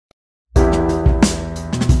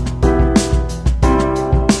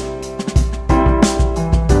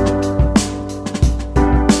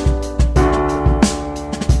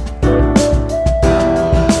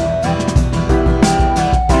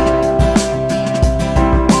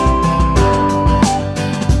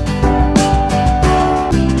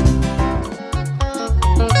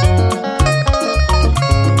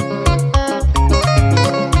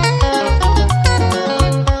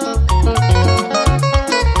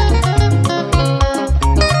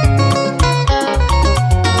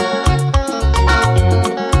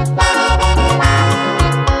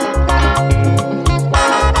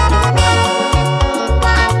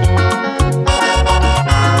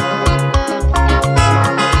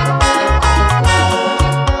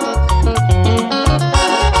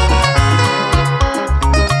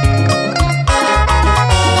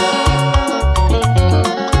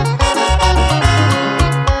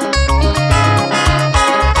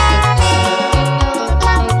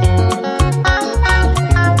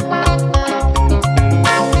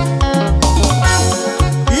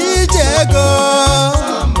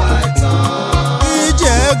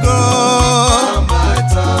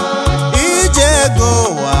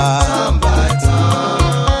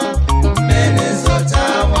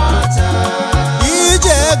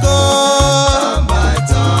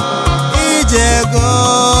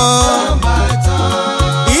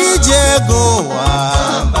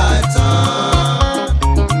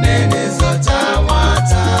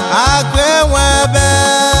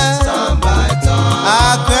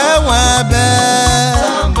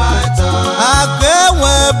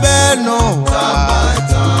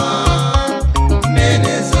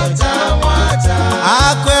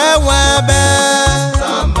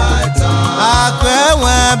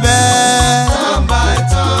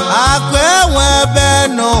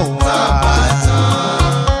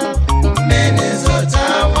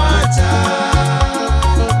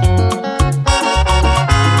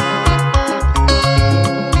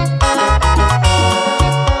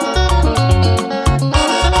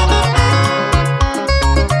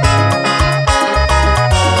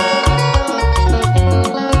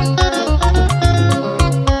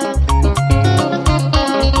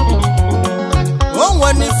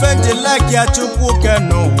like ya chukwu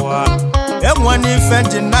kenụwa enwere ife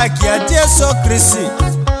ndị like ya Jesu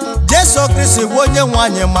Kristi onye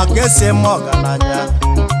nwanyị maka esi eme ọgaranya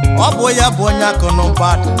ọ bụ ya bụ onye akụ na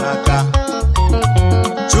ụba dị n'aka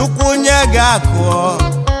chukwu nye gị akụ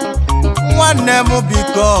nwanne m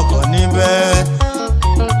biko ọgọ n'ibe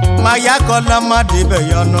ma ya kọla mmadụ ibe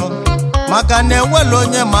ya ọnụ maka na enwere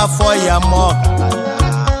onye ma afọ ya ma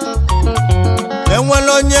ọgaranya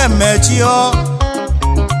enwere onye mechi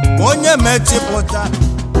onye mechipụta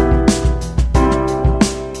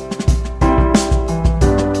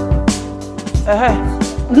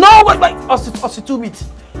No, wait, also 2 minutes.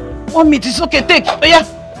 1 minute, it's okay, take. Oh yeah.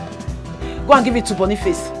 Go and give it to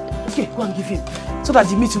Boniface. Okay, go and give him. So that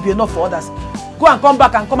the meat will be enough for others. Go and come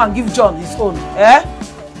back and come and give John his own. Eh?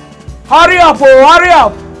 Hurry up, oh, hurry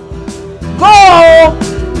up. Go!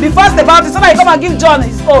 Be fast about it so that you come and give John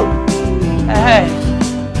his own. Hey.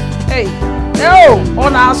 Oh,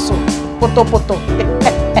 on aso. Poto.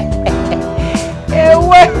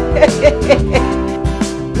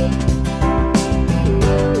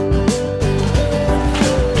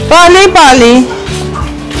 Pali.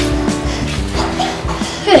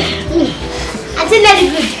 I think that's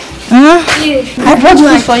good. Huh? I brought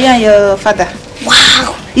food for you and your father.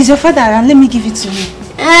 Wow. Is your father around? Let me give it to you.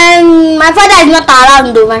 My father is not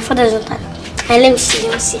around though. My father is not around. Let me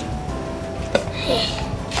see.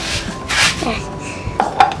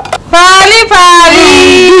 Pali.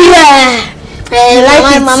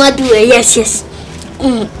 Yeah. Mama do it. Yes.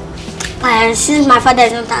 Since my father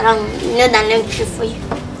is not around, let me pray for you.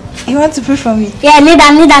 You want to pray for me? Yeah, kneel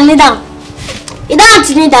down. You don't have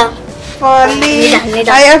to kneel down. Pali, kneel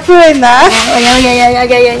down. I pray now.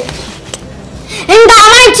 Yeah. In the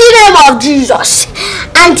mighty name of Jesus,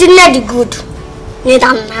 Auntie Ned good. Kneel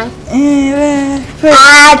down now.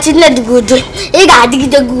 Auntie Ned good. You got to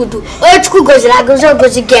get the good. Earth goes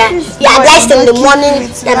again. You are blessed in the morning,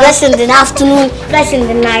 you are blessed in the afternoon, blessed in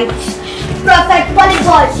the night. Prophet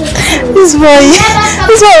Polygon. This boy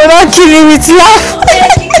will not kill me with love.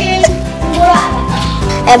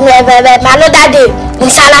 My Lord Daddy,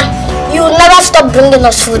 Musala, you will never stop bringing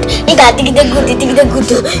us food. You got to dig the good.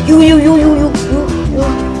 You.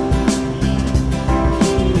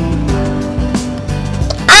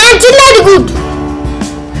 Auntie Lady Good.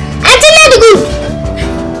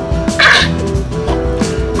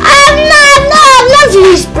 I'm not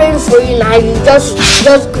really praying for you now. You just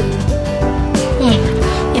go.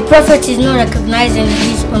 The prophet is not recognized in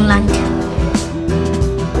his own land.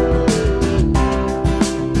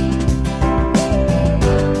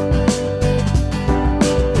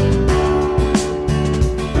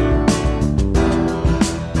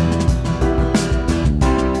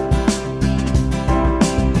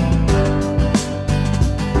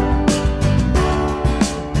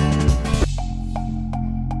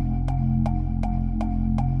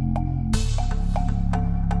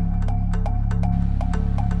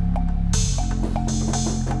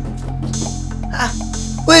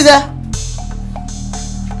 Who is that?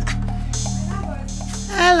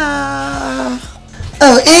 Hello.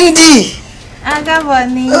 Oh, Indy.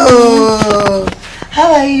 Agaboni. Oh,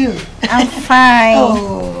 how are you? I'm fine.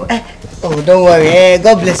 Oh, don't worry.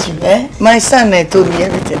 God bless you. My son told me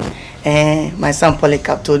everything. My son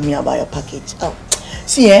Polycarp told me about your package. Oh,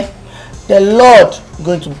 see, the Lord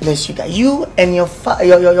going to bless you guys. You and your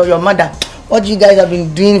mother. What you guys have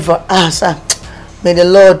been doing for us. May the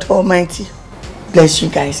Lord Almighty bless you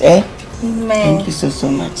guys, Amen. Thank you so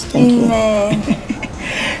much. Thank you.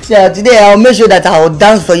 So today I'll make sure that I will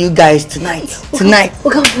dance for you guys tonight.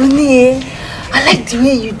 Agaboni, I like the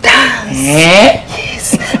way you dance.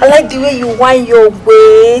 Yes. I like the way you wind your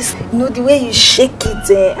waist. You know the way you shake it.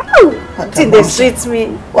 They sweet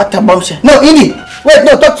me. Watabombshell. No, Indy. Wait,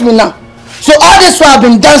 no, talk to me now. So all this while I've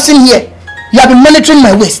been dancing here, you have been monitoring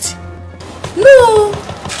my waist. No,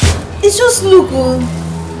 it's just look good.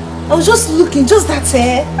 I was just looking, just that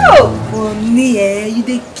Bonnie, you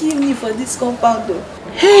they kill me for this compound though.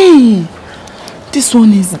 Hey, this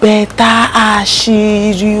one is better,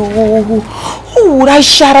 Ashiri. Who would I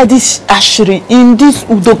share this Ashiri in this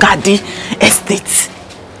Udogadi estate?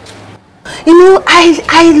 You know,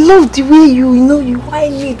 I love the way you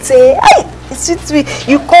whine it. It suits me.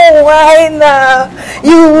 You call whine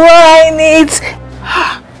you whine it.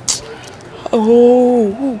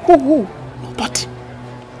 Oh, but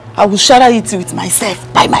I will share it with myself,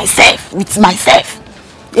 by myself, with myself.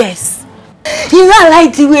 Yes. You know, I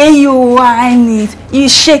like the way you whine it, you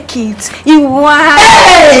shake it, you whine.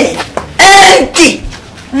 Hey!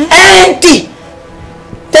 Auntie!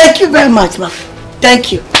 Thank you very much, ma.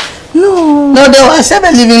 Thank you. No, they will accept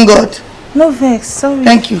a living God. No vex, sorry.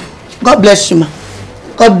 Thank you. God bless you, ma.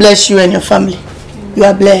 God bless you and your family. You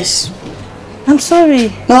are blessed. I'm sorry.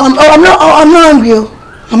 No, I'm not angry.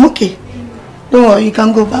 I'm okay. Don't worry, you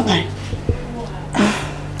can go. Bye-bye.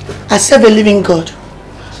 I serve a living God.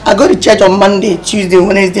 I go to church on Monday, Tuesday,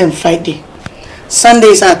 Wednesday, and Friday. Sunday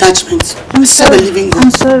is an attachment. I'm sorry. Serve a living God.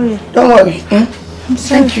 I'm sorry. Don't worry. I'm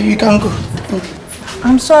sorry. Thank you. You can go.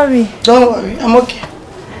 I'm sorry. Don't worry. I'm okay.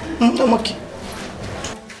 I'm okay.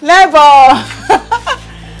 Levo!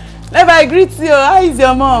 Levo, I greet you. How is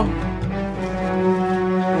your mom?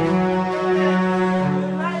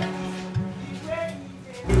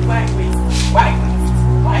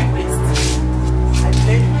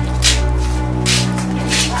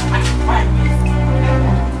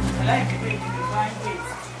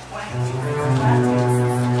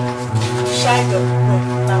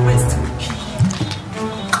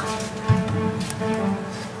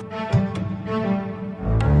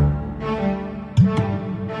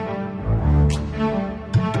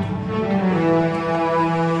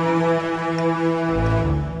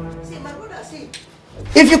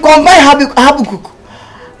 If you combine Habakkuk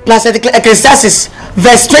plus Ecclesiastes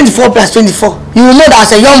verse 24 plus 24, you will know that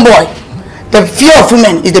as a young boy, the fear of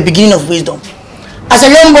women is the beginning of wisdom. As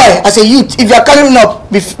a young boy, as a youth, if you are coming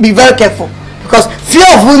up, be very careful, because fear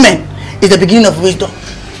of women is the beginning of wisdom.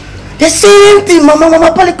 The same thing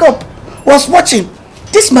Mama Polycarp was watching.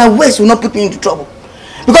 This my waist will not put me into trouble,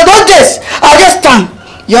 because those days I just stand.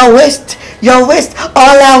 Your waist,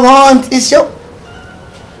 all I want is your.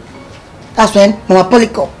 That's when Mama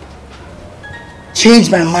Polycarp changed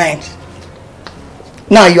my mind.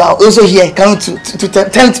 Now you are also here coming to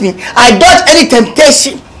tempt me. I dodge any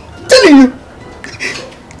temptation. I'm telling you.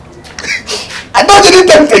 I dodge any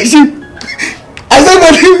temptation. I said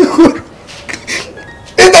that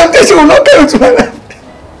this temptation will not come into my life.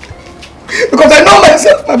 Because I know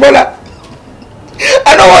myself, my brother.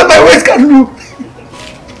 I know what my waist can do.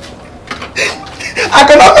 I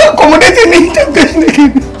cannot accommodate any temptation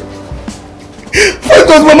again. First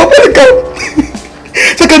was Mama Polycarp.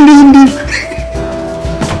 Second is indeed.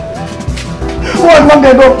 One man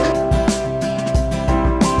get up.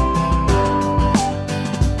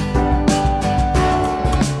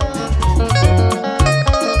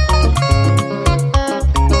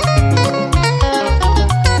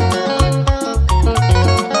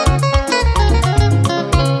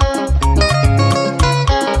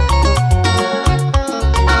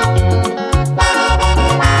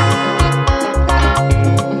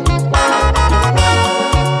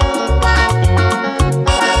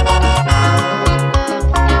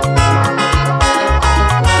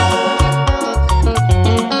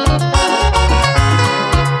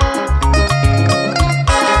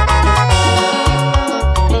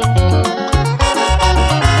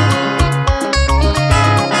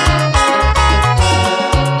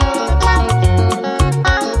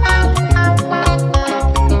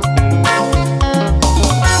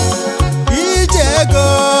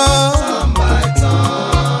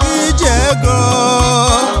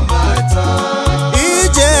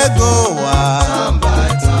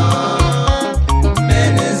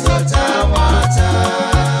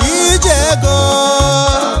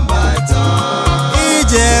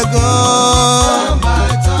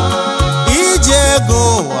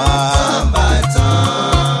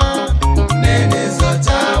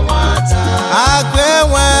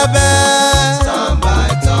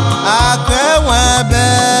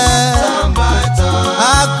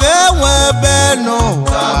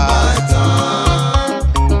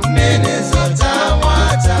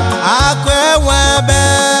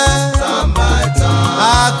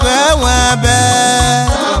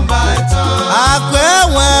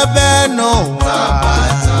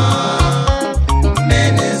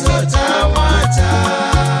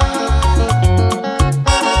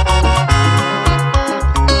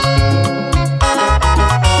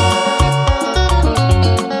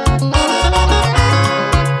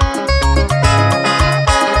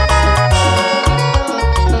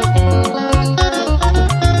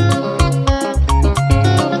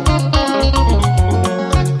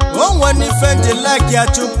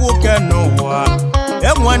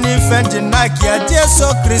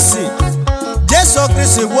 Jesu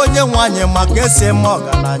Kristi wonye nwanye maka ese m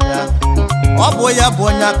ọgaranya. Ọ bụ ya bụ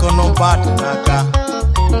onye akụ n'ụba dị n'aka.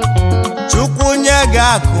 Chukwu nye gị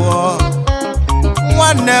akụ,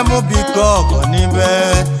 nwanne m biko ọgọ n'ibe.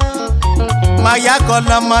 Ma ya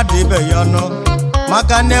kọla mmadụ ibe ya ọnụ,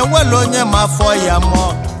 maka na enwela onye ma afọ ya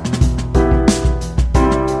mọ.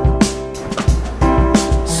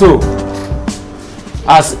 So,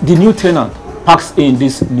 as the new tenant packs in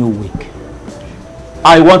this new week,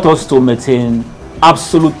 I want us to maintain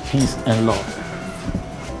absolute peace and love.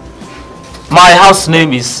 My house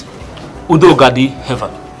name is Udogadi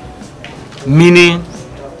Heaven, meaning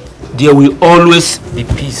there will always be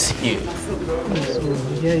peace here.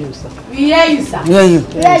 We hear you, sir. We hear you, sir. We hear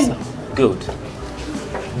you. Good.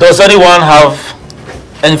 Does anyone have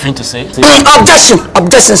anything to say? Objection!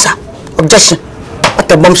 Objection, sir. Objection.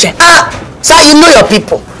 Watabombshell. Sir, you know your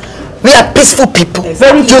people. We are peaceful people. You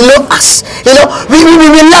know us. You know, we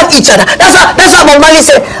love each other. That's how Bombali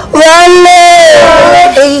said,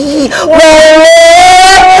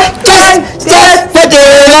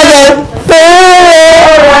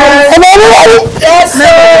 just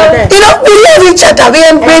let you know, we love each other. We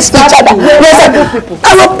embrace each other.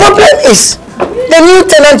 Our problem is the new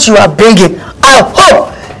tenant you are bringing. I hope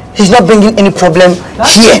he's not bringing any problem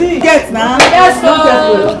here. Yes, no.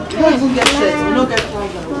 Don't even get stressed. We don't get problem.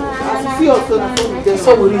 See also,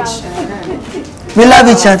 so we rich. We love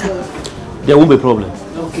each other. There won't be a problem.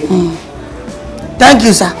 Okay. Thank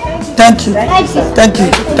you, sir. Thank you. Thank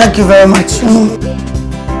you. Thank you very much.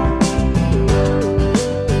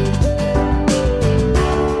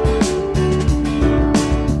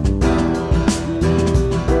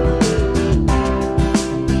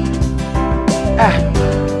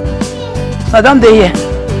 Madam, they here.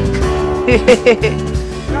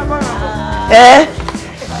 Eh?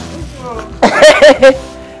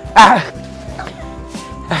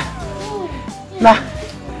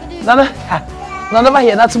 No, never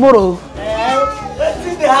here. Not tomorrow. What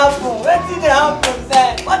did they happen,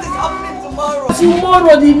 sir? What is happening tomorrow?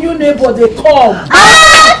 Tomorrow, the new neighbor they come.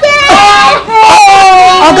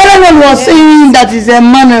 Ogaran was saying that is a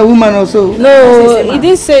man or woman or so. No, he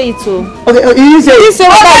didn't say it too. Okay, he didn't say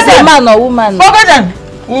whether it's a man or woman. Forget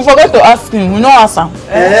we forget to ask him. We know ask him.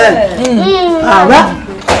 Well,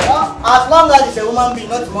 as long as it's a woman being,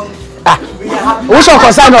 not money. We are happy. Who shall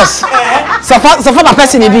concern us? So far the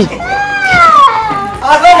person he be.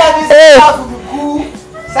 As long as this house will be cool,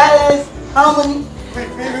 silence, harmony,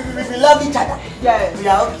 we love each other. Yeah, we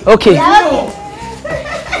are okay. Okay.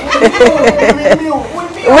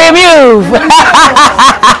 We move.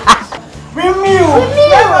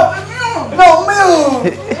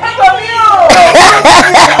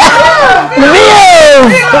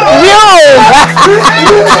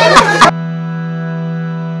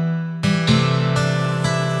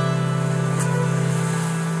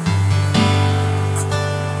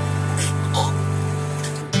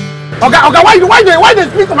 Okay, why they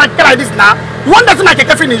speak to my car like this now? You want that to make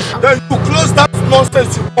a finish? Then you close that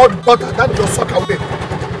nonsense you call butter, that just suck away.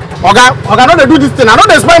 Okay, no they do this thing. I know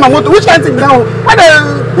they spoil my motor. Which kind of thing now? Why they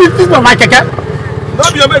beat this with my keke?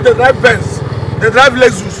 Not your mate, they drive Benz, they drive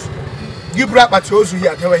Lexus. Give rap at your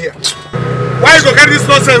here, they were here. Why you go carry this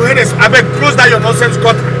nonsense when it's I beg close down your nonsense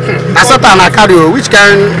cutter? That's what I carry. Which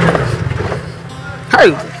kind? Hey,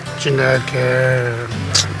 Chineke.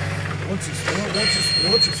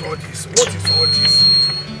 What is all this?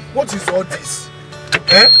 What is all this?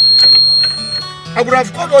 Eh? I would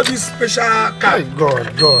have called all this special car. God.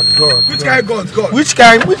 Which kind God? Which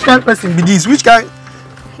kind person be this? Which kind?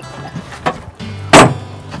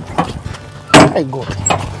 My God.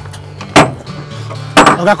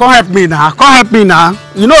 Okay, come help me now.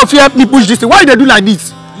 You know if you help me push this thing, why they do like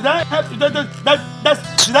this? Did I help you? Did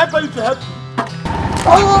I tell you to help you?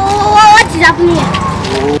 Oh, what is happening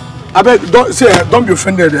here? I beg, don't be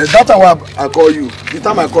offended. That's why I call you. The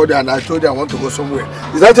time I called you and I told you I want to go somewhere.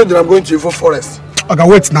 Is that that I'm going to Ifo Forest? Okay,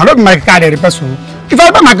 wait now. Don't be my car the person. If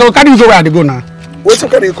I buy my car, carry you go where I go now. Wait, so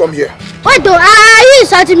can you come here? Wait, are you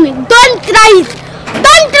insulting me? Don't try it.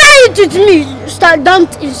 Don't try it with me.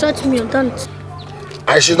 Don't insult me. Don't.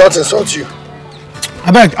 I should not insult you.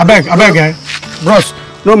 I beg, bros.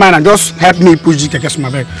 No man, just help me push the keke from my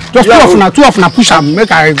bag. Just two of na push am,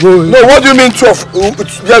 make I go. No, what do you mean 12?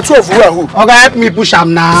 There are 2 of who and who? Okay, help me push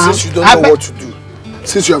am now. Since you don't know what to do,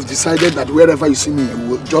 since you have decided that wherever you see me, you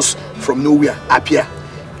will just from nowhere appear.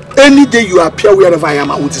 Any day you appear wherever I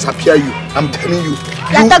am, I will disappear you. I'm telling you.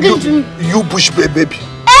 You're talking to me. You bush baby.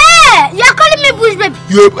 Hey, you're calling me bush baby.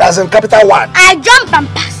 You as in capital one. I jump and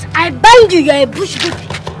pass. I bind you. You're a bush baby.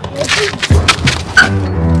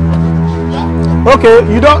 Okay,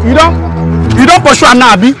 you don't pursue am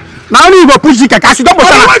now, Abi. Now only you go push the keke. You don't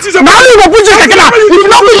pursue am. Now only you go push the keke now. If you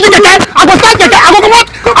don't push the keke, I go start keke. I go come out.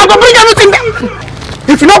 I go bring everything down.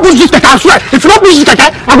 If you don't push this keke, I swear. If you don't push the keke,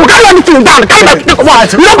 I go carry everything down. Carry that keke come out.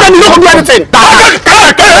 You don't pay me, you don't do anything. Carry.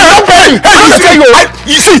 Don't pay.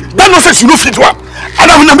 You see, that nonsense you don't fit one. And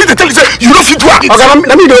I'm going to tell you, you don't fit one. Okay,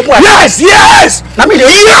 let me do it. Yes. Let me do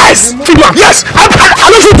it. Yes. Fit one. Yes. I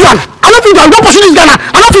don't fit one. Don't pursue this guy now.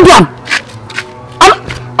 I don't fit one.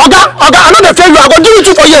 Oga, I know they tell you, I go do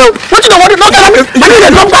it for you. What you don't want to know? I need a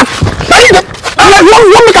drop back. No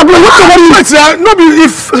be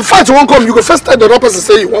if fight won't come, you go first tell the other person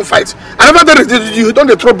say you won't fight. I never tell you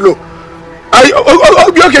don't throw blow.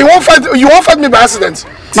 Okay, you won't fight me by accident.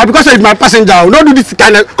 Now because it's my passenger, don't do this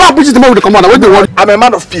kind of come push it with the commander. What do you want? I'm a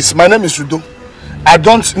man of peace. My name is Udo. I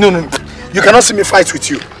don't no. You cannot see me fight with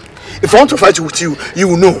you. If I want to fight with you, you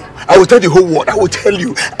will know. I will tell the whole world. I will tell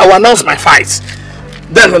you. I will announce my fights.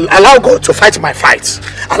 Then allow God to fight my fights.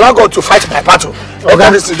 Allow God to fight my battle.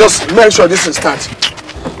 Okay, just make sure this is start.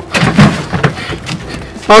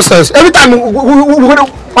 Nonsense. Every time we okay.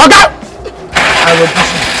 I will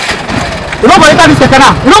push you. You don't go enter this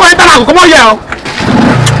now. You don't go enter now. Come on here.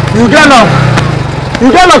 You get lock.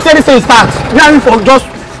 You get lock. Say this is start. We are in for just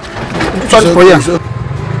sorry for you.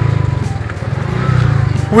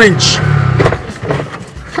 Winch.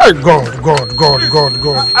 Hey God.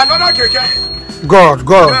 Another keke. God.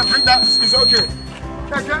 Yeah, bring that. It's okay.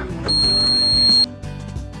 Keke.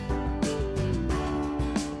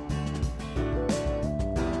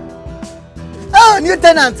 Oh, new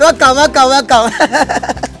tenant, welcome.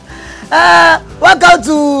 Welcome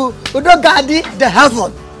to Udogadi, the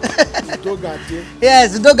heaven. Udogadi?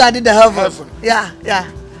 Yes, Udogadi, the heaven. Yeah.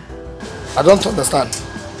 I don't understand.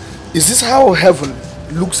 Is this how heaven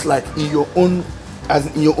looks like in your own, as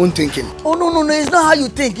in your own thinking? Oh no, it's not how you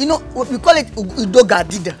think. You know, we call it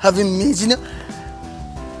Udogadi, the heaven means, you know.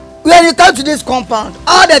 When you come to this compound,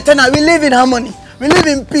 all the tenants, we live in harmony. We live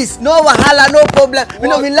in peace, no wahala, no problem. You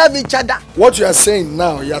know, we love each other. What you are saying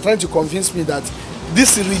now, you are trying to convince me that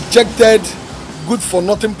this rejected,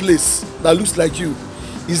 good-for-nothing place that looks like you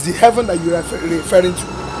is the heaven that you are referring to.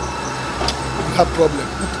 You have problem.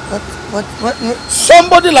 What?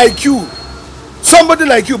 Somebody like you.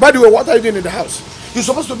 By the way, what are you doing in the house? You're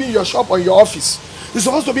supposed to be in your shop or in your office. You're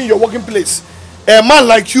supposed to be in your working place. A man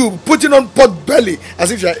like you putting on pot belly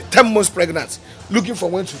as if you are 10 months pregnant, looking for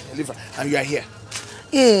when to deliver, and you are here.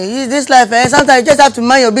 Yeah, this life, sometimes you just have to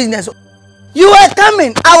mind your business. You are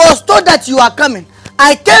coming. I was told that you are coming.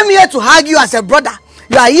 I came here to hug you as a brother.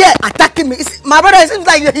 You are here attacking me. My brother, it seems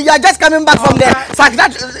like you are just coming back from the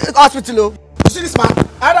psychiatric hospital. You see this man?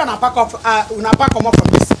 I don't pack off from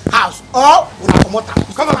this house. Or come on,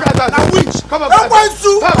 now which? Come on,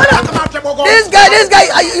 This guy,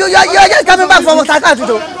 you are just coming back from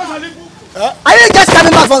psychiatric hospital. Are you just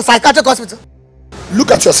coming back from psychiatric hospital?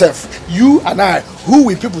 Look at yourself. You and I, who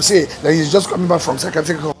will people say that he's just coming back from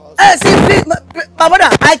psychiatric hospital? See, please, my brother,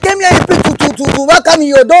 I came here to welcome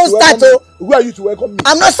you. Don't start. Who are you to welcome me?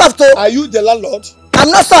 I'm not soft. Are you the landlord? I'm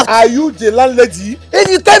not soft. Are you the landlady? If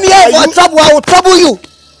you came here for trouble, I will trouble you.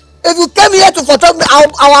 If you came here for trouble, I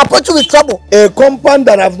will approach you with trouble. A compound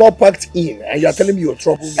that I have not packed in, and you are telling me you're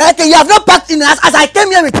trouble. Okay, you have not packed in as I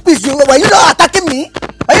came here with peace. Were you not attacking me?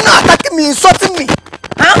 Are you not attacking me, insulting me?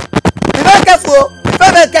 Huh? Be very careful.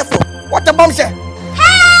 Very careful. Watabombshell.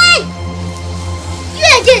 Hey! You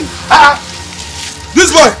again?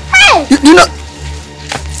 This boy. Hey! You know.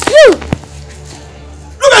 You.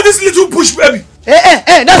 Look at this little bush baby.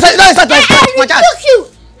 Hey! That's not my child. Look you.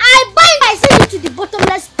 I bind myself to the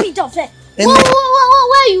bottomless pit of it.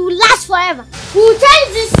 Where you last forever. We will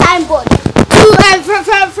change this signboard to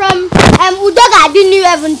from Udogadi New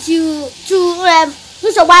Heaven to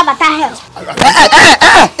Mr. Wabata Hell.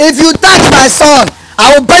 If you touch my son,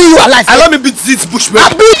 I will bury you alive. Allow me beat this bush baby. I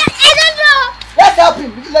don't know. Let's help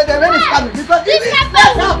him. The rain is coming. Because this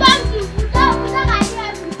signboard will come to Udogadi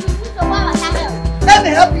Heaven to Mr. Wabata Hell. Let me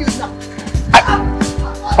help you now.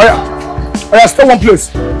 Oh yeah, stay one place.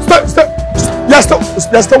 Stay. Yeah,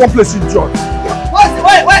 stay one place, you John.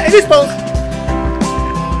 Wait, this one.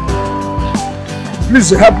 Please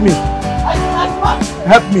help me.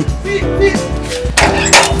 Help me.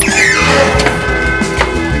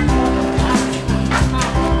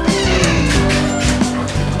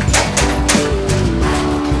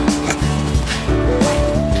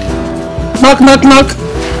 Knock.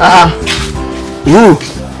 Who?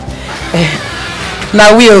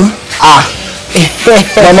 Now Will.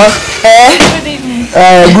 Mama.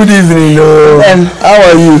 Good evening. How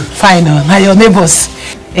are you? Fine. Now your neighbors.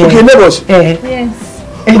 Okay, neighbors. Yes.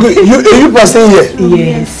 Okay, you person here?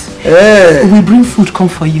 Yes. We bring food come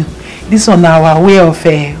for you. This on our way of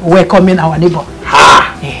welcoming our neighbor.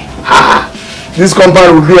 This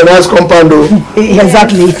compound will be a nice compound though.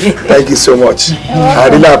 Exactly. Thank you so much. I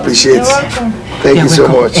really appreciate it. Thank you so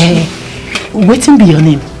much. Waiting be your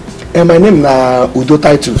name? My name is Udo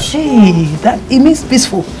Titus. Hey, it means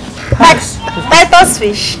peaceful. Titus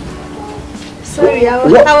fish. Sorry, I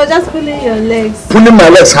was just pulling your legs. Pulling my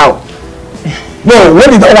legs how? No, when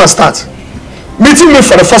did that one start? Meeting me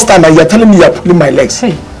for the first time and you're telling me you're pulling my legs.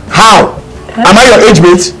 Hey. How? Am I your age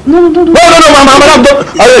mate? No, Madam.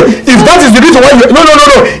 If that is the reason why you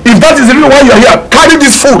If that is the reason why you are here, carry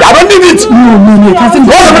this food. I don't need it. No. What's the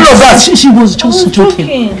meaning of that? She was just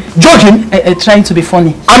joking. Joking? Trying to be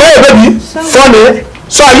funny. Am I a baby? Funny?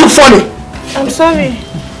 So I look funny? I'm sorry.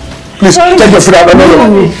 Please, take your food out.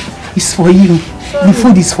 No. It's for you. The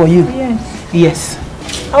food is for you. Yes.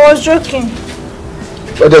 I was joking.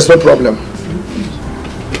 But there's no problem.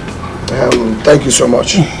 Thank you so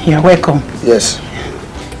much. You're welcome. Yes.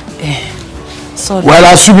 Sorry. Well,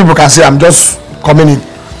 as few people can see, I'm just coming in.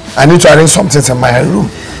 I need to arrange some things in my room.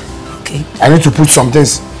 Okay. I need to put some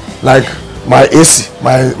things like my AC,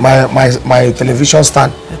 my television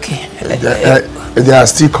stand. Okay. They are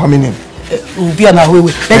still coming in. We'll be on our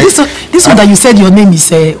way. This one that you said your name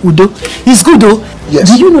is Udo. It's good though. Yes.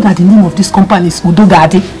 Do you know that the name of this company is Udo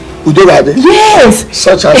Gadi? Udo Gadi? Yes.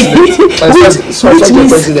 Such as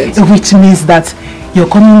president. Which means that your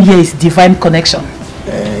coming here is divine connection.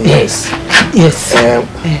 Yes. Yes.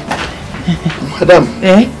 Madam.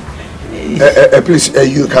 Please,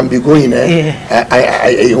 you can be going. I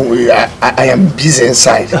am busy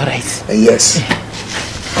inside. All right. Yes.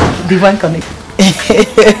 Divine connection.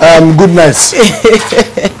 Good night.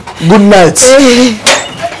 Good night.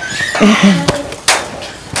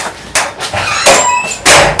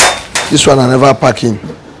 This one I never pack in.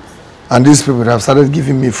 And these people have started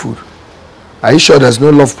giving me food. Are you sure there's no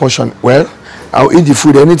love portion? Well, I'll eat the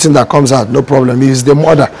food, anything that comes out, no problem. If it's the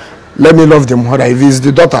mother, let me love the mother. If it's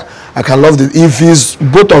the daughter, I can love the... If it's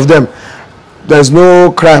both of them, there's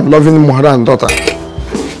no crime loving the mother and daughter.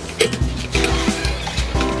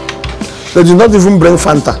 They do not even bring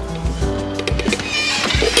Fanta.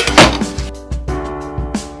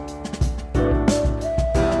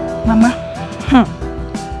 Mama,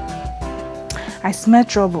 I smell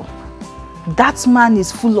trouble. That man is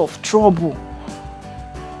full of trouble.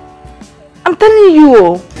 I'm telling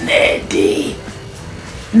you.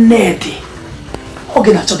 Neddy. How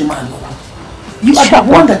can I tell the man? You are the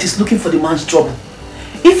one that is looking for the man's trouble.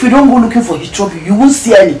 If you don't go looking for his trouble, you won't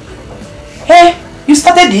see any. Hey, you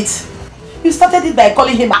started it. You started it by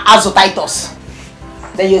calling him Azotitus.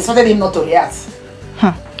 Then you expected him not to react.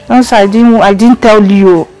 Once I didn't tell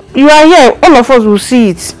you. You are here, all of us will see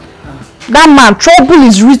it. That man, trouble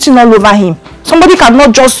is written all over him. Somebody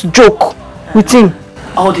cannot just joke with him.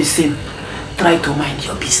 All the same, try to mind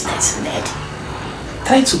your business, Ned.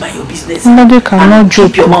 Try to mind your business. Somebody cannot joke.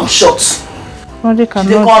 Keep your mouth shut. Somebody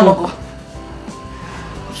cannot joke.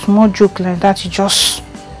 Small joke like that, he just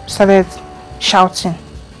started shouting.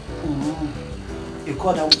 You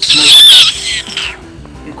call that one small joke.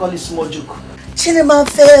 You call it small joke. Cinema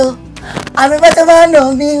fail. I'm a better man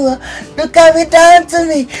of me. Look at me down to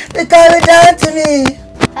me. Look at me down to me.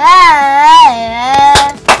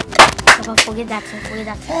 Forget that.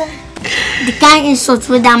 The kind insult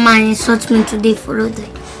with that man insult me today followed me.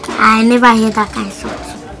 I never hear that kind of insult.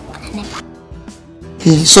 I never.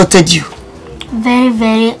 He insulted you. Very,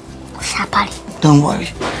 very sharply. Don't worry.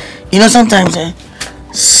 You know sometimes,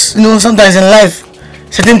 sometimes in life,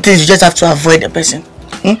 certain things you just have to avoid the person.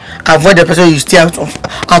 Avoid the person, you stay out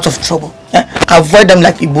of trouble. Avoid them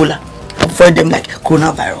like Ebola. Avoid them like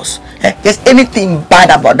coronavirus. There's anything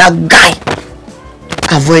bad about that guy,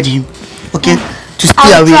 avoid him. Okay? To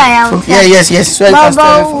stay away from. Yes. So but we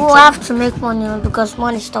have to make money because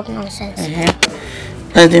money stop nonsense.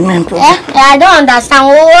 That's the main problem. I don't understand.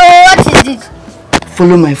 What is it?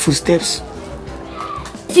 Follow my footsteps.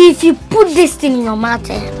 If you put this thing in your mouth,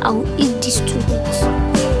 I will eat this 2 weeks.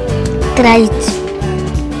 Try it.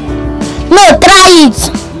 No, try it.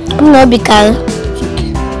 No, because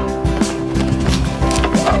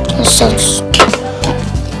nonsense.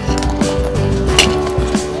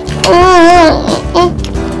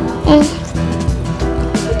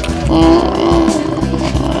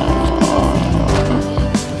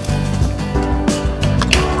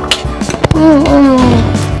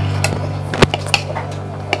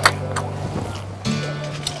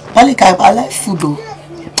 I like food though.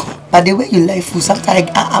 But the way you like food,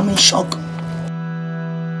 sometimes I'm in shock.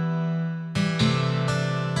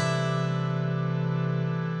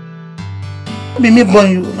 Not be me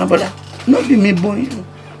born you, my brother. Not be me born you.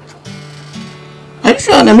 Are you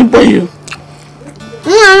sure let me born you?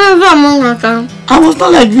 I was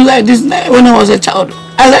not like you like this when I was a child.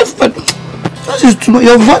 I like food. This is too much.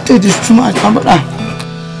 Your voltage is too much, my brother.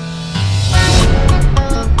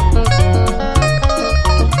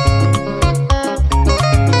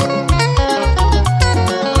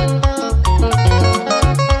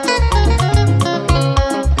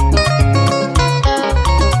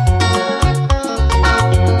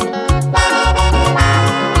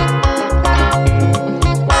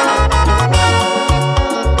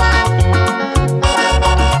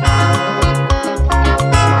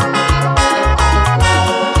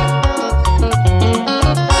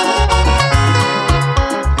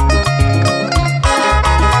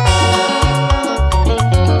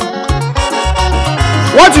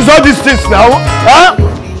 What is all these things now? Huh?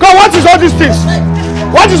 Come, what is all these things?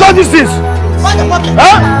 What is all these things?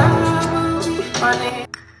 Huh?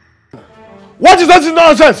 What is all this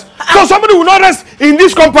nonsense? So somebody will not rest in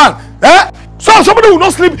this compound. Eh? So somebody will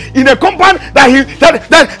not sleep in a compound that he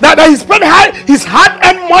spent his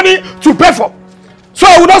hard-earned money to pay for. So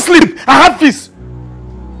I will not sleep. I have fees.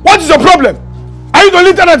 What is your problem? Are you the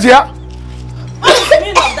only tenant here? What's the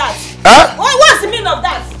meaning of that? Huh? What's the meaning of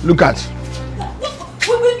that? Look at.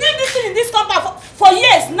 We've been doing this thing in this compound for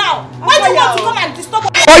years now. Why do you want to come and disturb us?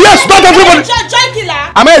 Oh yes, not everybody. Joy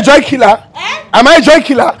killer. Am I a joy killer? Eh? Am I a joy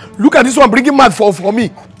killer? Look at this one bringing mad for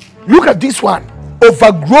me. Look at this one.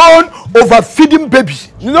 Overgrown, overfeeding baby.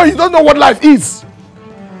 You know, you don't know what life is.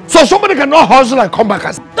 So somebody cannot hustle and come back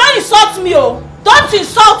as. Don't insult me, oh. Don't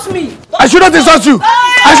insult me. I should not insult you.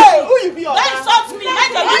 Hey! Who you be? Don't insult me.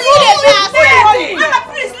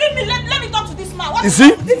 Please leave me. Let me talk to this man. You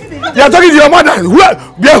see? You are talking to your mother. Who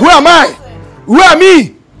am I? Who am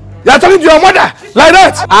me? You are talking to your mother like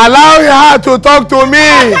that. Allow her to talk to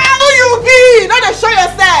me. Who you be? Don't show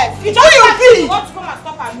yourself. Who you be? Want to come and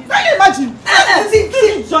stop her? Can you imagine?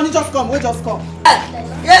 See, Johnny, just come. We just come.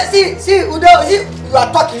 Yeah, see, Udo, see, you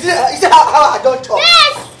are talking. You see how I don't talk.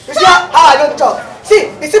 Yes. You see how I don't talk. See,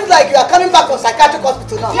 it seems like you are coming back from psychiatric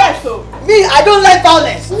hospital now. Yes, so. Me, I don't like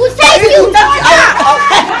violence. Who said you?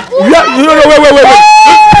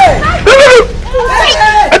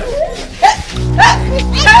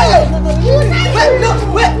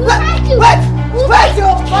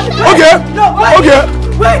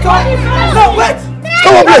 Wait.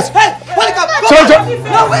 Come on, please. Hey, Monica,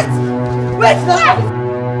 no, wait, no.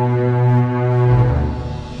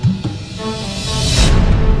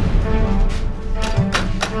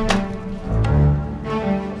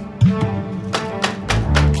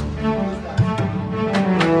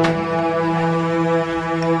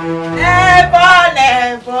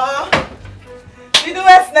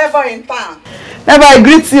 Never in town. Never, I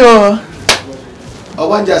greet you. I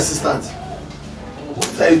want your assistant.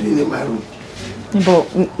 What are you doing in my room? But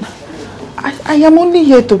I am only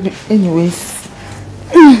here to be anyways.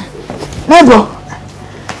 Neighbor.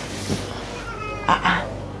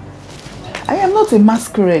 I am not a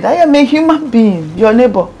masquerade. I am a human being. Your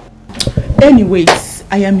neighbor. Anyways,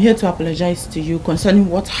 I am here to apologize to you concerning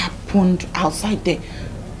what happened outside there.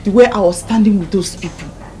 The way I was standing with those people.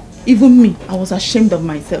 Even me, I was ashamed of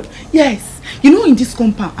myself. Yes, you know, in this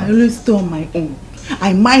compound, I always stay on my own.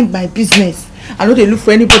 I mind my business. I know they look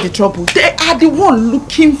for anybody trouble. They are the one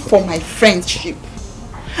looking for my friendship.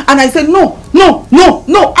 And I said, no.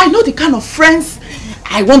 I know the kind of friends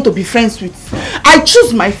I want to be friends with. I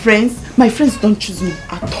choose my friends. My friends don't choose me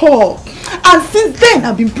at all. And since then,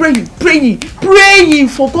 I've been praying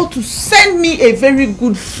for God to send me a very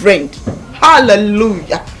good friend.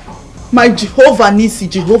 Hallelujah. My Jehovah Nisi,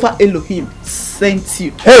 Jehovah Elohim sent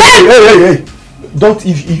you. Hey. Don't,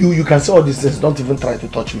 if you can say all these things, don't even try to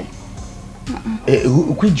touch me.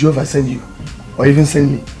 Which Jehovah send you? Or even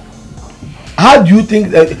send me? How do you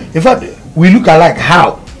think, in fact, we look alike,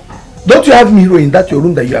 how? Don't you have mirror in that your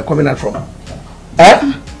room that you are coming out from?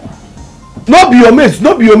 Eh? Not be your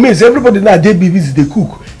mates, everybody now, they busy, they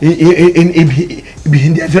cook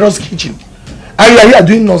in their various kitchen. And you are here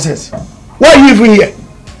doing nonsense. Why are you even here?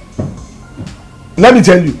 Let me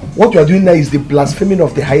tell you, what you are doing now is the blaspheming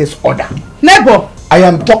of the highest order. Neighbor! I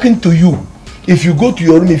am talking to you. If you go to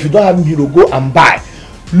your room, if you don't have mirror, go and buy.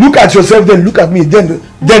 Look at yourself, then look at me, then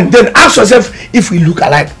ask yourself if we look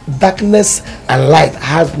alike. Darkness and light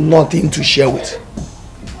has nothing to share with.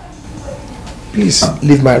 Please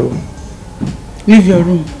leave my room. Leave your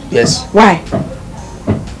room? Yes. Why?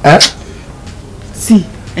 See,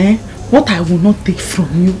 what I will not take from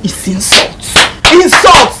you is insults.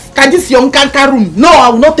 Insults! Can this young canker room? No, I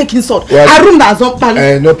will not take insult. Well, a room that's not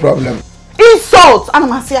pali. No problem. Insults!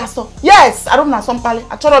 And I'm say so. Yes, a room that's not pali.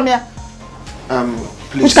 I told me.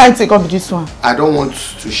 Please. Which kind of take up this one? I don't want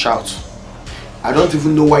to shout. I don't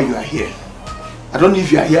even know why you are here. I don't know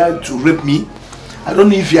if you are here to rape me. I don't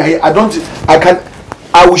know if you are here.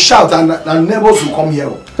 I will shout and neighbors will come here.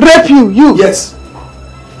 Rape you? You? Yes.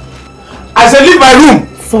 I said leave my room.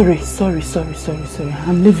 Sorry.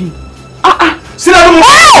 I'm leaving. Sit down.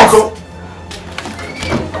 Yes!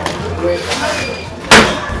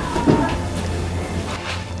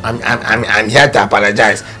 I'm here to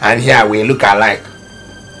apologize, and here we look alike.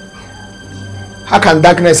 How can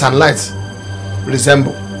darkness and light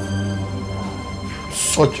resemble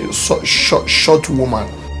such a short woman?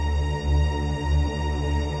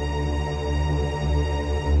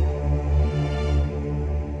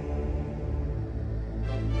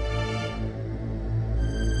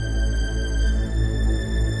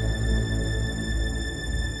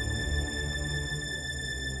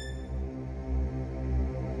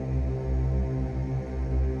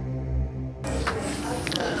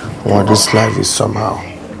 Well, this life is somehow.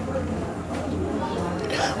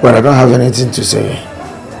 Well, I don't have anything to say.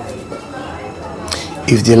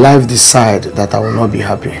 If the life decide that I will not be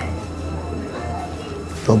happy,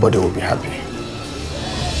 nobody will be happy.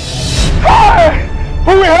 Hey!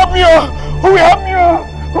 Who will help me? Who will help me?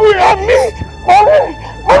 Who will help me? Honey!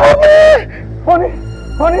 Honey!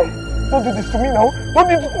 Honey! Don't do this to me now. Don't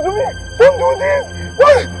do this to me. Don't do this.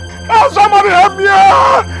 What? Oh, somebody help me.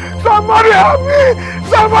 Somebody help me.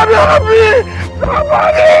 Somebody help me.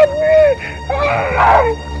 Somebody help me.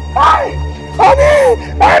 Honey! Honey!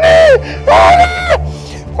 Honey! Honey!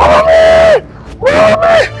 Honey!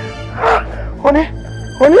 Honey!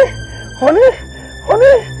 Honey!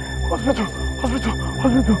 Honey! Hospital! Hospital!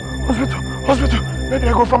 Hospital! Hospital! Hospital! Where did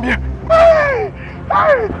I go from here? Hey!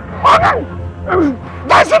 Hey! Honey!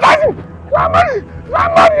 That's it! Somebody!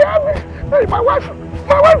 Somebody help me! Hey, my wife!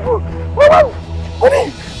 My wife! My wife! Honey!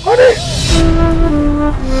 Honey!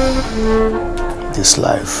 This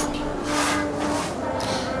life,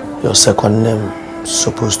 your second name is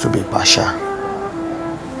supposed to be Pasha.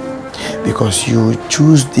 Because you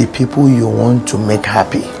choose the people you want to make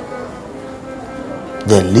happy,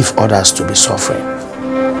 then leave others to be suffering.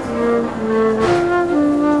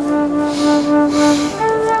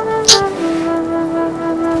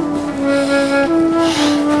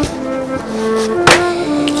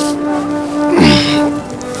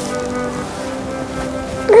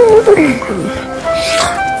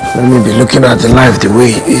 Let me be looking at the life the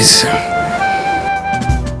way it is.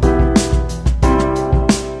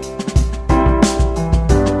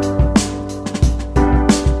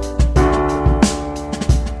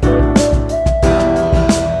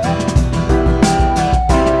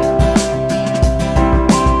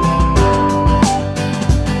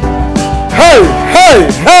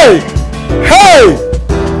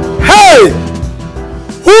 Hey!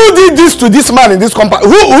 Who did this to this man in this compound?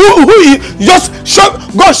 Who just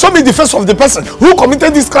show me the face of the person who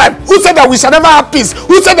committed this crime? Who said that we shall never have peace?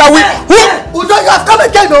 Who said that we... Udo, you have come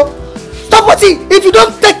again, no? Stop watching. If you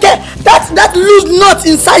don't take care, that loose knot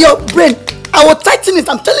inside your brain, I will tighten it,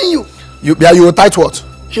 I'm telling you. You will tight what?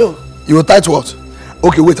 Sure. You will tight what?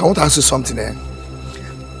 Okay, wait, I want to ask you something there.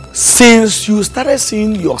 Since you started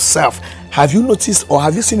seeing yourself, have you noticed or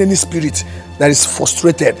have you seen any spirit that is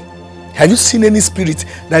frustrated? Have you seen any spirit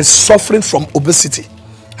that is suffering from obesity?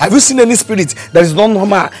 Have you seen any spirit that is not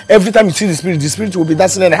normal? Every time you see the spirit will be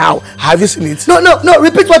dancing anyhow. Have you seen it? No,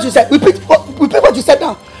 repeat what you said. Repeat what you said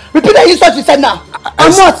now. Repeat what you said now.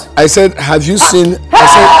 I'm what? I said, have you seen...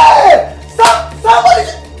 Hey! Somebody...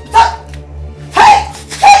 Hey!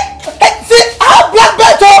 See, I have black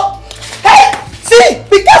belt, oh! Hey! See,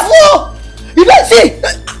 be careful! You don't see...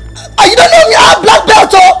 You don't know me, I have black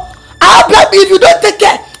belt, oh! I have black belt. If you don't take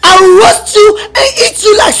care, I will roast you and eat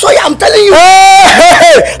you like soya, I'm telling you.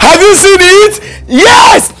 Hey! Have you seen it?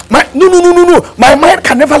 Yes! No. My mind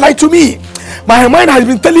can never lie to me. My mind has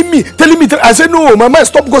been telling me. I said, no, my mind,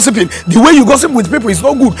 stop gossiping. The way you gossip with people is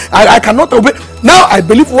not good. I cannot obey. Now I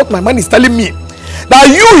believe what my mind is telling me. That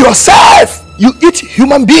you yourself, you eat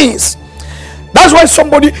human beings. That's why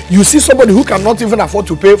you see somebody who cannot even afford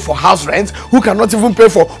to pay for house rent, who cannot even pay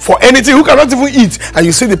for anything, who cannot even eat, and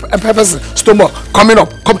you see the person's stomach coming up.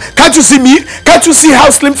 Can't you see me? Can't you see how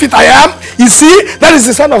slim fit I am? You see, that is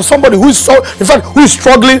the sign of somebody who is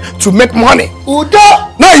struggling to make money.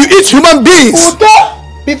 Udo! Now you eat human beings. Udo!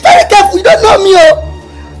 Be very careful. You don't know me, oh.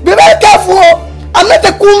 Be very careful, oh. I'm not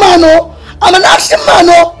a cool man, oh. I'm an action man,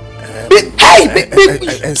 oh.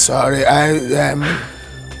 Sorry,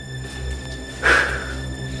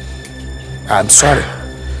 I'm sorry.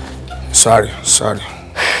 Sorry.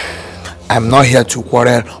 I'm not here to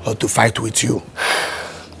quarrel or to fight with you.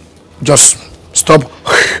 Just stop.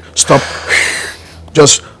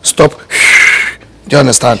 Just stop. Do you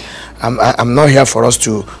understand? I'm not here for us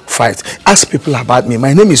to fight. Ask people about me.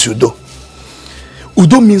 My name is Udo.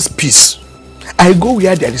 Udo means peace. I go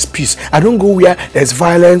where there is peace. I don't go where there's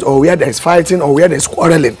violence or where there's fighting or where there's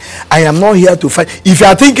quarreling. I am not here to fight. If you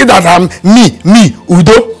are thinking that I'm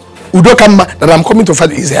Udo Kamba, that I'm coming to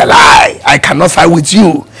fight, is a lie. I cannot fight with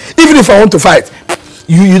you. Even if I want to fight,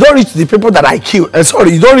 you don't reach the people that I kill.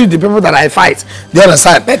 Sorry, you don't reach the people that I fight. Do you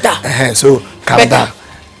understand? Better. So calm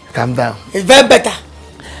down. It's very better.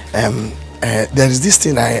 There is this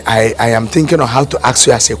thing I am thinking of how to ask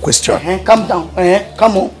you as a question. Calm down.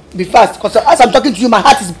 Come on. Be fast. Because as I'm talking to you, my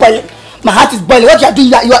heart is boiling. What you are doing,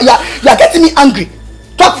 you are getting me angry.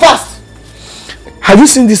 Talk fast. Have you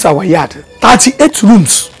seen this our yard? 38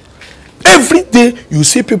 rooms. Every day you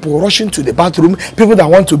see people rushing to the bathroom, people that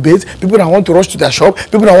want to bathe, people that want to rush to their shop,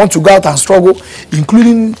 people that want to go out and struggle,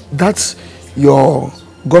 including that your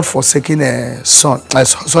God-forsaken son.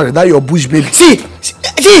 Sorry, that your bush baby. See,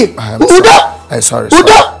 Udo. Sorry.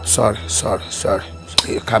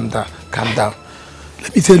 Calm down.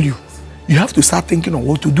 Let me tell you, you have to start thinking on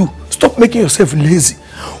what to do. Stop making yourself lazy.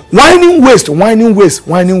 Whining waste. You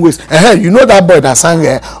know that boy that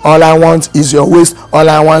sang all I want is your waist, all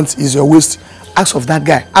I want is your waist. Ask of that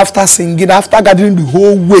guy, after singing, after gathering the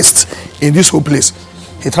whole waste in this whole place,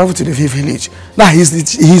 he traveled to the village. Now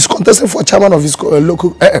he's contesting for chairman of his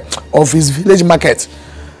of his village market.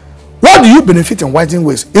 What do you benefit in whitening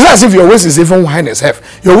waist? It's as if your waist is even whining itself.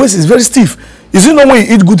 Your waist is very stiff. Is it not when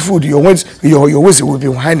you eat good food, your waist will be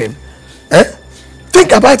whining?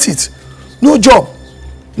 Think about it. No job,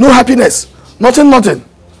 no happiness, nothing.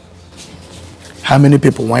 How many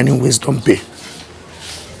people whining waist don't pay?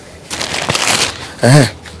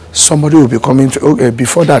 Somebody will be coming to,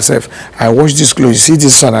 before that self, I wash this clothes. You see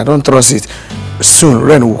this sun, I don't trust it. Soon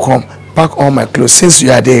rain will come. Pack all my clothes. Since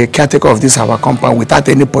you are the caretaker of this our compound without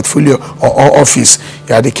any portfolio or office,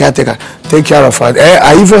 you are the caretaker. Take care of it.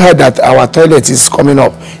 I even heard that our toilet is coming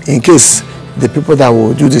up. In case the people that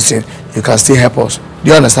will do this thing, you can still help us.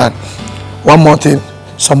 Do you understand? One more thing,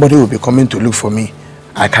 somebody will be coming to look for me.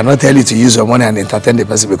 I cannot tell you to use your money and entertain the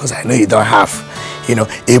person because I know you don't have. You know,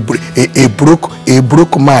 a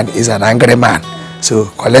broke man is an angry man. So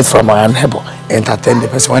collect from our neighbor, entertain the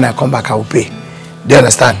person. When I come back, I will pay. Do you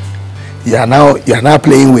understand? You are now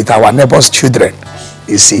playing with our neighbor's children.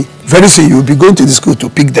 You see, very soon you will be going to the school to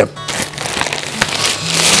pick them.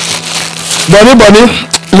 Bonnie,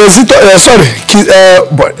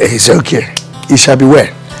 but it's okay. It shall be well.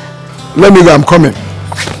 Let me go. I'm coming.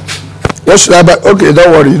 What should I buy? Okay,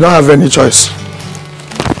 don't worry. You don't have any choice.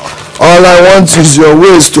 All I want is your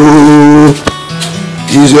waist to.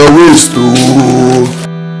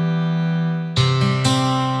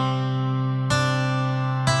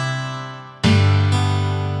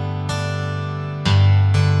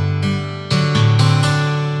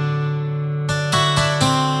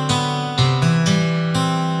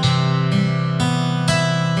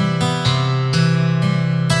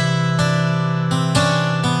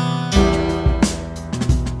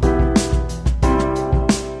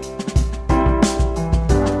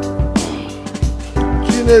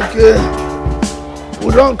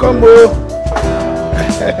 We don't come home.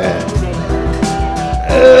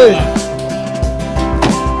 Hey.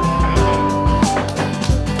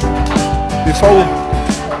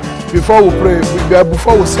 Before we pray,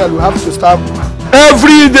 before we sell, we have to start.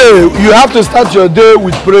 Every day, you have to start your day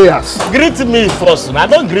with prayers. Greet me first. I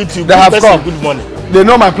don't greet you. They have come. Good morning. They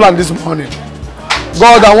know my plan this morning.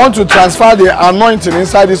 God, I want to transfer the anointing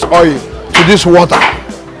inside this oil to this water.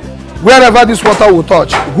 Wherever this water will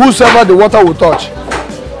touch, whosoever the water will touch,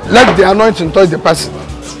 let the anointing touch the person.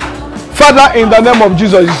 Father, in the name of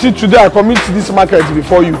Jesus, you see, today I commit this market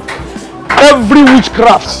before you. Every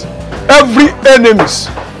witchcraft, every enemies,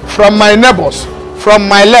 from my neighbors, from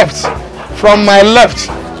my left,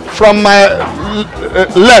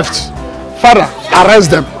 Father, arrest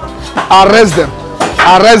them.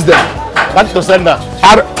 Back to sender.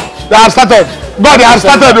 They have started. God, they have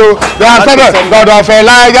started. God of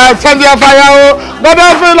Elijah, send your fire. God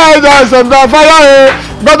of Elijah, send the fire.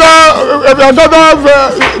 God of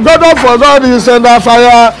send the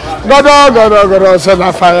fire. God, send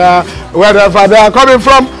the fire. Wherever they are coming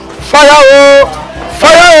from, fire.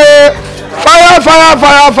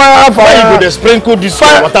 Why you go to sprinkle this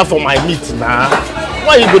water for my meat now?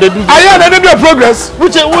 Why you go to do this? Are you an enemy of progress?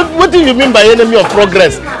 What do you mean by enemy of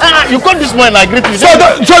progress? You come this morning and greet me. So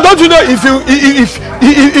don't you know if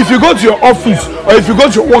you go to your office or if you go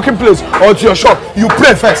to your working place or to your shop, you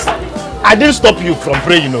pray first? I didn't stop you from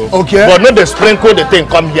praying, you know. Okay. But not the sprinkle the thing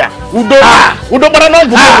come here. Udo bara no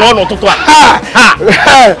go on to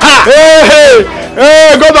Hey,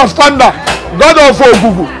 God of thunder, God of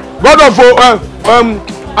Ogugu, God of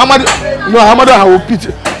Hamada I will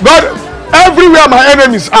pity. God, everywhere my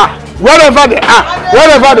enemies are, wherever they are,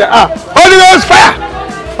 Holy Ghost fire.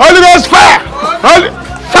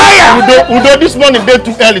 Udo, this morning they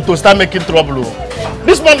too early to start making trouble.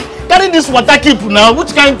 This morning, carry this water keep now.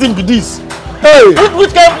 Which kind of thing be this? Hey,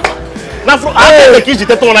 which kind? Now from the kitchen,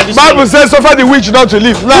 this Bible says suffer the witch not to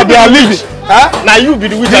live. Now they are living. Now you be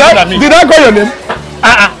the witch. Did I call your name?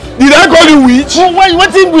 Did I call you witch?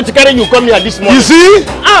 What thing witch carry you come here this morning? You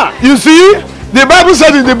see? The Bible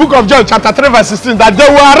said in the book of John, chapter 3, verse 16, that they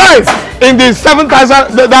will arise in the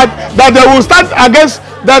 7,000, that they will stand against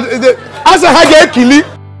that. As a Haggai Kili.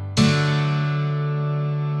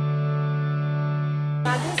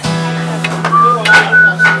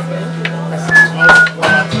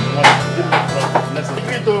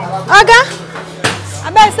 Aga, I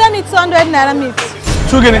better send me 200 naira meat.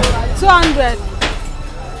 guinea. 200.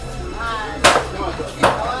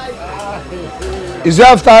 Is it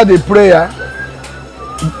after the prayer?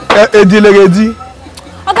 A delegate.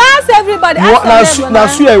 Okay, ask everybody. Now,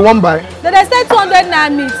 see, I won't buy. Then they say 200 naira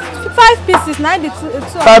meat. 5 pieces, 200.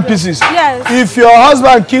 5 pieces? Yes. If your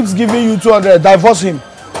husband keeps giving you 200, divorce him.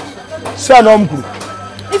 Say an uncle.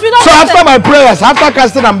 If you don't so after my prayers, after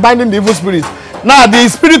casting and binding the evil spirit, now the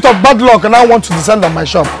spirit of bad luck now want to descend on my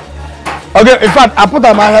shop. Okay, in fact, I put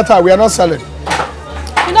on my hair, we are not selling.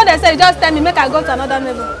 You know they say, just tell me, make I go to another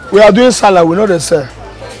neighbor. We are doing salad, we know they say.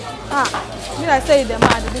 Ah, me I say the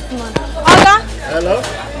mad this month. Oga? Hello?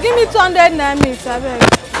 Give me 200 naira meat, I beg.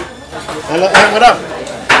 Hello, madam.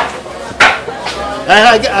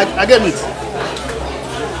 I get it.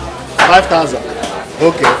 5,000.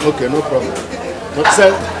 Okay, no problem. But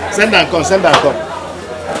send and come.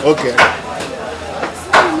 Okay.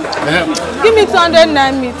 Give me 200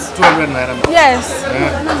 naira meat. 200 naira meat? Yes.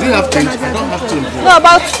 Do you have change? I don't have change. No,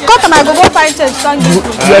 but cut and I go find change. Don't give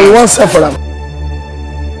me. Yeah, you want sell for them.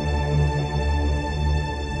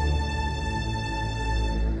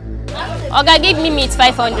 Oga, give me meat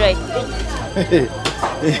 500.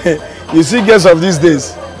 You see girls of these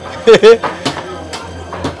days.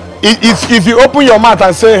 if you open your mouth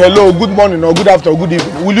and say hello, good morning or good afternoon, good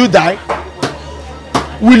evening, will you die?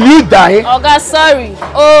 Will you die? Oga, sorry.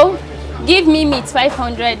 Oh, give me meat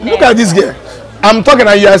 500. Look at this girl. I'm talking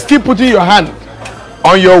and you are still putting your hand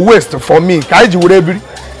on your waist for me.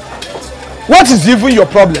 What is even your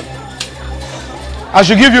problem? I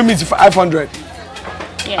should give you meat 500.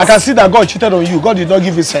 Yes. I can see that God cheated on you. God did not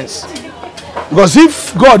give you sense. Because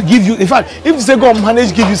if God give you, in fact, if you say God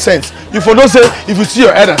manage give you sense, you for don't say, if you see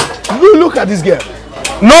your error, look at this girl.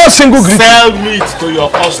 No single greeting. Sell meat to your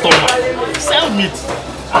customer. Sell meat.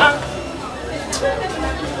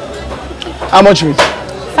 How much meat?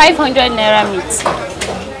 500 naira meat.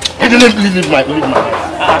 Leave my.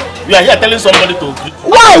 You are here telling somebody to.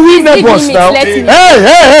 Why are we neighbors now?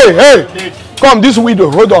 Hey. Come, this widow,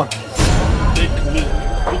 hold on. Take me.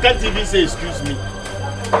 You can't even say excuse me.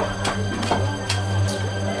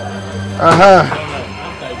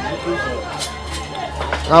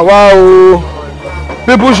 Wow.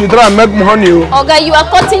 People should try and make money. Oga, you are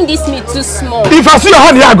cutting this meat too small. If I see your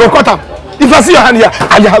hand here, I go cut them. If I see your hand here,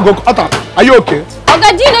 I go cut them. Are you okay?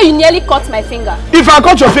 Oga, do you know you nearly cut my finger? If I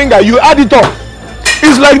cut your finger, you add it up.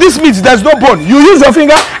 It's like this meat, there's no bone. You use your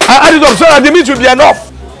finger and add it up so that the meat will be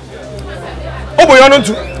enough. Oh boy,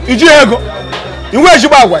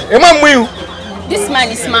 this man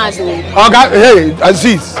is mad. Oga, hey,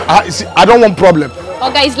 see, I don't want problem.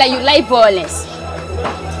 Oga, it's like you like violence.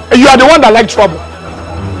 You are the one that like trouble.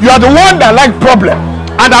 You are the one that like problem,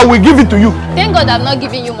 and I will give it to you. Thank God I'm not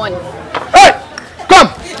giving you money. Hey, come.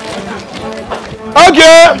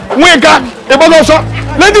 Okay, wake up.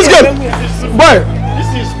 Let this go. Boy.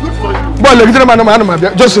 This is good for you. Boy, look at the man.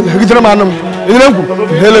 Just look at the man. Look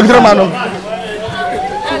at the man.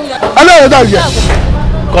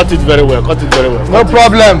 Cut it very well. No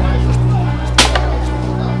problem.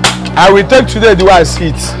 I will take today the way I see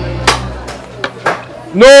it.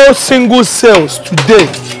 No single sales today.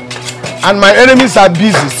 And my enemies are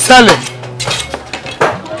busy selling.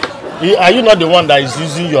 Are you not the one that is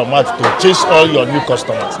using your mouth to chase all your new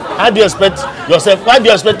customers? How do you expect yourself? Why do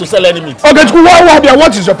you expect to sell any meat? Okay, Chuku,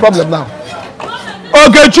 what is your problem now?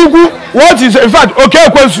 Okay, Chuku, what is, in fact, okay,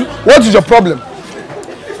 what is your problem?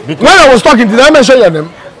 Because when I was talking, did I mention your name?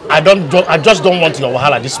 I just don't want your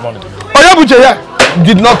wahala this morning. Oyabuche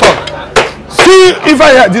did not talk. See, if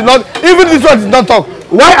I did not, even this one did not talk.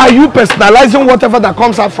 Why are you personalizing whatever that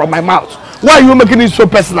comes out from my mouth? Why are you making it so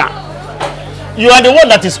personal? You are the one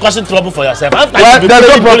that is causing trouble for yourself. After well, you no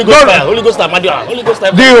Holy Ghost fire, Holy Ghost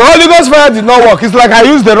fire. The Holy Ghost fire did not work. It's like I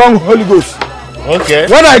used the wrong Holy Ghost. Okay.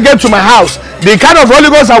 When I get to my house, the kind of Holy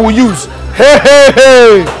Ghost I will use,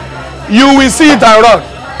 hey, you will see it and run.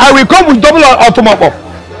 I will come with double automobile.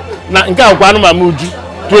 Now, in case of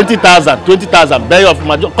 20,000, bear off,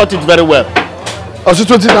 cut it very well. Also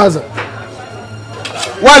 20,000.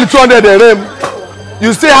 While 200 the rim,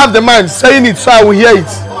 you still have the mind saying it, so I will hear it.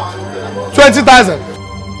 20,000.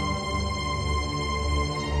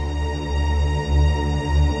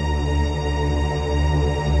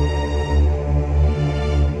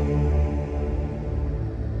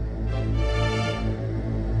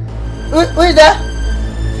 Who is that?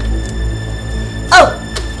 Oh,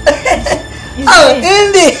 oh,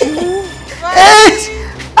 Indy.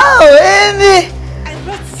 Oh, Indy.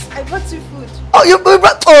 I brought you food. Oh, you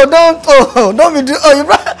brought. Oh, don't be doing. Oh,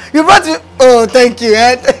 you brought you. Oh, thank you,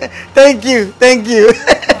 thank you.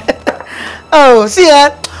 Oh, see,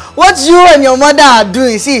 what you and your mother are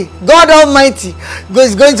doing, see, God Almighty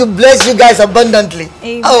is going to bless you guys abundantly.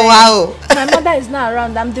 Amen. Oh, wow. My mother is not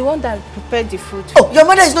around. I'm the one that prepared the food. Oh, your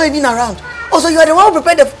mother is not even around. Oh, so you are the one who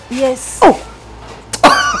prepared the food? Yes. Oh.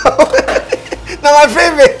 Now my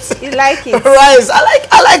favorite. You like it? Rice. I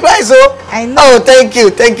like rice. Oh. I know. Oh, thank you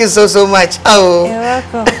so much. Oh. You're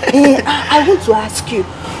welcome. I want to ask you,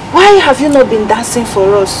 why have you not been dancing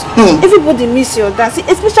for us? Everybody miss your dancing,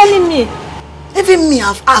 especially me. Even me,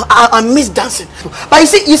 I miss dancing. But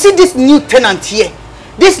you see this new tenant here.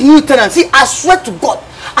 This new tenant. See, I swear to God,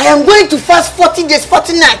 I am going to fast 40 days,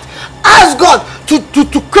 40 nights. Ask God to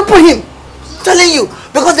cripple him. I'm telling you,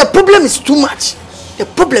 because the problem is too much. The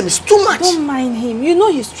problem is too much. Don't mind him. You know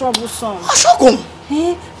he's troublesome. Ashokum.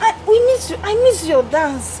 I miss you. I miss your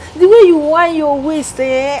dance. The way you wind your waist.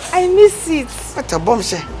 I miss it.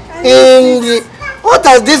 Watabombshell. What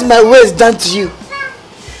has this my waist done to you?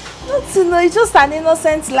 Nothing. It's just an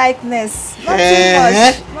innocent likeness. Not too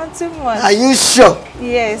much. Not too much. Are you sure?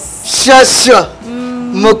 Yes. Sure.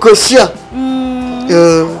 Moko sure.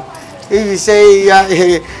 If you say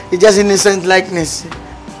it's just innocent likeness.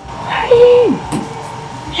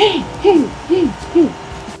 Hey!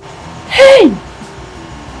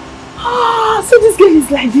 Ah, so this girl is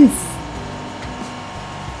like this.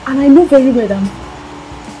 And I know very well that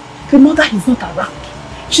the mother is not around.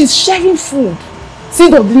 She's sharing food.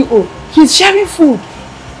 CWO, she's sharing food.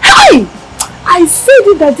 Hey! I said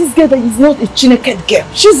it that this girl is not a chineke girl.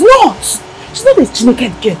 She's not. She's not a chineke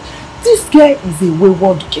girl. This girl is a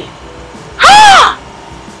wayward girl. Ah!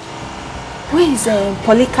 Where is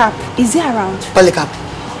Polycarp? Is he around? Polycarp?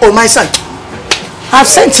 Oh, my son. I've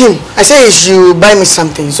sent him. I said he should buy me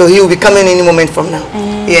something, so he will be coming any moment from now.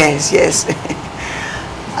 Yes.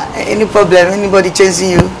 Any problem? Anybody chasing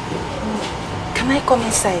you? Can I come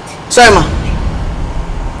inside? Sorry, ma.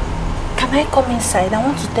 Can I come inside? I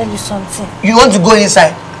want to tell you something. You want to go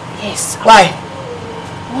inside? Yes. Why?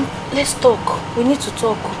 Let's talk. We need to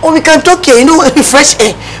talk. Oh, we can talk here. You know, fresh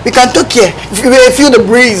air. We can talk here. Feel the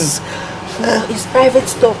breeze. No, it's private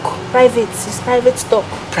talk. It's private talk.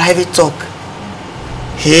 Private talk.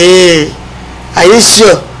 Hey, are you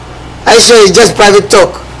sure? Are you sure it's just private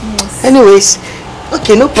talk? Yes. Anyways,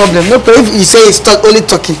 okay, no problem. No problem. If you say it's only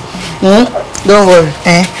talking. Don't worry.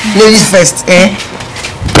 Ladies first.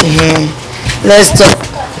 Let's talk.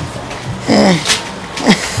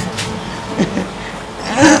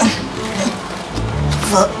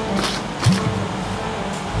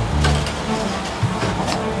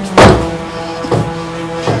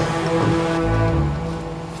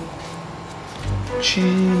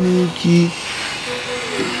 Chiniki.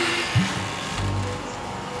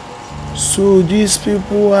 So these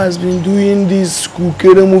people has been doing this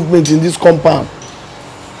kukere movement in this compound,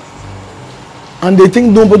 and they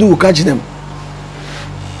think nobody will catch them.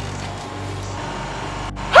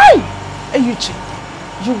 Hey! Uche,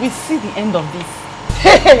 you will see the end of this.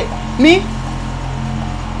 Hey! Me?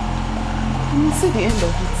 You will see the end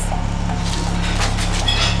of it.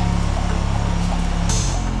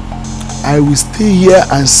 I will stay here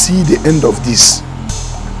and see the end of this.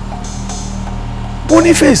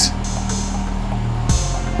 Boniface!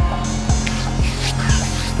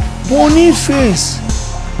 Boniface!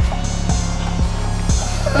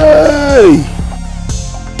 Hey!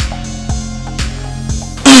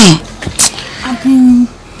 I've been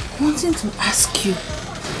wanting to ask you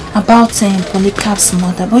about Polycarp's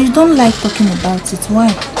mother, but you don't like talking about it.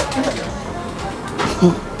 Why?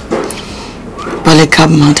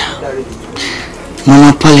 Polycarp mother.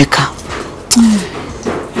 Mama Polycarp.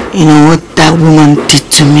 You know what that woman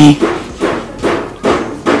did to me?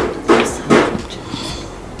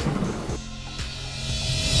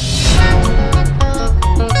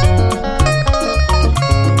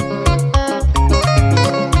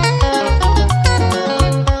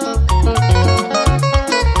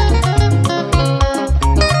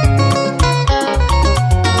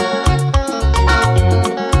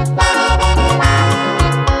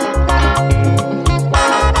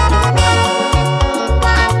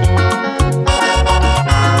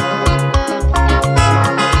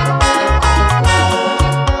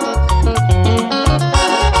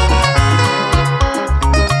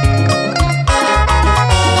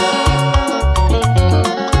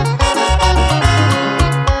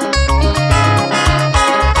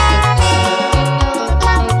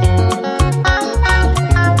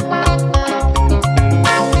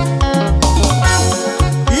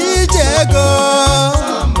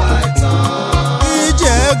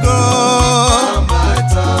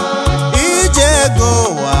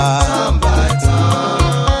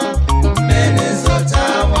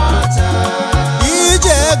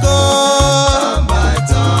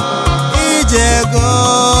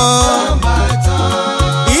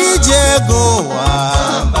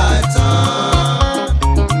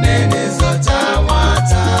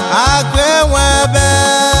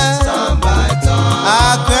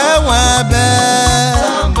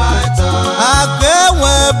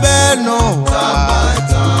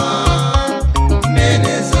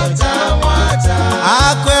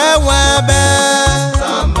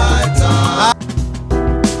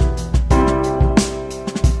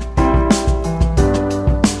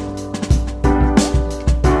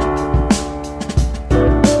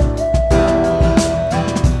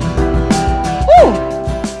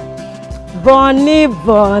 Bonnie,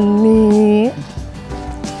 Bonnie.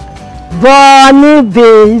 Bonnie,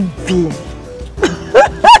 baby.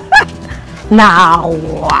 Now,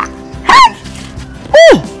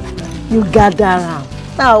 you gather around.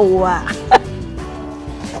 Now,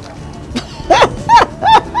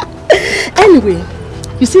 anyway,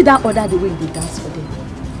 you see that other the way you dance for them?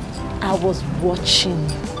 I was watching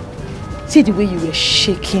you. See the way you were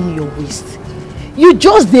shaking your waist. You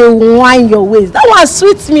just whine your waist. That one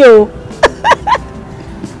sweets me, oh.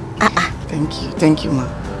 Thank you, ma.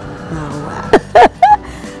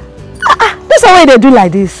 That's the way they do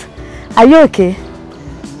like this. Are you okay?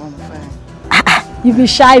 I'm fine. You be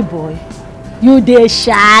shy, boy. You dey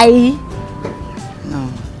shy. No.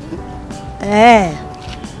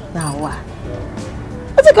 Now what?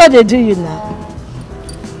 What's it called they do you now?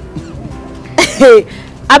 Hey,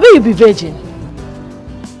 I bet you be virgin.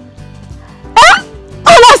 Oh,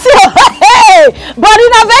 that's it. Hey, but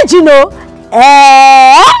in a virgin, no.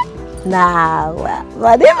 Now what?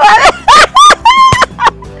 Body.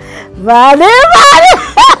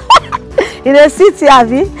 In the city,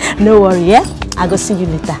 Abby. No worry, yeah? I go see you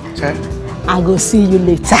later. Sure. I go see you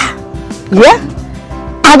later. Yeah?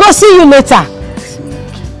 I go see you later.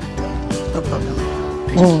 No problem.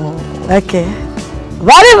 Okay.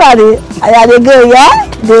 Body. They go, yeah?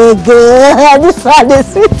 They go. This one, the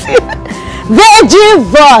city. Virgin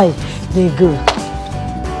boy. They go.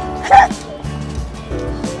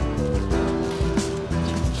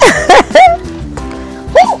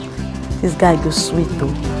 This guy goes sweet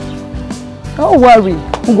though. Don't worry,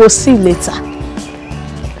 we go see later.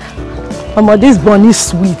 Mama, this bunny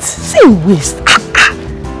sweet. See waist.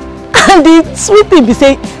 And the sweet thing be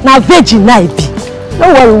say, now virgin I be.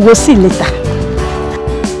 Don't worry, we go see later.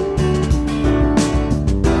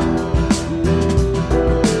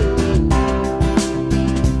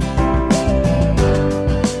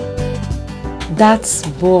 That's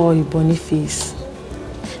boy Boniface.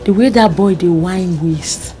 The way that boy they whine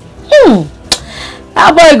waist.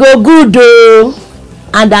 That boy go good though.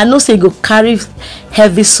 And I know say go carry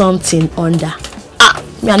heavy something under.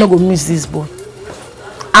 Me I no go miss this boy.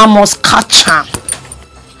 I must catch him.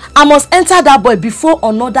 I must enter that boy before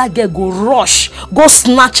another girl go rush, go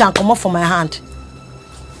snatch and come up from my hand.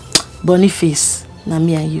 Boniface, na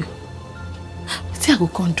me and you. What I go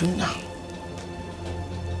come do now?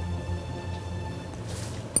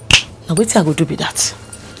 Now what I go do with that?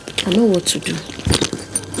 I know what to do.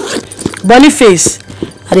 Boniface,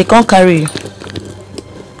 I can't carry you.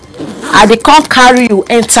 I can't carry you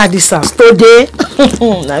enter this house today.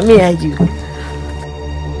 Now me and you.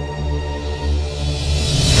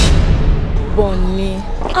 Bonnie.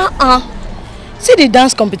 See the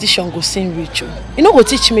dance competition go sing rich. You know go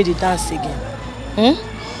teach me the dance again.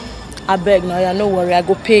 I beg now, no worry, I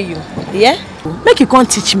go pay you. Yeah? Make you can't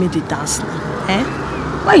teach me the dance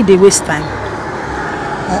now. Why you dey waste time?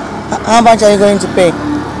 How much are you going to pay?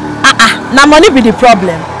 Now money be the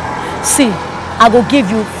problem. See, I go give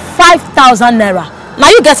you 5,000 naira. Now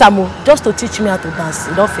you get some more just to teach me how to dance.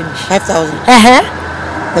 You don't finish. 5,000?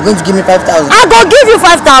 You're going to give me 5,000? I go give you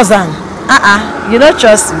 5,000. You don't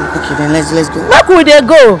trust me. Okay, then let's go. Where would they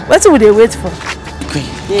go? What would they wait for? Okay.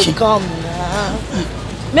 They come now.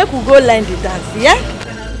 Make we go learn the dance, yeah?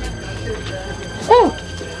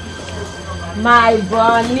 My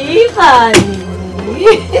bunny.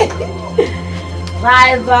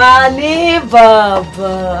 My bunny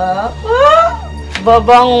Baba.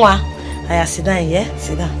 Baba. Aya, sit down here.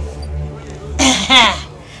 Sit down.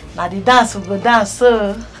 Now the dance will go dance,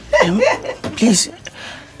 so. Please,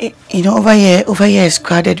 you know, over here is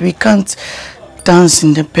crowded. We can't dance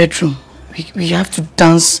in the bedroom. We have to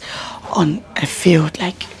dance on a field,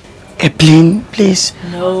 like a plain place.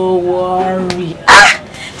 No worry.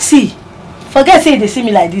 See. Forget say they see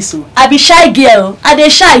me like this, so I be shy girl. I dey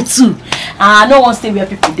shy too. I no want to stay where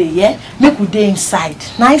people dey, yeah? Make we dey inside.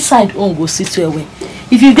 Now inside on go sit where.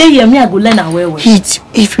 If you dey here, me I go learn and where. Heat.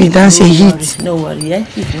 If we dance a heat. No worry, yeah?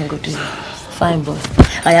 If you go do it. Fine boy.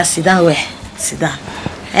 Aya, sit down where? Sit down.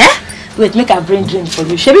 Wait, make I bring drink for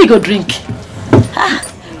you. Shebi you go drink.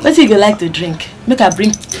 What you go like to drink? Make I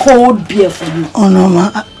bring cold beer for you. Oh no,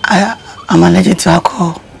 ma. I'm allergic to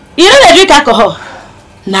alcohol. You know they drink alcohol?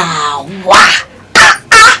 Now,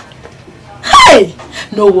 hey!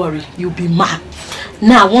 No worry, you'll be man.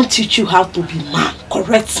 Now I won't teach you how to be man.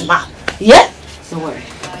 Correct man. Yeah? Don't worry.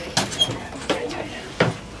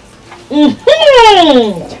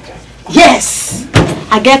 Yes!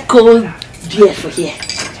 I get cold beer for here.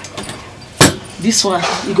 This one,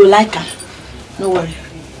 you go like her. No worry.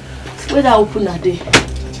 Where I open her day?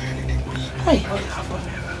 Hey.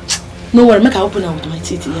 No worry, make I open her with my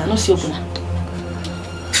teeth here. I don't see open her.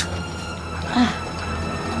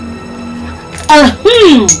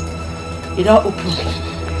 It all open.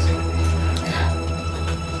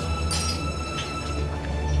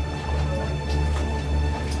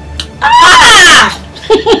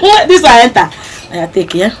 This I enter. I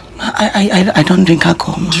take, yeah? I don't drink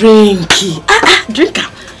alcohol. Drink. Drink.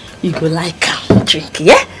 You go like drink,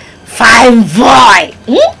 yeah? Fine boy.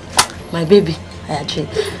 My baby, I drink.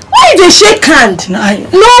 Why they shake hand?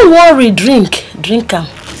 No worry, drink. Drink.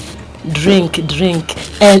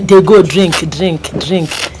 And they go drink.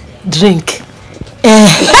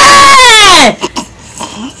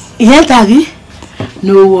 You enter?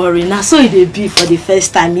 No worry. Now so it be for the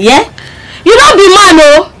first time, yeah? You don't be man,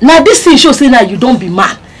 oh. Now this thing shows say now you don't be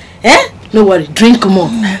man. Eh? No worry. Drink more.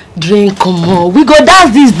 Drink more. We go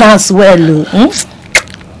dance this dance well, oh.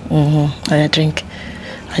 I drink.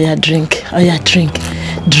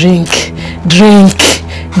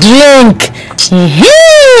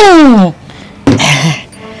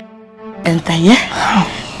 Enter, yeah?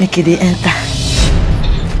 Make it enter.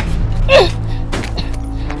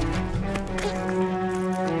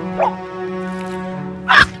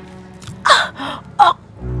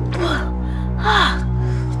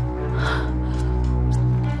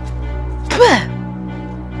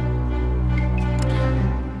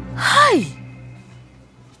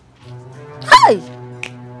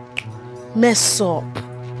 Mess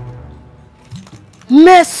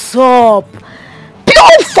up.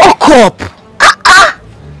 Pure fuck up.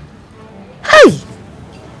 Hey.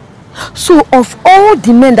 So of all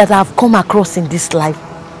the men that I've come across in this life,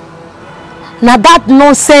 now that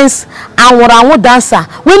nonsense and what I want dancer,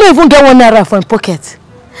 we don't even get 1 naira from pocket.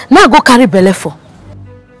 Now go carry belly for.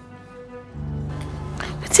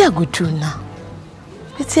 What I go do now?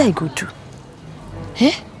 What I go do?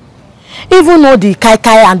 Eh? Even though the kai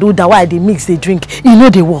and all that why they mix they drink, you know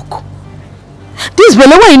they work. This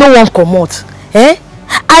belly why you know one come out. Eh?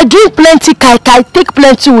 I drink plenty kai, take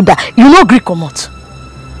plenty uda. You know Greek come out.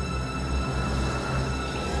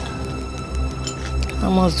 I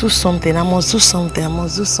must do something. What I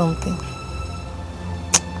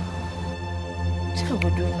go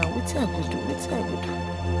do now? What I go do?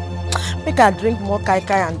 Make I drink more kai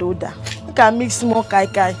and uda. Make I mix more kai.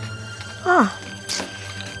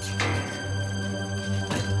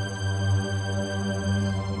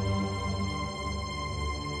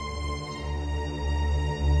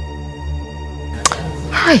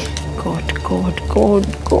 Hi, God.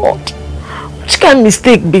 Which kind of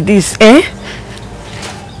mistake be this, eh?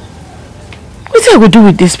 What I go do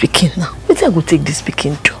with this pikin now? What I go take this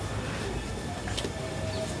pikin to?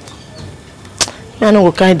 I no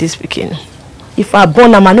go carry this pikin. If I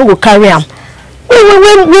born am, I no go carry am. When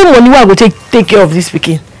money I go take care of this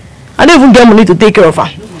pikin? I don't even get money to take care of her.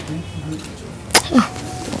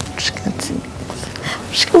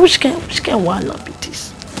 Which can wahala be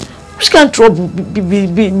this? Which can trouble be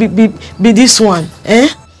this one? Eh?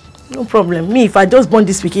 No problem. Me, if I just born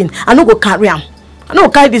this pikin, I no go carry am. I no go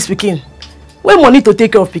carry this pikin. When money to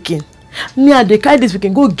take care of pikin? Me, I dey carry this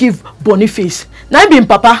pikin go give Boniface. Now I be him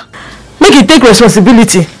papa. Make he take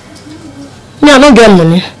responsibility. Me, I no get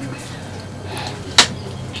money.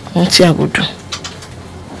 What I go do?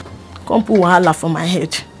 Come put wahala for my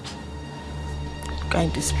head. Carry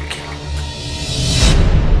this pikin.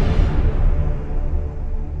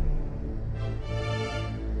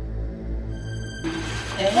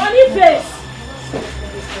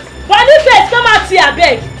 Boniface, come out here, I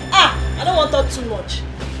beg. I don't want to talk too much.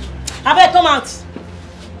 I beg, come out.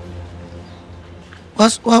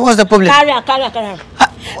 What's the problem? Carry on. Carry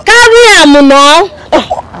on, now.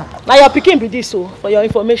 Now your pikin be this, so for your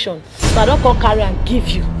information. So I don't come carry and give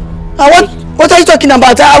you. What are you talking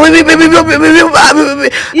about? We only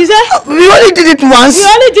did it once. You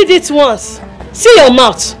only did it once. See your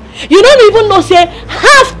mouth. You don't even know, say,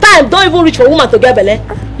 half time don't even reach for woman to get belly.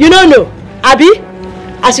 You don't know. Abi,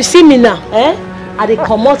 as you see me now, I dey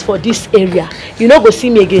come out for this area. You no go see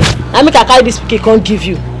me again. I make I carry this pikin, can't give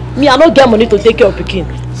you. Me, I don't get money to take care of pikin,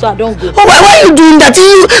 so I don't go. Oh, why are you doing that?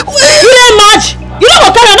 You ain't mad. You don't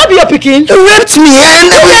go carry, I don't be your pikin. You raped me,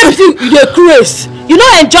 and you raped you. You dey craze. You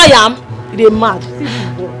don't enjoy am. You dey mad.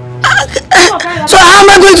 So how am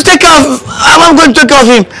I going to take care of? How am I going to take care of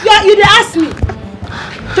him? Yeah, you dey ask me.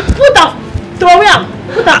 Put up, throw him.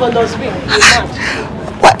 Put up on the screen.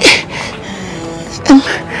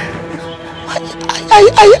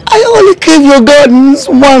 I only gave your guidance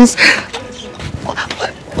once.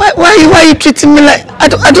 Why are you treating me like I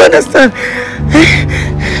don't understand?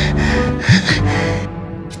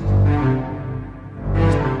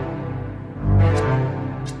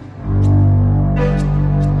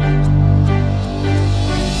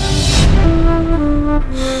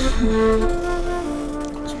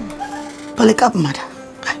 Polycarp matter.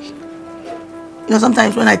 You know,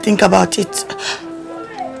 sometimes when I think about it,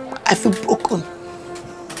 I feel broken.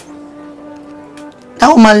 That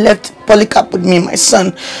woman left Polycarp with me, my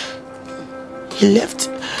son. She left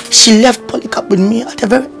Polycarp with me at a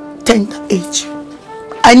very tender age.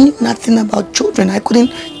 I knew nothing about children. I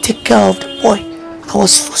couldn't take care of the boy. I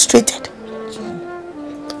was frustrated.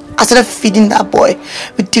 I started feeding that boy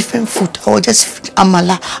with different food. I was just feeding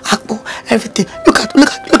amala, akpo, everything. Look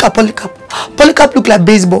at Polycarp. Polycarp looked like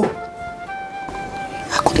baseball.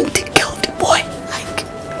 I couldn't take care of the boy.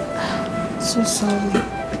 So sorry.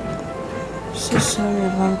 So sorry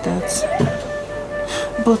about that.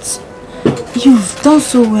 But you've done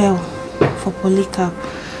so well for Polycarp.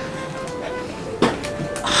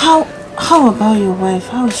 How about your wife?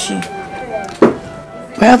 How is she?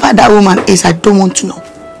 Wherever that woman is, I don't want to know.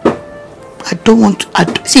 I don't want to.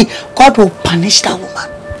 See, God will punish that woman.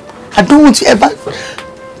 I don't want to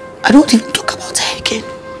even talk about her again.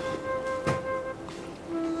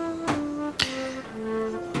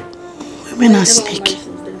 Women are sneaky.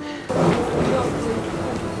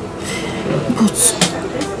 But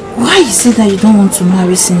why is it that you don't want to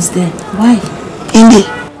marry since then? Why? Indy,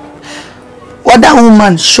 what that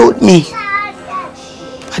woman showed me,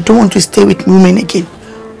 I don't want to stay with women again.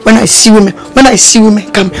 When I see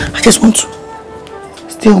women come, I just want to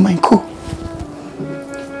stay on my cool.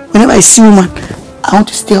 Whenever I see women, I want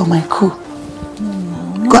to stay on my cool.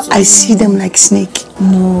 No, because I see them like snake.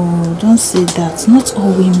 No, don't say that. Not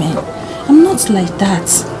all women. I'm not like that.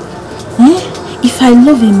 If I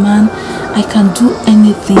love a man, I can do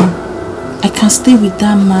anything. I can stay with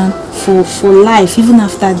that man for life, even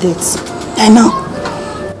after death. I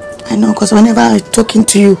know, because whenever I'm talking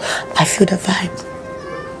to you, I feel the vibe.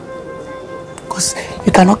 Because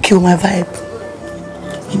you cannot kill my vibe.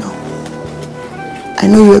 You know. I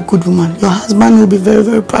know you're a good woman. Your husband will be very,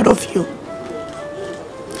 very proud of you.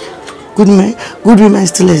 Good women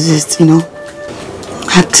still exist, you know.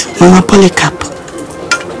 At Mama Polycarp.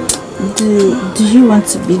 Do you want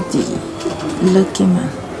to be the lucky man?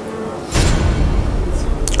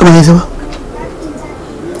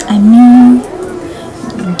 I mean,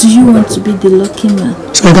 do you want to be the lucky man?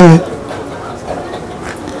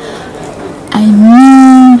 I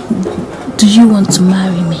mean, do you want to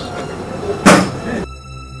marry me?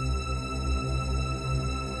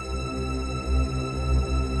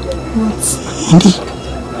 What? Indy,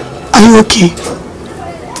 are you okay?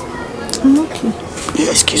 I'm okay.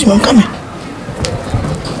 Yeah, excuse me, I'm coming.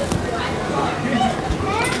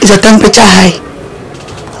 Is your temperature high?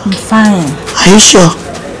 I'm fine. Are you sure?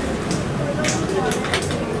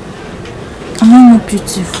 Am I not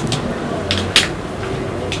beautiful?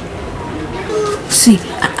 See,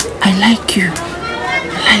 I like you.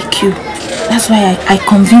 I like you. That's why I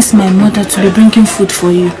convinced my mother to be bringing food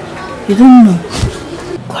for you. You don't know.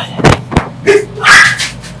 Quiet.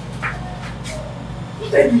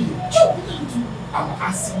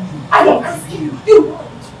 I'm asking you.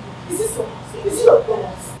 Is this your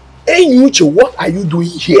thoughts? Hey Uche, what are you doing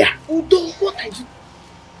here? Udo, what are you?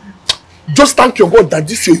 Just thank your God that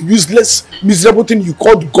this your useless, miserable thing you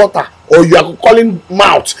called gutter or you are calling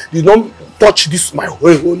mouth. You don't touch this my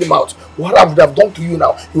holy mouth. What I would have done to you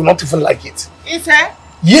now, you will not even like it. Is it?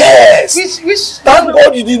 Yes! Which Thank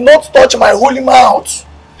God you did not touch my holy mouth.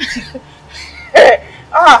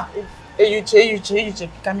 Uche,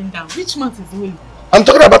 calming down. Which mouth is holy? I'm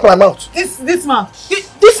talking about my mouth. This mouth.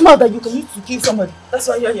 This mouth that you can use to kill somebody. That's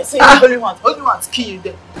why you're here saying holy mouth. Holy mouth kill you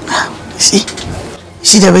there.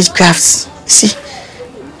 See the witchcrafts. See,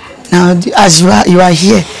 now as you are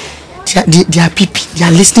here, they are peeping. They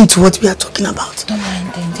are listening to what we are talking about. Don't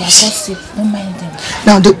mind them. They are gossip. Don't mind them.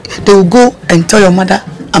 Now they will go and tell your mother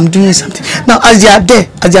I'm doing something. Now as they are there,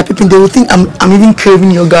 as they are peeping, they will think I'm even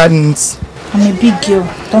craving your gardens. I'm a big girl.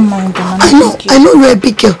 Don't mind them. I know you're a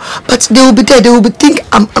big girl, but they will be there. They will be think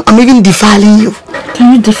I'm even defiling you.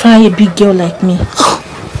 Can you defile a big girl like me? Oh,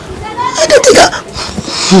 I don't think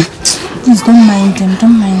Please don't mind them.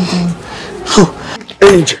 Don't mind them. Oh,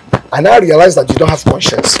 Angel, I now realize that you don't have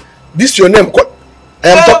conscience. This your name.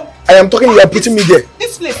 I am talking. You are putting me there.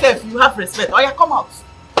 This place, you have respect. Oh yeah, come out.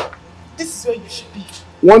 This is where you should be.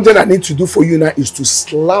 One thing I need to do for you now is to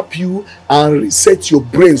slap you and reset your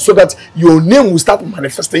brain so that your name will start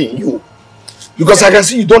manifesting in you. Because I can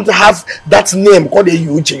see you don't have that name called a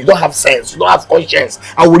Uche. You don't have sense. You don't have conscience.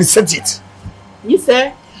 I will reset it. You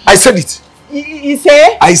say? I said it. You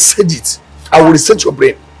say? I said it. I will reset your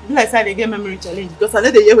brain. Like I get memory challenge because I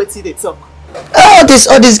know they hear what they talk. All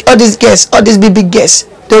these guests, all these big guests,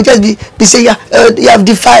 they'll just be saying, you have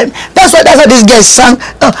defied. That's why these guests sang,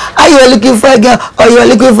 are you looking for a girl or you are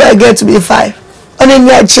looking for a girl to be 5?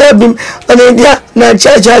 Onenia Chabim, Onenia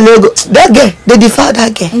Nachaja logo. That girl, they defile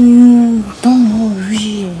that girl. Don't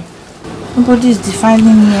worry. Nobody is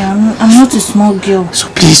defining me. I'm not a small girl. So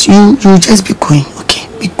please, you just be going, okay?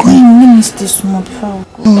 Be going. Let me stay small before I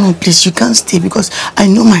go. No, please, you can't stay because I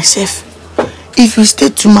know myself. If you stay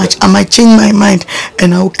too much, I might change my mind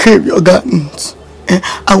and I will carry your garments.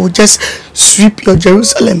 I will just sweep your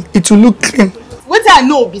Jerusalem. It will look clean. What I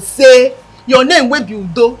know be say your name will be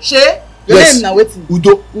Udo. Your name now waiting.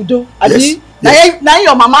 Udo. Yes. Now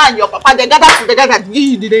your mama and your papa they gather together to give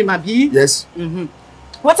you the name Abi. Yes.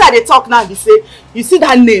 What are they talk now? They say you see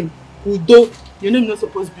that name Udo. Your name not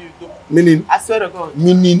supposed to be Udo. Meaning? I swear to God.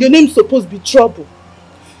 Meaning? Your name supposed to be Trouble.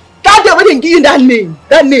 That day when they give you that name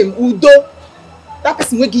Udo. That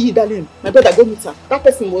person will give you that name. My brother go meet her. That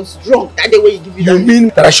person was drunk. That day when you give you that name. You mean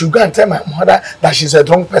that I should go and tell my mother that she's a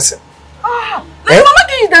drunk person? Now your mama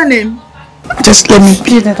give you that name. Just let me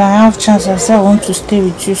be that I have chance. I say I want to stay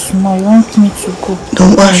with you small. You want me to go?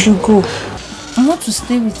 Don't worry. I should go. I want to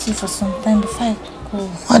stay with you for some time before I go.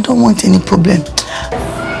 I don't want any problem.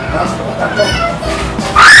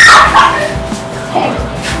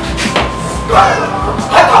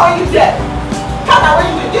 How are you there? How are you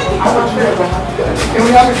there?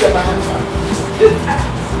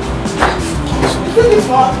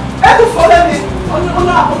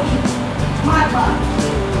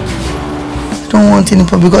 I don't want any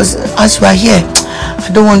problem because as you are here, I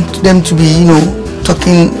don't want them to be,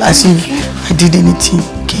 talking as if I did anything.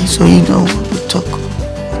 Okay, so we talk.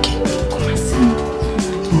 Okay.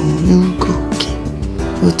 You go. Okay.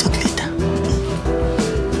 We'll talk later.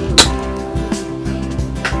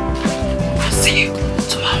 I'll see you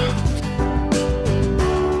tomorrow.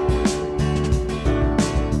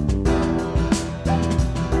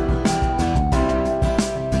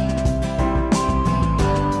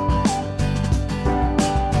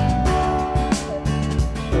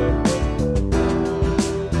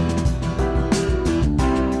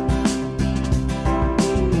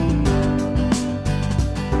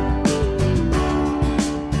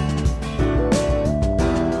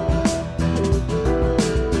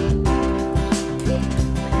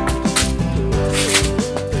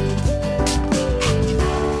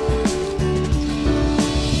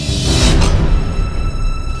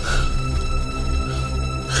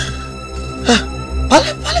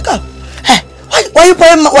 Why you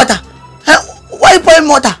pouring water? Why you pouring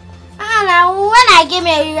water? When I came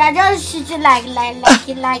here, you are just shooting like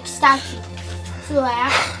statue. So I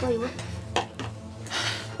have to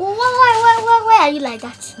pour why are you like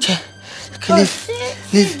that? Okay,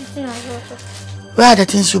 leave. Where are the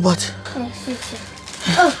things you bought?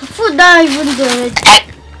 Food don't even do it.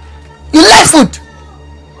 You like food?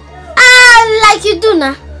 Like you do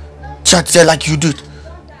now. Shut like you do.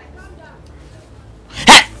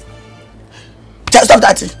 Stop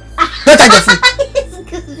that thing. Don't touch the food.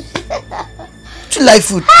 You like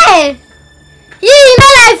food? Hey! You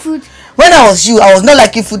don't like food? When I was you, I was not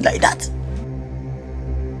liking food like that.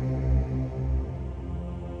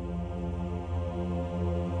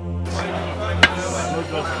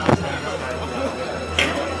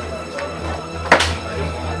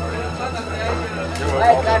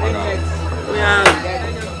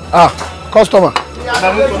 Customer.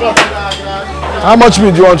 How much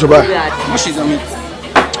meat do you want to buy? How much is the meat?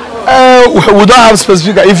 We don't have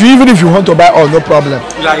specific. Even if you want to buy all, no problem.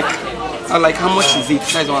 Like how much is it?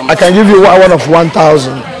 That's what I can give you one of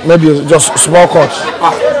 1,000. Maybe just small cuts.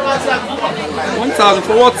 1,000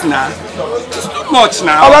 for what now? It's too much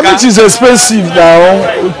now. Our meat is expensive now.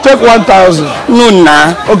 Take 1,000. No,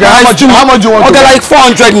 nah. Okay, how much do you want? Okay, like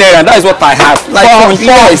 400 naira. That is what I have. Like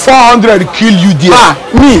 400 kill you there.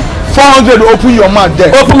 Me. 400 open your mouth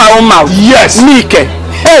there. Open my own mouth. Yes. Me,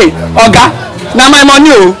 hey, Oga. Now my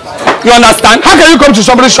money, you understand? How can you come to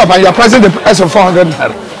somebody's shop and you are pricing the price of 400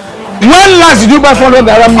 naira? When last did you buy 400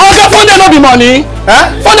 naira? Oga, 400 not the money.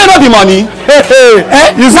 400 not the money. Hey.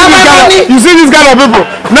 You see this kind of people.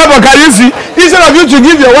 Never can you see? Instead of you to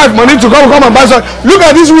give your wife money to come and buy something, look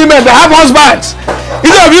at these women, they have husbands.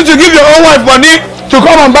 Instead of you to give your own wife money to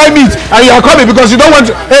come and buy meat, and you are coming because you don't want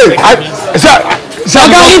to. Hey,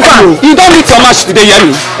 you don't meet your match today,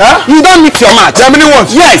 Yemi. You don't meet your match. How many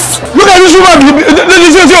ones? Yes. Look at this woman. Look at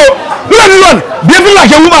this one. Behaving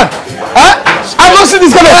like a woman. I've not seen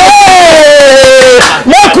this kind of. Hey!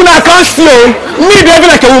 No, I can't see you. Me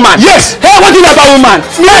behaving like a woman. Yes. Hey, what do you know about woman?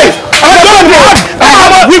 Hey!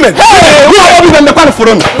 Women. Hey! Who are women? The kind of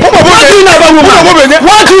foreign. What do you know about woman?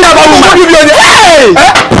 What do you know about woman? Hey!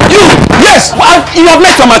 You. Yes. You have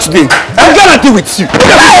met your match today. I'm gonna deal with you.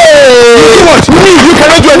 Hey! Me. You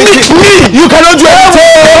cannot do anything. Me. You cannot do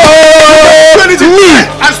anything. Me.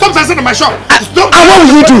 And stop dancing on my my shop. Stop. And what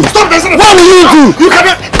will you do? Stop messing What will you do? You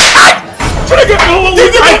cannot. I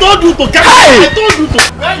told you to carry. I told you to.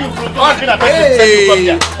 Where you from? Hey.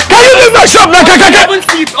 Can you leave my shop now? I haven't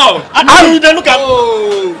seen it all. And you look at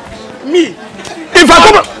me. If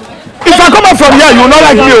I come up from here, you will not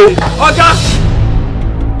like me. Okay.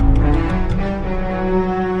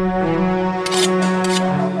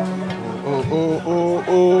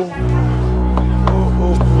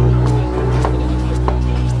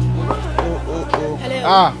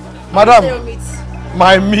 Ah, madam,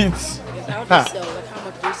 my meat.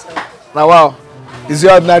 Now, wow, is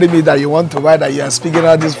it ordinary meat that you want to buy that you are speaking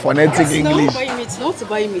all this phonetic English? Not to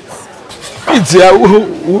buy meat. Meat, yeah,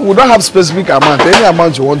 we don't have specific amount. Any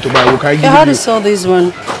amount you want to buy, we can give you. How to sell this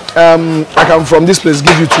one? I can from this place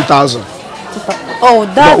give you 2,000.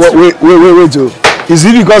 Oh, that's... Wait. Oh. Is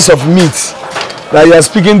it because of meat that you are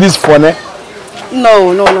speaking this phone?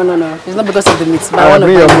 No. It's not because of the meat. But I want to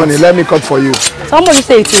bring your buy money. Let me cut for you. So how much you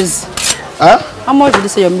say it is? Huh? How much did you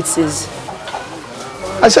say your meat is?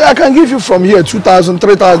 I said I can give you from here 2,000,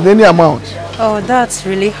 3,000, any amount. Oh, that's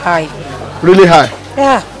really high. Really high?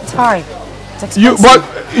 Yeah, it's high. It's expensive. But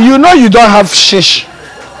you know you don't have shish.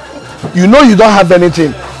 You know you don't have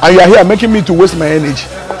anything. And you are here making me to waste my energy.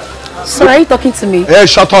 So are you talking to me? Hey,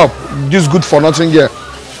 shut up. This good for nothing here.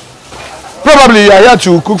 Probably you are here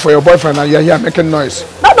to cook for your boyfriend and you are here making noise.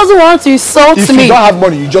 That doesn't want to insult me. If you don't have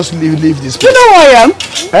money, you just leave this place. You know who I am?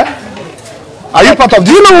 Eh? Are you part of this?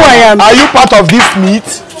 Do you know who I am? Are you part of this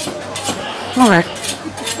meet? Alright.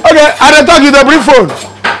 Okay, I don't talk you the brief phone.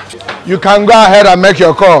 You can go ahead and make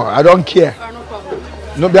your call. I don't care. No problem.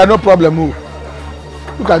 No, there are no problem. Move.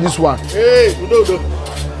 Look at this one. Hey, no.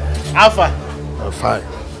 Alpha. Fine.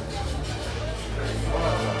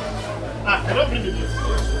 I don't bring the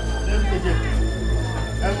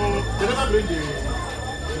they never bring the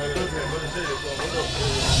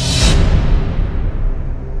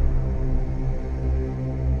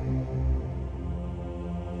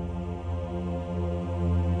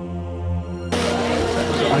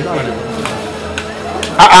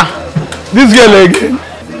This girl again.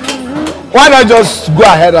 Why not just go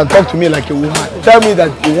ahead and talk to me like a woman? Tell me that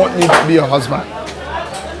you want me to be your husband.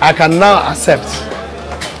 I can now accept.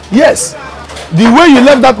 Yes. The way you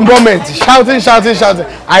left that moment, shouting.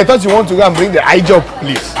 I thought you want to go and bring the eye job,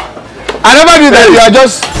 please. I never did that. You are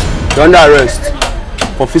just... You're under arrest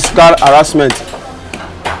for physical harassment.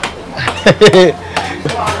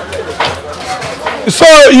 So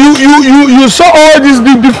you saw all these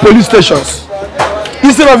big police stations.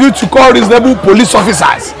 Instead of you to call reasonable police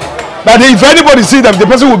officers, that if anybody see them, the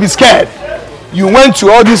person will be scared. You went to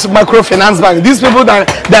all these microfinance banks. These people that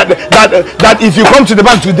if you come to the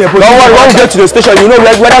bank today, don't worry, when we get to the station, you know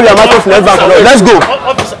whether we are microfinance bank or not. Let's go.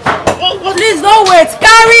 Please don't wait.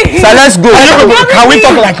 Carry him. So let's go. Can we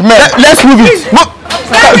talk like men? Let's move it.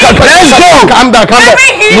 Let's go. Calm down.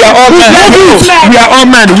 We are all men. We are all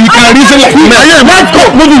men. We can reason like men. Let's go.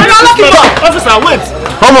 Move it. Officer, wait.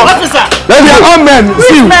 Come on. Officer. We are all men.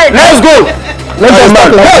 See. Let's go. Let's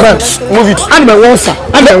go. Move it. Animal one sir.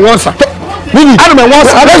 Move it. Animal one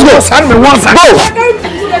sir. Let's go. Animal one sir. Go.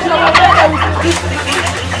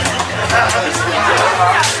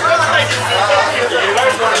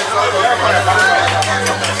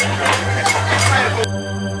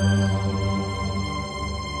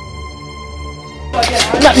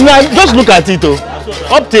 Now, just look at it.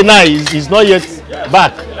 Up till now, he's not yet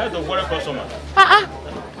back.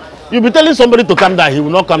 You'll be telling somebody to calm down, he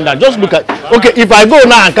will not calm down. Just look at... Okay, if I go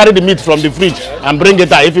now and carry the meat from the fridge and bring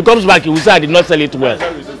it out, if he comes back, he will say I did not sell it well.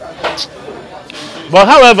 But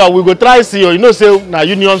however, we go try see, you know, say, now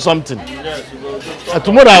union something.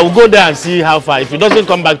 Tomorrow I will go there and see how far. If he doesn't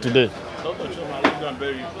come back today.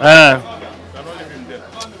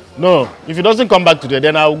 No, if he doesn't come back today,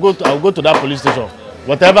 then I will go to that police station.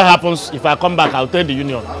 Whatever happens, if I come back, I'll tell the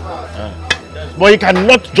union. But he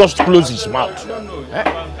cannot just close his mouth.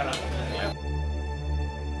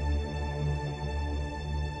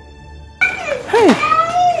 Hey!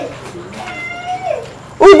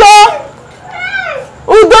 Udo!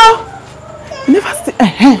 You never stay.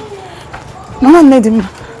 Mama Nedima.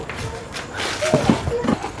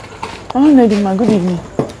 Good evening.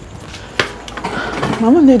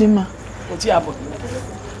 Mama Nedima. What's happened?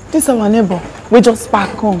 This is our neighbor. We just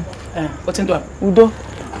back home. What's in there? Udo.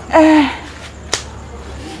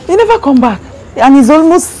 He never come back. And it's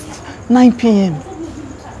almost 9 p.m.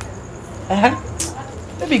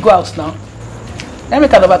 Maybe go out now. Let me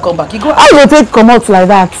never come back. You go out. How will take come out like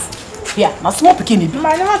that? Yeah, now small bikini.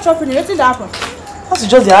 I never chop it. Let's happen. That's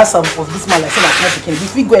just the answer for this man. Like say that small bikini.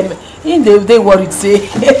 If we go anywhere, they worried say,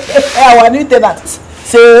 our new tenant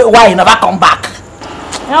say why he never come back.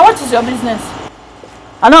 Now what is your business?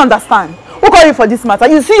 I don't understand. Who call you for this matter?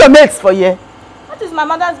 You see your mates for here. What is my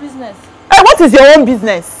mother's business? Hey, what is your own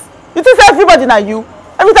business? You think everybody na you?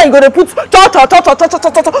 Every time you go to put for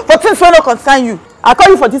things wey no concern you. I call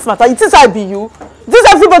you for this matter. You think I be you? You think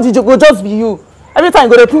everybody go just be you? Every time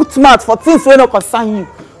you go to put mouth for things wey no concern you.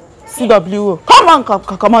 CWO.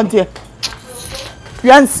 Come on there.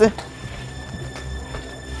 You answer.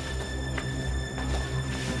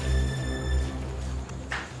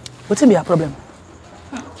 What's be your problem?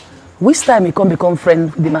 Which time you come become friend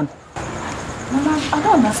with the man? Mama, I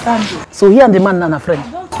don't understand you. So he and the man na friend. I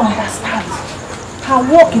don't understand. Her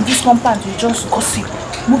work in this compound is just gossip,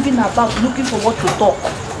 moving about, looking for what to talk.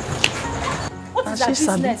 What is that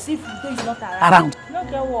business if Udo is not around? You don't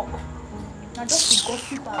get work. Now just to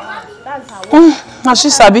gossip around. That's her work. Now she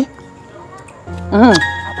sabi.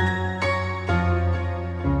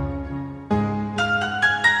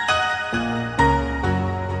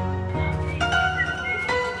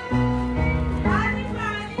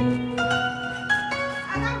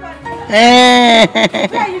 Where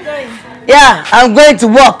are you going? Yeah, I'm going to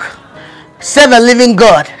work. Serve a living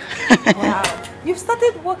God. Wow. You've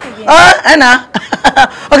started work again. Anna.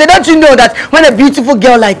 Okay, don't you know that when a beautiful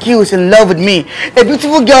girl like you is in love with me, a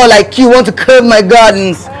beautiful girl like you want to curb my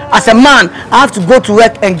gardens, as a man, I have to go to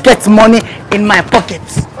work and get money in my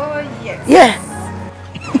pockets. Oh, yes. Yeah.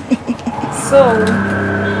 So,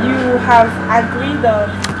 you have agreed on...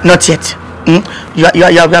 Not yet.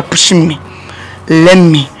 You are pushing me. Let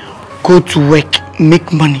me go to work,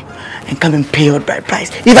 make money, and come and pay your bride price.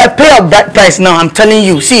 If I pay your bride price now, I'm telling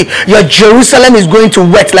you, see, your Jerusalem is going to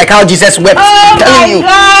wet like how Jesus wept. Oh my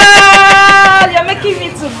God! You're making me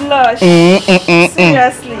to blush.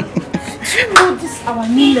 Seriously. Do you know this our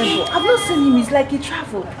new level? I've not seen him. It's like he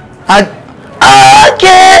traveled.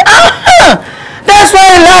 Okay. That's why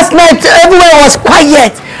last night everywhere was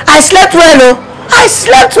quiet. I slept well, oh. I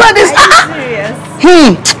slept well this. Serious?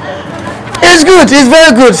 It's good. It's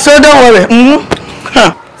very good. So don't worry.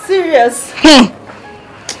 Serious?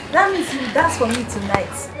 That means you dance for me tonight.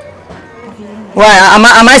 Why?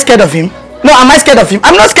 Am I scared of him? No, am I scared of him?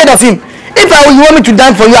 I'm not scared of him. If you want me to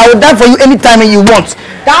dance for you, I will dance for you anytime you want.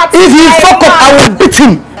 If you fuck up, I will beat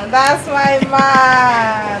him. That's my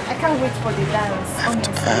man. I can't wait for the dance.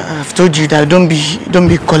 Honestly. I've told you that don't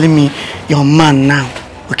be calling me your man now.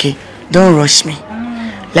 Okay? Don't rush me.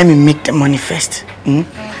 Let me make the money first. Okay.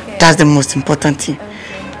 That's the most important thing. Okay.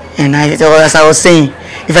 And as I was saying,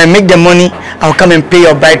 if I make the money, I'll come and pay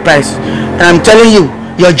your bride price. And I'm telling you,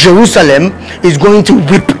 your Jerusalem is going to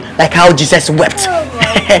weep like how Jesus wept. Oh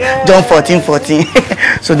John 14:14.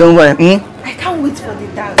 So don't worry. I can't wait for the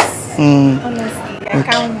dance. Honestly, I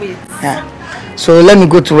can't wait. Yeah. So let me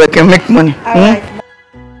go to work and make money. All right.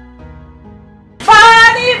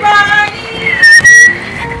 Bunny, bunny,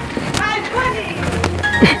 my bunny,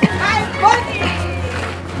 my bunny.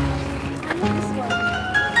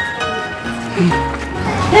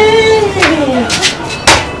 Hey,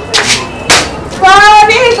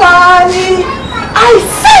 bunny, bunny. I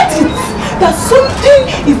said it. That something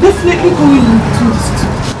is definitely going into this.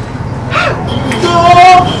 No,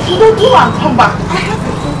 don't do and come back. I have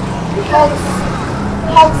a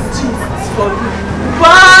hot gist for you.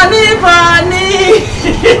 Bunny, bunny,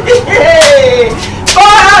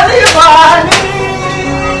 bunny, bunny.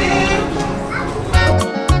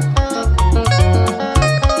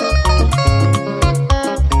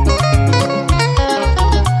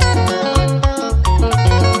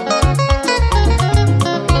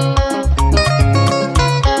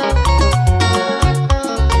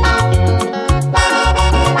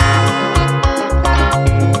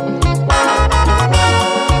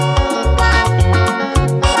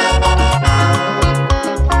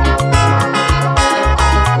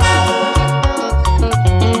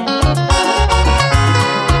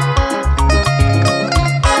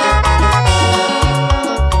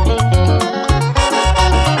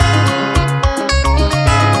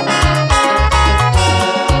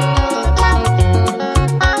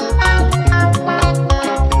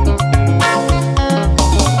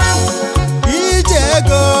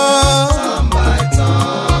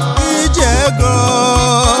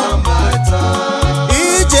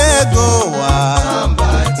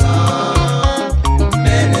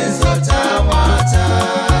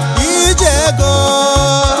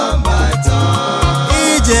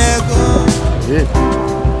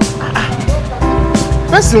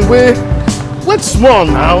 Person, wait small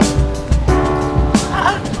now.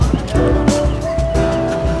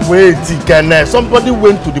 Wait, Dike, somebody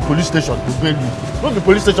went to the police station to bail you. Not the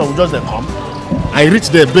police station will just come. I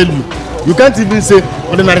reached there, bail you. You can't even say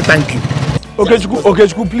ordinary thank you. Okay,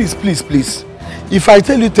 Chuku, please. If I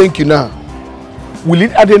tell you thank you now, will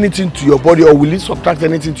it add anything to your body or will it subtract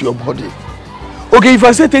anything to your body? Okay, if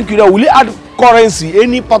I say thank you now, will it add currency,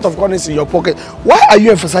 any part of currency in your pocket? Why are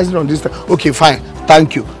you emphasizing on this? Okay, fine.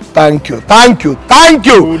 Thank you. Thank you. Thank you. Thank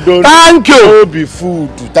you. Thank you. No be food.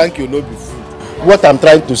 Thank you, no be food. What I'm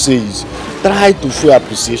trying to say is, try to show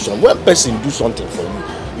appreciation. When person do something for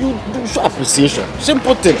you, you do show appreciation.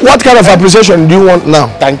 Simple thing. What kind of appreciation do you want now?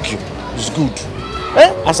 Thank you. It's good.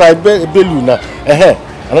 As I bail you now.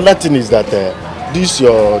 Another thing is that the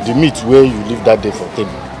meat where you leave that day for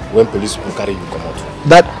table when police people carry you come out.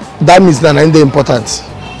 That means that ain't important.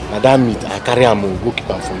 Now that meat I carry am go keep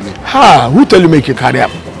am for you. Ha! Who tell you make you carry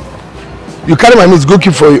am? You carry my meat, go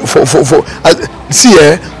keep for you. See,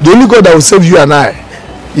 the only God that will save you and I,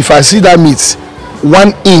 if I see that meat,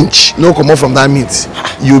 1 inch, no come out from that meat,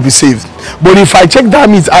 you will be saved. But if I check that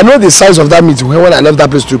meat, I know the size of that meat when I left that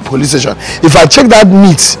place to the police station. If I check that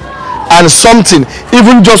meat and something,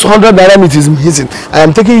 even just 100 naira meat is missing, I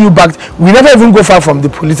am taking you back. We never even go far from the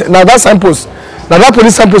police. Now that signpost, now that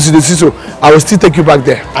police signpost is the CISO, I will still take you back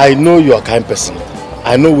there. I know you are a kind person.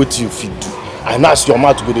 I know what you feel do. I know your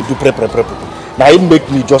mouth to go to do prep. Now it make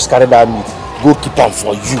me just carry that meat, go keep on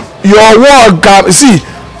for you. Your word, see,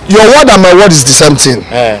 your word and my word is the same thing.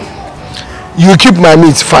 You keep my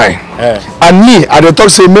meat fine, and me at the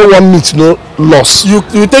top say me one meat no loss. You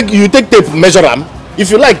take tape measure them.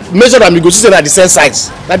 If you like measure them, you go see that the same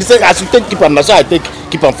size. That the same as you take keep them, that's how I take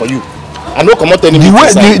keep them for you. I no come out any meat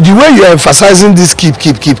inside. The way you are emphasizing this keep.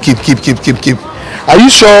 Are you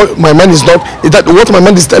sure my man is not? That what my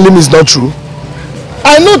man is telling me is not true?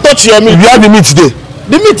 I no touch your meat. Where the meat today?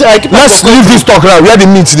 The meat I keep. Let's leave this talk now. Where the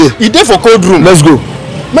meat today? It's there for cold room. Let's go.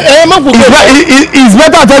 It's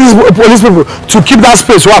better to tell these police people to keep that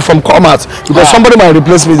space where from come out because somebody might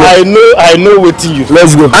replace me there. I know waiting you.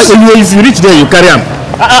 Let's go. If you reach there, you carry them.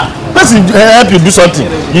 Person help you do something.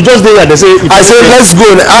 You just there. They say. I say let's go.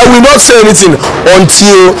 I will not say anything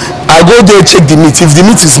until I go there check the meat. If the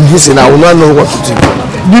meat is missing, I will not know what to do.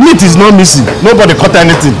 The meat is not missing. Nobody cut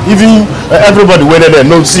anything. Even everybody waited there.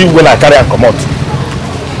 No, see when I carry and come out.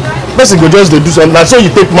 Person go just do something. That's so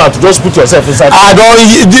you take mouth. Just put yourself inside. I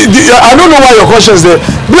don't know why your conscience there.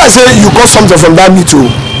 Be like say you got something from that meat too.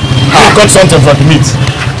 You got something from the meat.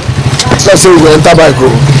 Let's say we go enter back, bro.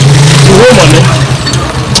 You hold money.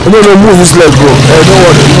 No, move this leg, bro. Don't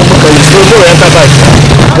worry. No, enter back.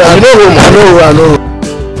 I know.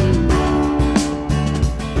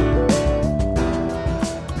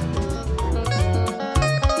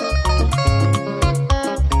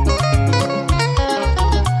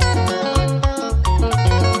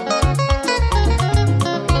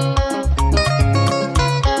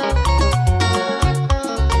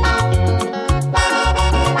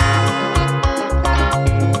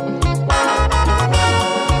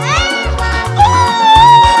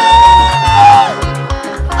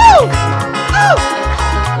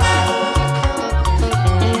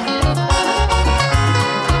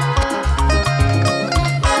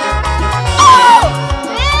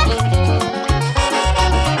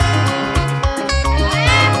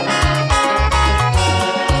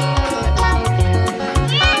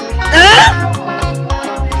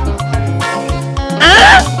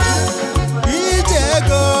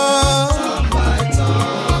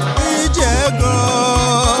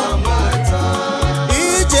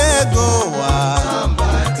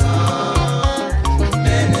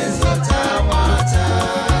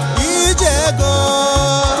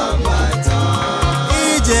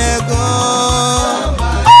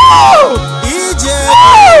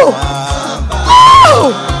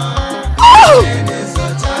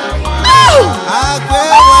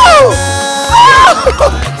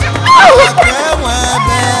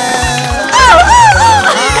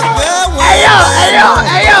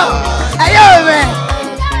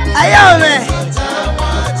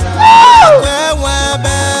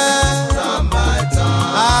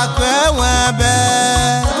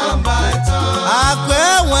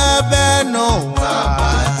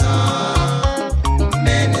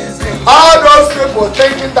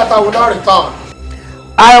 Thinking that I will not return.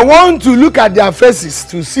 I want to look at their faces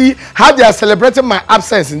to see how they are celebrating my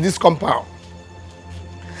absence in this compound.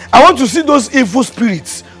 I want to see those evil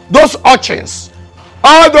spirits, those urchins,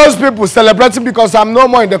 all those people celebrating because I'm no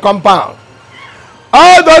more in the compound.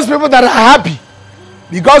 All those people that are happy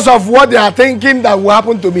because of what they are thinking that will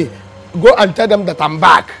happen to me. Go and tell them that I'm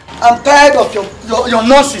back. I'm tired of your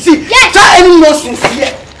nonsense. See, try any nonsense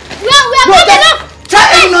here. We are good enough. Try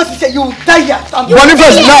any nonsense here. You will die here.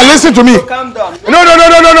 Boniface, now listen to me. Calm down. No.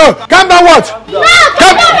 Calm down what? No,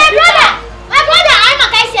 calm down, my brother. My brother, I'm a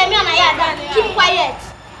guy. Keep quiet.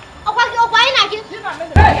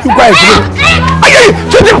 You guys.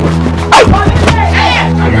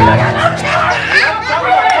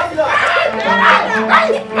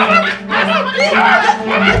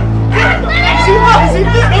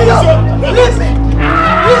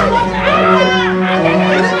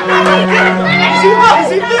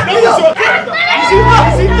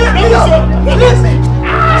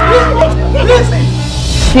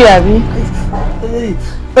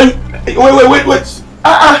 Wait.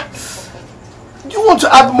 You want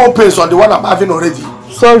to add more pains on the one I'm having already?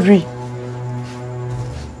 Sorry.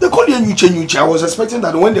 They call you Uche. I was expecting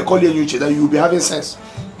that when they call you Uche, that you will be having sense.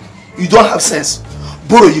 You don't have sense.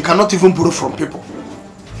 Borrow, you cannot even borrow from people.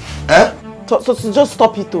 Eh? So just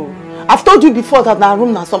stop it, though. I've told you before that na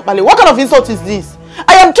room na somebody. What kind of insult is this?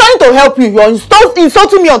 I am trying to help you. You're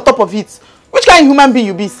insulting me on top of it. Which kind of human being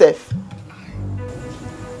you be, Seth?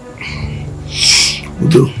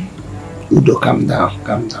 Udo, calm down.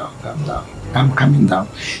 I'm coming down.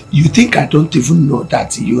 You think I don't even know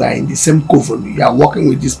that you are in the same coven? You are working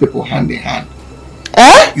with these people hand in hand.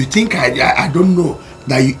 Eh? You think I don't know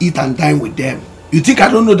that you eat and dine with them? You think I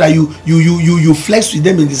don't know that you flex with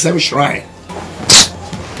them in the same shrine?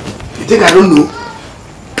 You think I don't know?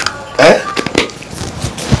 Eh?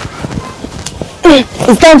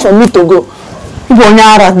 It's time for me to go.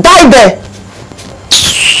 Bonyara, die there!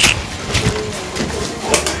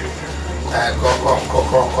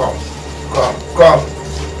 Come.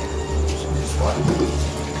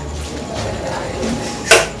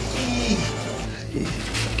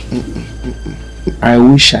 I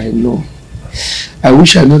wish I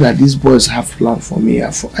know that these boys have planned for me. I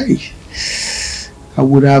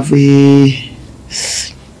would have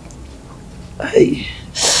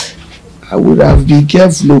been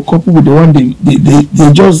careful, coupled with the one they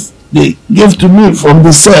gave to me from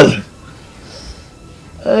the cell.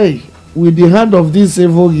 Hey, with the hand of this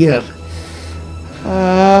evil girl.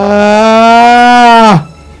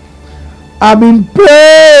 I'm in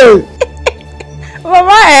pain.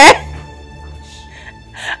 Mama, eh?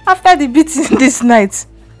 After the beating this night,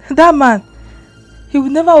 that man, he will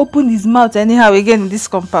never open his mouth anyhow again in this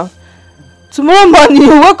compound. Tomorrow morning, he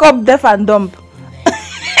will wake up deaf and dumb.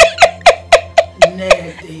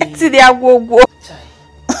 See the agwo.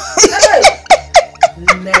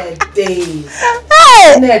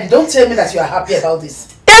 Hey! Ned, don't tell me that you are happy about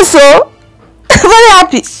this. Yes, so. Very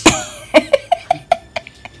happy.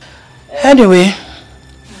 Anyway,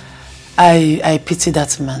 I pity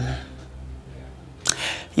that man.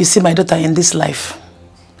 You see, my daughter, in this life,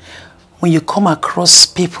 when you come across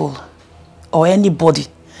people or anybody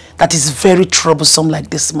that is very troublesome like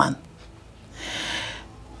this man,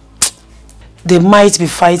 they might be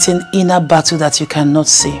fighting inner battle that you cannot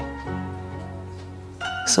see.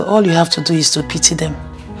 So all you have to do is to pity them.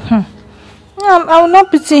 I will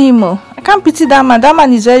not pity him. I can't pity that man. That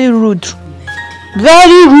man is very rude.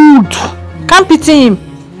 Very rude. Can't pity him.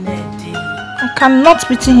 I cannot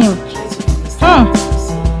pity him.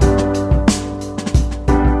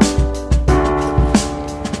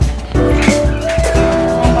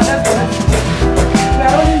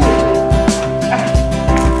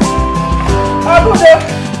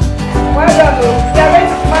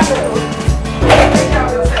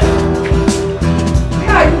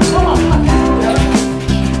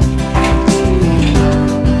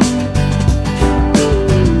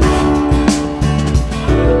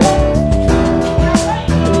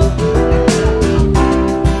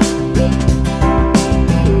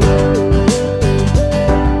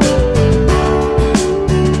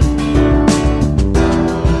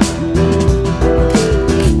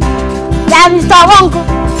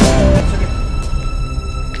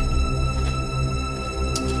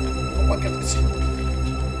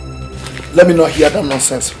 Let me not hear that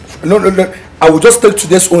nonsense. No. I will just take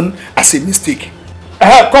today's own as a mistake.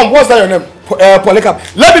 Come, what's that your name? Polycarp.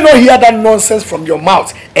 Let me not hear that nonsense from your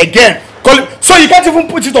mouth again. So you can't even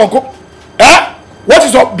put it on cook. What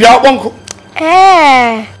is up, Uncle?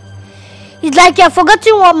 It's like you're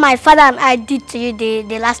forgetting what my father and I did to you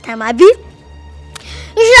the last time, Abi. You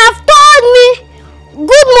should have told me,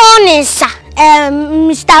 good morning, sir,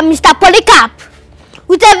 Mr. Polycarp,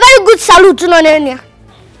 with a very good salute,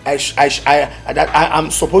 I'm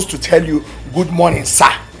supposed to tell you good morning,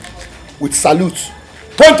 sir, with salute.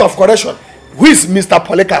 Point of correction. Who is Mr.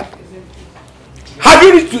 Polycarp? Have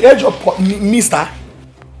you reached the age of Mr.?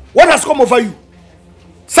 What has come over you?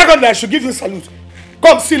 Secondly, I should give you salute.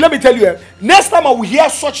 Come, see, let me tell you, next time I will hear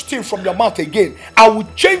such thing from your mouth again, I will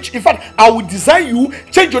change, in fact, I will design you,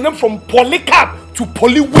 change your name from Polycarp to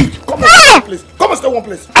Polyweed. Come and stay one place. Come and stay one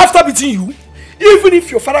place. After beating you, even if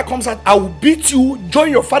your father comes out, I will beat you, join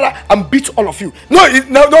your father, and beat all of you.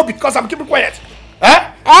 No, because I'm keeping quiet.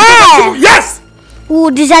 Eh? Yes! Who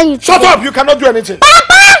will design you? Shut up! You cannot do anything.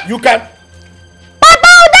 Papa! You can. Papa,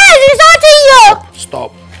 that is insulting you!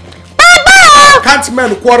 Stop. Papa! Can't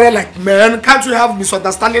men quarrel like men? Can't you have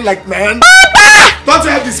misunderstanding like men? Papa! Don't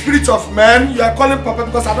you have the spirit of men? You are calling Papa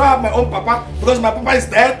because I don't have my own Papa because my Papa is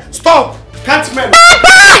dead? Stop! Can't men?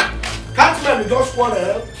 Papa! Can't men just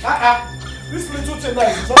quarrel? This little thing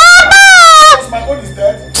that is Papa! because my own is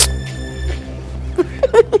dead.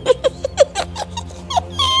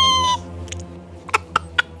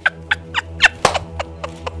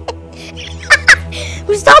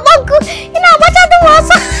 Mr. Bonku, you know what I do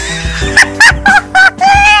also?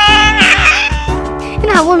 You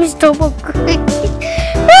know what, Mr. Bonku?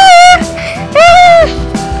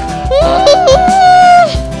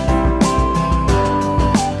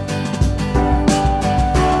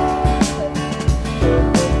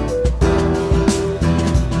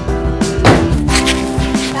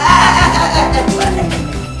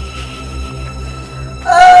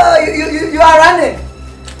 You are running.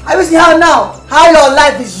 Have you seen how now? How your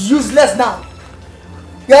life is useless now.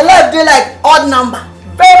 Your life is like odd number.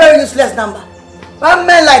 Very, very useless number. When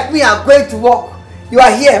men like me are going to work, you are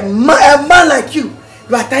here. A man like you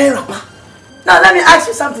are tying rapper. Now let me ask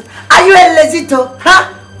you something. Are you a lazito?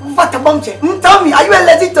 Huh? Watabombshell. Tell me, are you a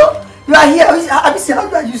lazito? You are here. Have you seen how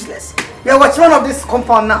you are useless? You are watching one of this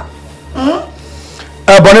compound now.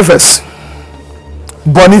 Boniface.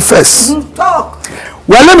 Talk.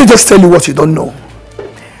 Well, let me just tell you what you don't know.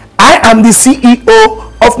 I am the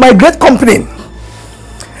CEO of my great company.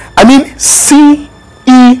 I mean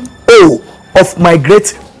CEO of my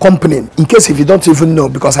great company. In case if you don't even know,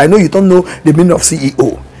 because I know you don't know the meaning of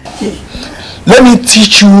CEO. Let me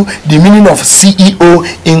teach you the meaning of CEO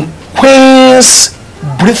in Queen's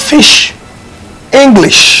British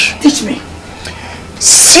English. Teach me.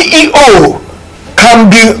 CEO can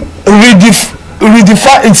be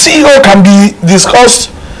redefined. CEO can be discussed.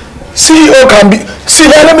 CEO can be. See,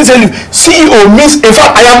 let me tell you. CEO means, in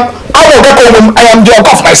fact, I am the oga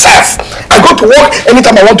of myself. I go to work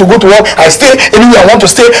anytime I want to go to work. I stay anywhere I want to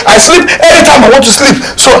stay. I sleep anytime I want to sleep.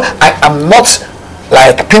 So I am not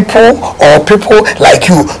like people like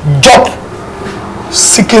you, job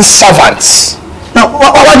seeking servants. Now,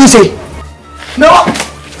 what do you say? No.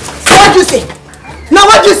 What do you say? Now,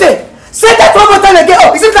 what do you say? Say that one more time again.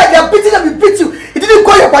 Oh, it seems like they are beating them. We beat you. It didn't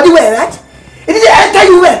go your body well, right? It didn't enter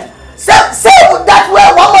you well. Say that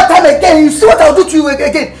well one more time again. You see what I'll do to you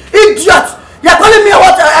again. Idiot. You are calling me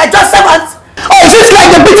what? Just servant? Oh, it seems like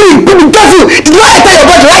the beating you gave you did not enter your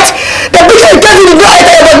body, right? The beating you gave you did not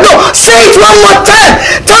enter your body. No, say it one more time.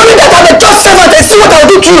 Tell me that I'm a just servant and see what I'll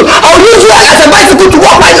do to you. I'll use you as a bicycle to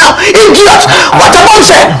walk right now. Idiot.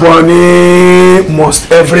 Watabombshell. Bonnie, must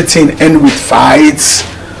everything end with fights?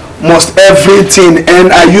 Must everything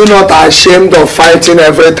end? Are you not ashamed of fighting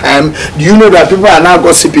every time? Do you know that people are now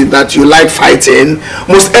gossiping that you like fighting?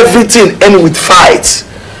 Must everything end with fights?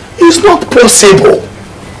 It's not possible.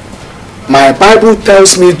 My Bible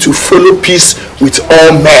tells me to follow peace with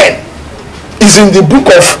all men. It's in the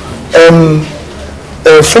book of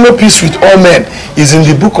follow peace with all men. It's in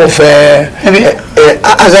the book of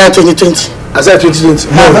Isaiah 2020. Isaiah 2020.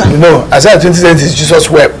 No. Isaiah 2020 is Jesus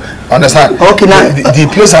wept. Understand? Okay, now the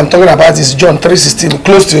place I'm talking about is John 3:16,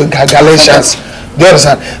 close to Galatians. Do you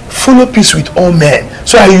understand? Follow peace with all men.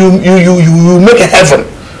 So you make a heaven.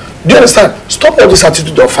 Do you understand? Stop all this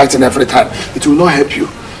attitude of fighting every time. It will not help you.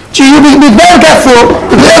 Gee, you be very careful.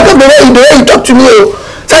 Be very careful the way you talk to me.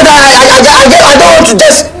 So that I don't want to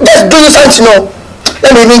just do something. No.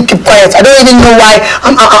 Let me even keep quiet. I don't even know why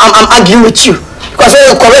I'm arguing with you. Because when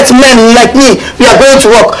you correct men like me, we are going to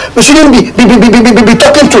work. We shouldn't be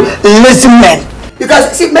talking to lazy men.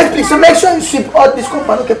 Because see, make sure you sweep all this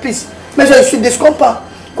compound. Okay, please. Make sure you sweep this compound.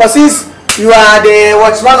 Because since you are the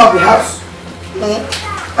watchman of the house,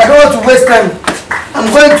 I don't want to waste time.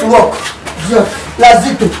 I'm going to work. Let's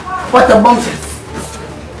do it. Watabombshell.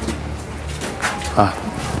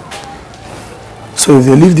 So if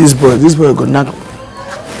they leave this boy will go knock.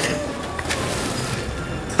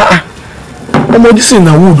 This is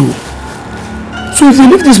na wood. So if you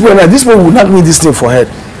leave this boy now, this boy will knock me this thing for head.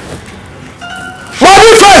 But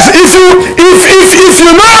first, if you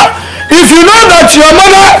know that your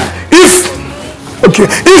mother, if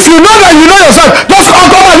you know that you know yourself, just come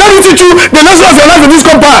and let me teach you the lesson of your life in this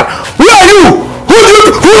compound. Who are you? Who do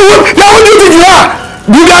you think you are?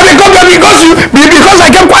 You have become there because I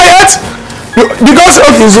get quiet? Because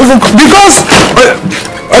okay, so because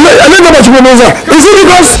I don't know what you mean. Is it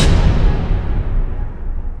because?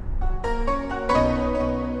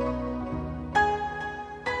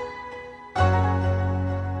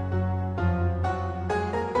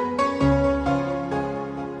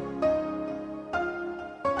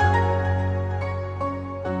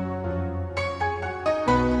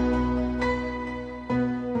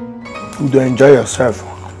 Udo, enjoy yourself.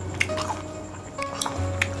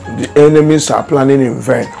 The enemies are planning in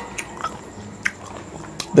vain.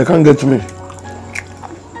 They can't get me.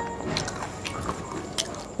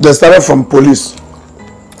 They started from police.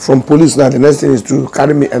 From police now, the next thing is to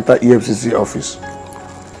carry me enter EFCC office.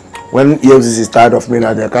 When EFCC is tired of me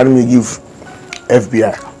now, they carry me give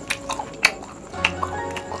FBI.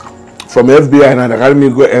 From FBI now, they carry me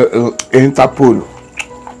go Interpol.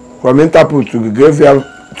 From Interpol to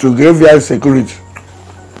graveyard security,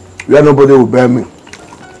 where nobody will bear me.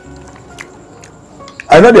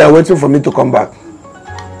 I know they are waiting for me to come back.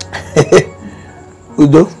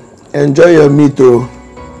 Udo, enjoy your meat, oh.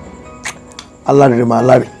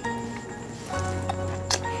 Alari.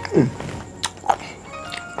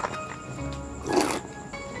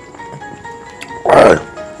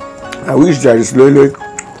 I wish there is lolo.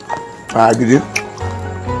 I did it.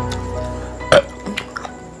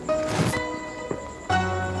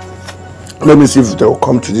 Let me see if they will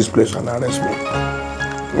come to this place and arrest me.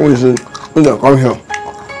 Let me see. Come here.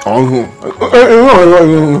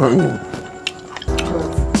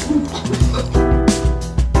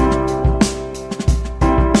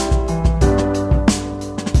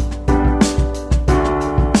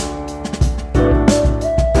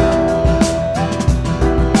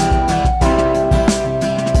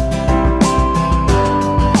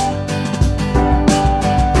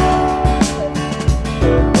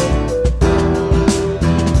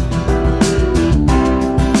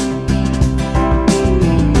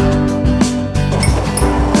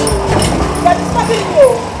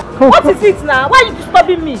 What is it now? Why are you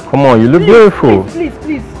disturbing me? Come on, you look beautiful.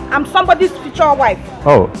 Please. I'm somebody's future wife.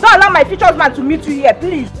 Oh. Don't allow my future husband to meet you here,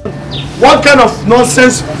 please. What kind of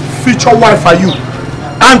nonsense future wife are you?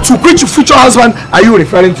 And to which future husband are you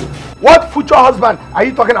referring to? What future husband are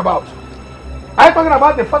you talking about? Are you talking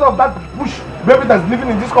about the father of that bush baby that's living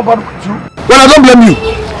in this compound with you? Well, I don't blame you.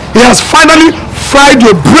 He has finally fried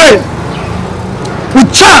your brain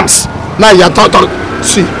with charms. Now you're talking.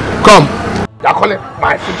 See, come. You're calling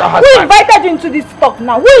my future husband. Who invited you into this talk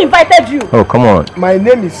now? Who invited you? Oh, come on. My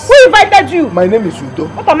name is... Who invited you? My name is Udo.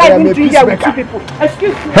 What am I doing here with two people?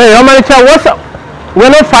 Excuse me. Hey, Omaricha, what's up?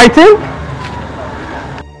 We're not fighting?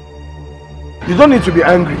 You don't need to be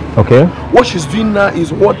angry. Okay. What she's doing now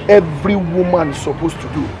is what every woman is supposed to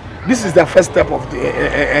do. This is the first step of the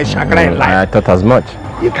chakra in life. I thought as much.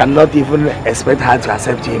 You cannot even expect her to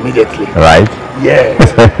accept you immediately. Right? Yes.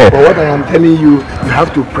 But what I am telling you, you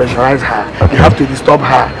have to pressurize her. Okay. You have to disturb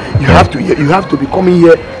her. You have to be coming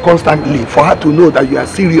here constantly for her to know that you are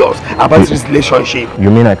serious about this relationship.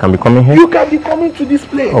 You mean I can be coming here? You can be coming to this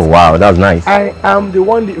place. Oh wow, that's nice. I am the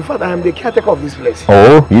one. In fact, I am the caretaker of this place.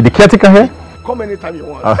 Oh, you the caretaker here? Come anytime you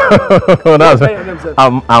want. Oh, that's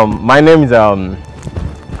my name is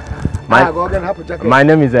my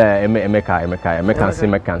name is Emeka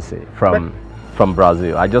from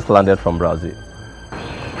Brazil. I just landed from Brazil.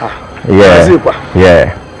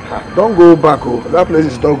 Yeah. Don't go back. Oh. That place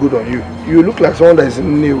is not good on you. You look like someone that is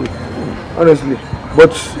new. Honestly.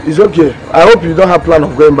 But it's okay. I hope you don't have plan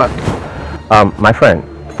of going back. My friend,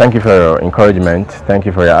 thank you for your encouragement. Thank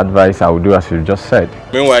you for your advice. I will do as you just said.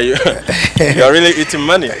 Meanwhile, you're really eating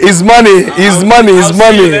money. It's money. It's money. It's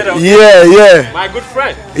money. Yeah. My good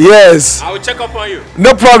friend. Yes. I will check up on you.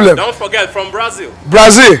 No problem. Don't forget, from Brazil.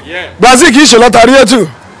 Brazil? Yeah. Brazil, Kishilotaria too.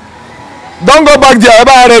 Don't go back there.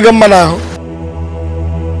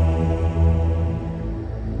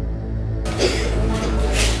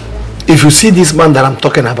 If you see this man that I'm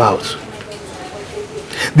talking about,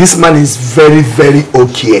 this man is very, very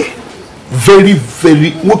okay. Very,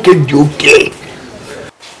 very okay.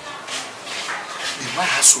 The man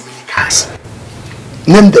has so many cars.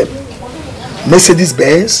 Name them.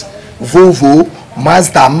 Mercedes-Benz, Volvo,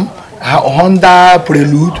 Mazda, Honda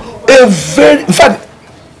Prelude. In fact,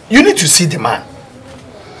 you need to see the man.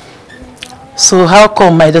 So how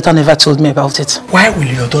come my daughter never told me about it? Why will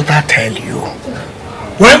your daughter tell you?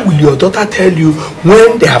 Why will your daughter tell you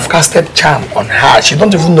when they have casted charm on her? She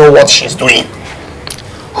don't even know what she's doing.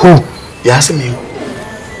 Who? You're asking me who?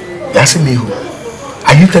 You're asking me who?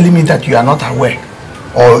 Are you telling me that you are not aware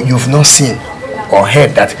or you've not seen or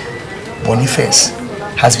heard that Boniface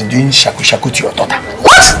has been doing shaku to your daughter?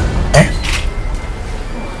 What? Eh?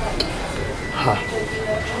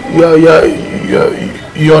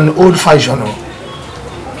 You're an old fashion.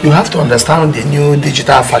 You have to understand the new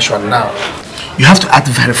digital fashion now. You have to act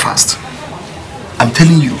very fast. I'm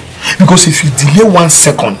telling you. Because if you delay 1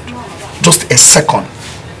 second, just a second,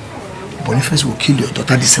 Boniface will kill your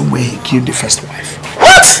daughter the same way he killed the first wife.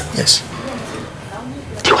 What? Yes.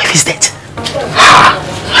 The wife is dead.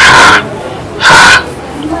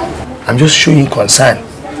 I'm just showing concern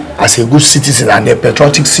as a good citizen and a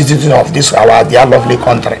patriotic citizen of this our dear lovely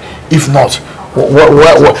country. If not, what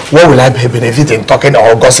will I benefit in talking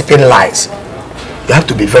or gossiping lies? You have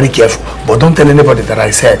to be very careful, but don't tell anybody that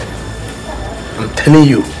I said. I'm telling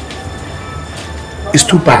you, it's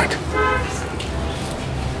too bad.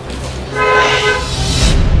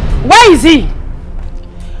 Where is he?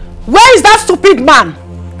 Where is that stupid man?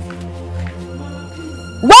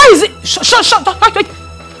 Where is he? Shut up, wait.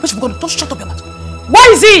 Don't shut up your mouth.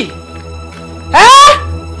 Where is he? Eh?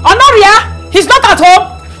 Honoria? He's not at home.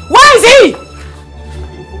 Where is he?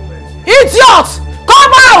 Idiot!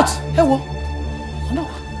 Come out! Hey, what? No.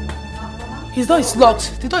 His door is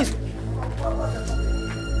locked. The door is...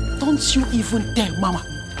 Don't you even dare, Mama.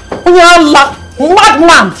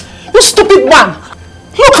 Madman! You stupid man!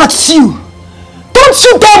 Look at you! Don't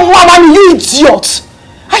you dare, Mama, you idiot!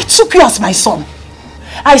 I took you as my son.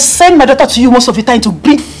 I sent my daughter to you most of the time to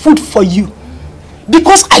bring food for you.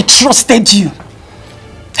 Because I trusted you.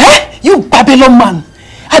 Eh? You Babylon man.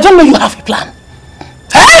 I don't know you have a plan.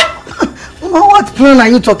 Eh? What plan are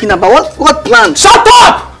you talking about? What plan? Shut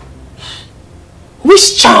up!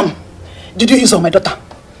 Which charm did you use on my daughter?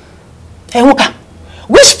 Hey, Woka,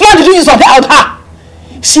 which plan did you use on her?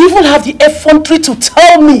 She even have the effrontery to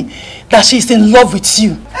tell me that she's in love with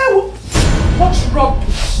you. Hey, what's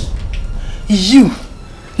rubbish? You,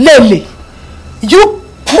 Lele, you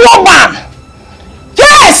poor man.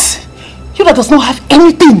 Yes! You that does not have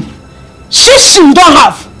anything. She don't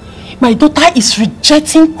have. My daughter is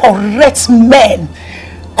rejecting correct men.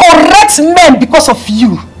 Correct men because of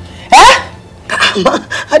you. Eh?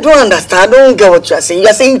 I don't understand. I don't get what you are saying. You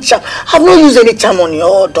are saying charm. I have not used any charm on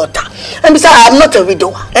your daughter. And besides, I am not a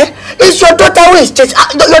widower. Eh? It's your daughter who is changed.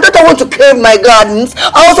 Your daughter wants to crave my gardens.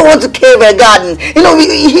 I also want to crave her garden. You know,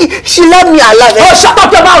 she loved me. I love her. Oh, shut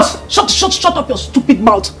up your mouth! Shut up your stupid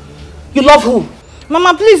mouth. You love who?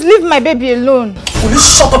 Mama, please leave my baby alone. Will you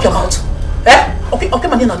shut up your mouth? Eh? Okay,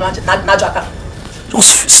 money Najaka.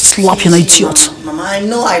 Just slap you, idiot. Mama, I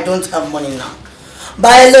know I don't have money now.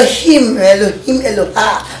 But Elohim,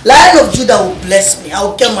 Lion of Judah will bless me. I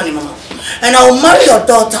will get money, Mama. And I will marry your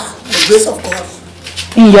daughter with the grace of God.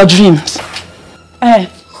 In your dreams.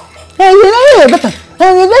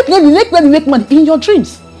 Make money. In your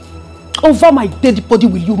dreams. Over my dead body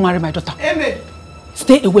will you marry my daughter. Amen.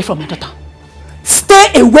 Stay away from my daughter.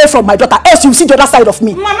 Stay away from my daughter, else you will see the other side of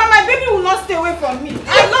me. Mama, my baby will not stay away from me.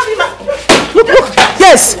 I love him. Look.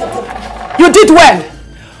 Yes. You did well.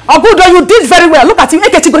 Oh, good, you did very well. Look at him.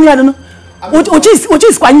 Look at you,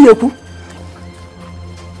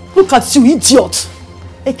 idiot.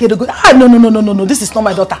 No. This is not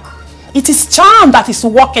my daughter. It is charm that is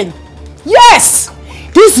working. Yes.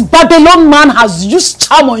 This Babylon man has used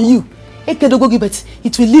charm on you. It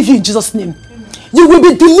will leave you in Jesus' name. You will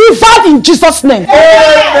be delivered in Jesus' name.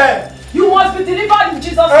 Amen. You must be delivered in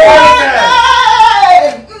Jesus' name.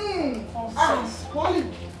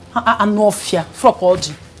 I'm no fear. Fuck all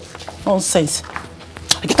you. Nonsense.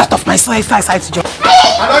 Get out of my side, Joe.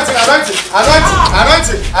 Anointing.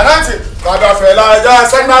 God of Elijah,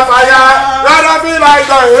 send the fire. God of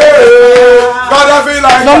Elijah, God of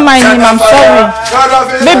Elijah. Don't mind him, I'm sorry.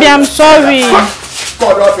 Baby, I'm sorry.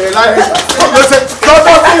 God of Elijah. God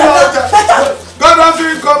of Elijah. God of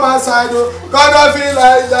Elijah, come outside. God of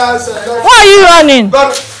Elijah. Why are you running?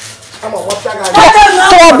 Come on, what's that guy?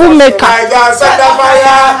 Troublemaker. Send the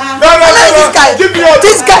fire.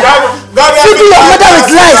 This guy. Feeding your mother with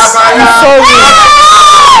lies. I'm sorry.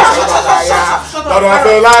 God of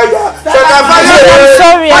Elijah. Send the fire.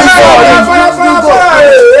 I'm sorry.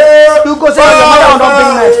 You go. Say your mother will not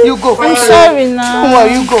bring knife. You go. I'm sorry now. Don't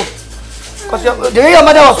worry, you go. Because the way your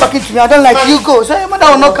mother was talking to me, I don't like you go. So your mother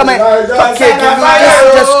will not come and talk to you.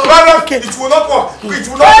 It will not work. It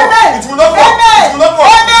will not work.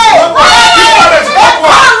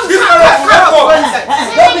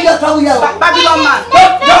 Babylon man,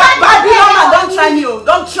 don't try me.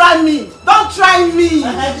 Don't try me.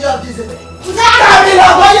 Babylon,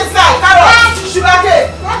 go inside. Sugar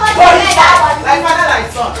cake. Go inside. Like father,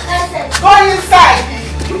 like son. Go inside.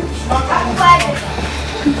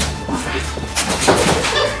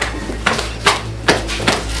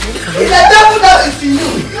 It's the devil that is in you.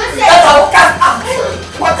 That's how cast out.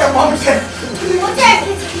 What a bombshell.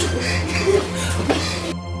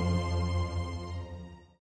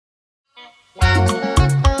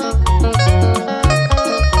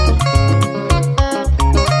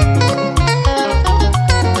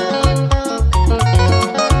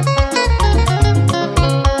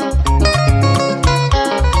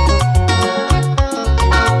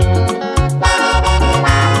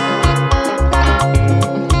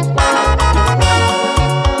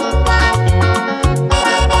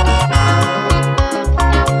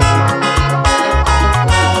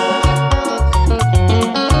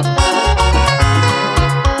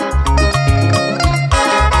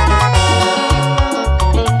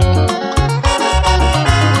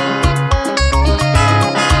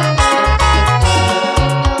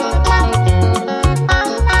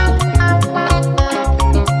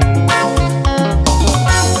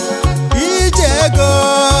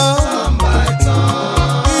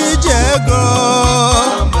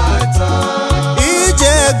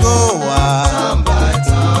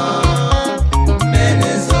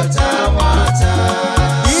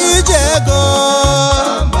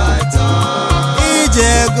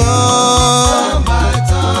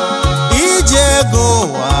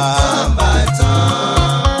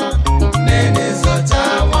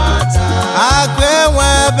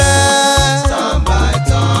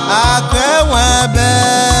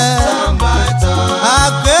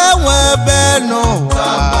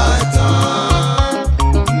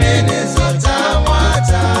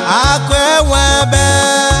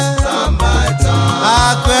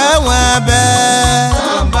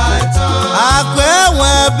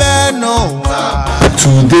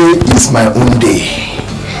 Today is my own day.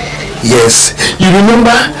 Yes, you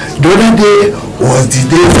remember the other day was the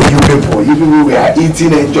day for you people. You people were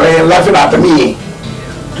eating, enjoying, laughing at me.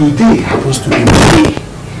 Today happens to be my day.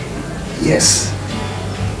 Yes,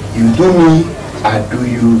 you do me, I do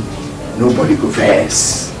you. Nobody go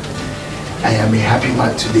first. I am a happy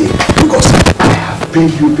man today because I have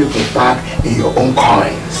paid you people back in your own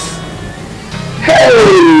coins.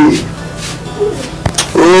 Hey!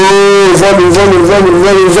 Oh, volume.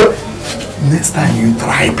 Next time you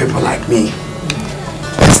try people like me.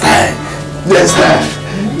 Next time.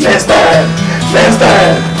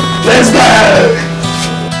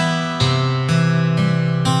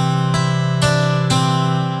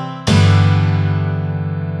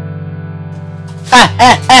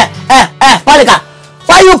 Palika,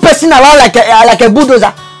 why are you pressing around like a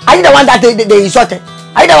bulldozer? Are you the one that they insulted?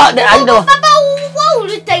 Are you the one? Papa, why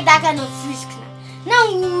would you take that kind of risk now?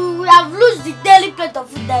 Now we have lost the daily plate of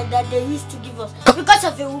food that they used to give us because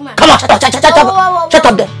of a woman. Come on, shut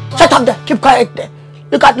up there. Keep quiet there.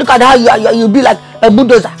 Look at how you be like a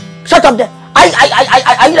bulldozer. Shut up there. Are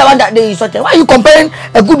you the one that they insulted? Why are you comparing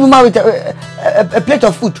a good woman with a plate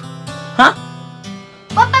of food? Huh?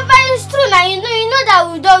 But Papa, it's true now. You know that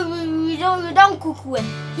we don't cook well.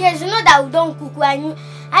 Yes, you know that we don't cook well.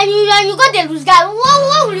 And you got the loose guy.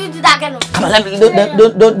 What will you do that kind of thing? Come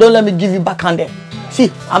on, don't let me give you backhand there.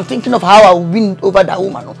 See, I'm thinking of how I will win over that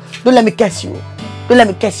woman. Don't let me curse you. But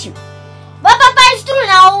Papa, it's true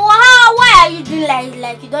now. Why are you doing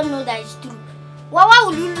like you don't know that it's true? Why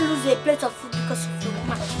will you lose a plate of food because of the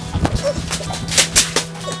woman?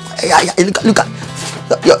 Look at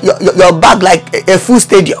your bag like a full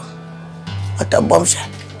stadium. Watabombshell.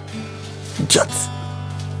 Idiot.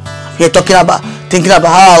 You're thinking about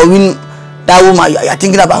how I win that woman. You're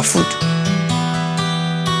thinking about food.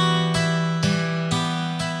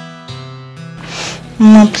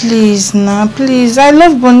 No, please. I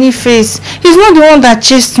love Boniface. He's not the one that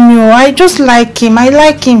chased me. I just like him. I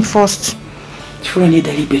like him first. Can't you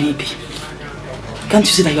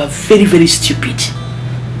see that you are very, very stupid?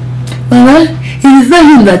 Well, it is not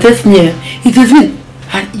him that chased me. It is me.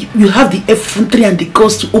 And you have the effrontery and the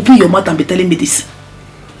guts to open your mouth and be telling me this.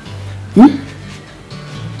 You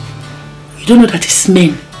don't know that it's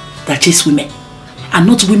men that chase women and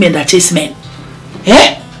not women that chase men.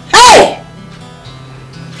 Eh? Hey!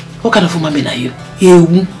 What kind of woman are you?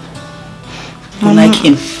 You like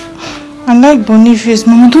him? I like Boniface.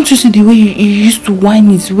 Mama, don't you see the way he used to whine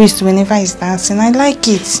his waist whenever he's dancing? I like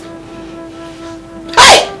it.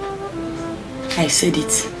 Hey! I said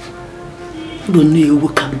it. You don't know who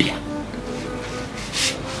can be.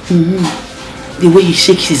 The way he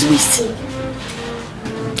shakes his waist.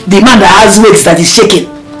 The man that has waist that is shaking.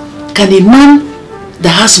 Can a man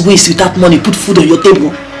that has waist without money put food on your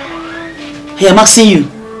table? Hey, I'm asking you.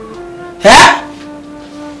 Huh?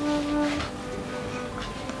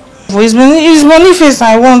 It's Boniface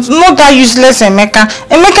I want, not that useless Emeka.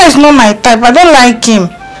 Emeka is not my type. I don't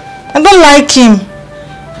like him.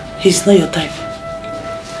 He's not your type.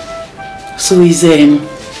 So he's a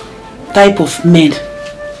type of men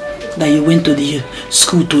that you went to the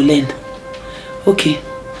school to learn. Okay.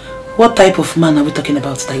 What type of man are we talking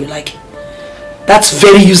about that you like? That's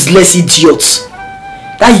very useless idiot.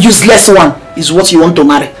 That useless one is what you want to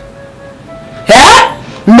marry. Eh?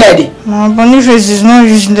 Mary. No, Boniface is not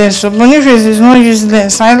useless. Boniface is not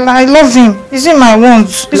useless. I love him. Is him I want.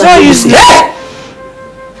 He's not useless. Hey!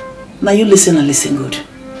 Now you listen and listen good.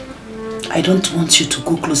 I don't want you to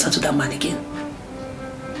go closer to that man again.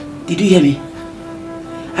 Did you hear me?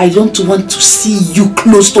 I don't want to see you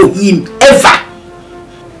close to him ever.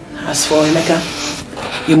 As for Emeka,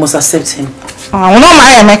 you must accept him. I will not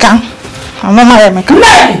marry Emeka. I'm not marry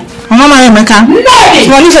Emeka. It's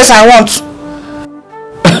Boniface I want.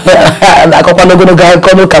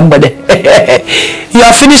 You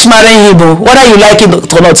have finished marrying him. Whether you like him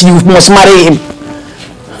or not, you must marry him.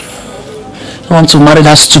 I want to marry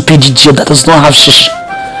that stupid idiot that does not have shish.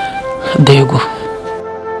 There you go.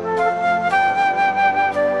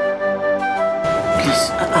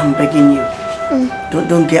 Please, I'm begging you.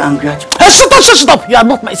 Don't get angry at me. Hey, shut up! You are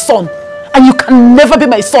not my son. And you can never be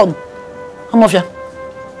my son. Amofia.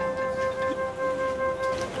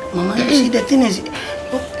 Mama, you see, the thing is,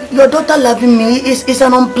 your daughter loving me is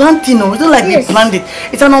an unplanned thing. It's not like they planned it.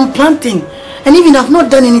 It's an unplanned thing. And even I've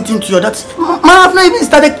not done anything to your daughter. I've not even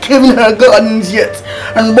started caving her gardens yet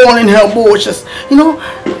and burning her bushes. You know,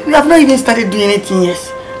 we have not even started doing anything yet.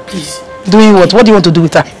 Please. Doing what? What do you want to do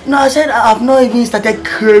with her? No, I said I've not even started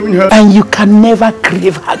craving her. And you can never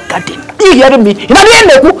crave her garden. You hearing me? You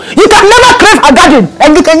can never crave her garden.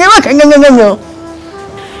 And you can never.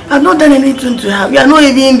 I've not done anything to her. We are not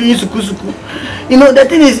even doing suku. You know, the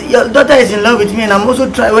thing is, your daughter is in love with me and I'm also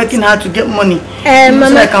working hard to get money. Mama,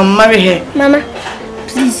 so I can marry her. Mama,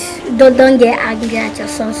 please, don't get angry at your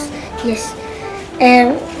sons. Yes.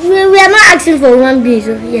 We are not asking for human beings.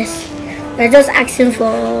 Yes. We are just asking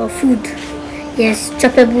for food. Yes,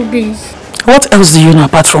 choppable beans. What else do you know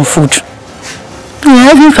apart from food?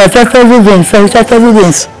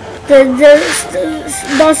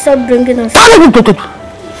 Don't stop bringing us.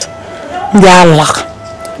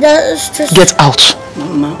 Get out.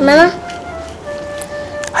 Mama?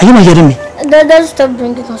 Are you not hearing me? Don't stop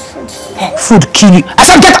bringing us food. Food kill you. I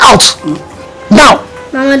said get out! Now!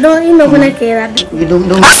 Mama, don't care. I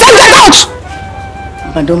said get out!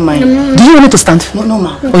 I don't mind. Do you want me to stand? No,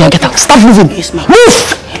 ma. Oh yeah, get out. Stop moving. Yes, ma.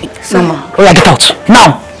 Move! No, ma. Oh yeah, get out.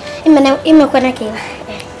 Now!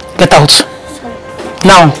 Get out.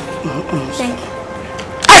 Now! Thank you.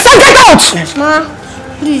 I said get out! Yes. Ma,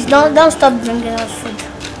 please don't stop bringing us food.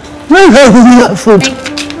 Food.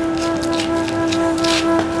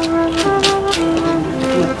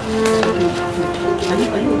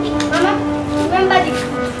 Mama, remember the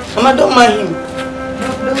food. Mama, don't mind him.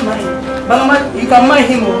 Don't mind him. Mama, you can mind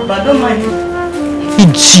him, but don't mind him.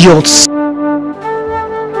 Idiots.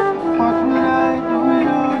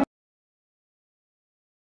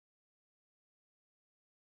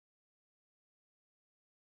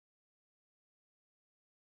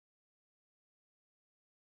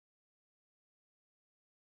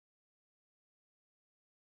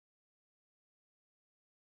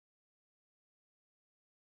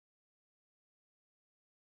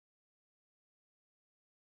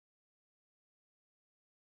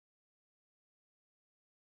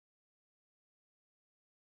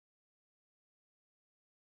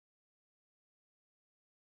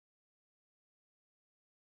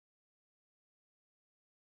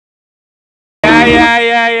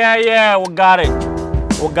 Yeah, we got it.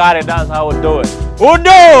 That's how we do it.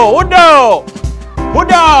 Udo,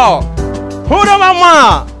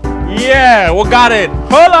 mama. Yeah, we got it.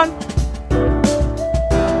 Hold on.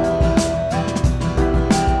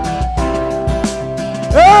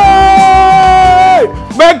 Hey!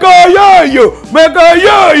 Make a yo-yo.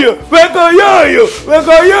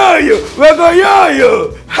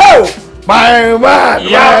 How? My man.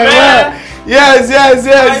 Yes.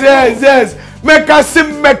 Make us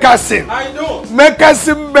sing. How you doing? Make us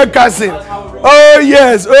sing. Oh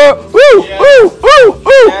yes. Oh.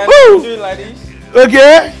 Do it like this.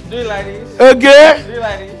 Okay. Do it like this. Okay. Do it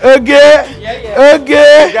like this. Okay. Yeah.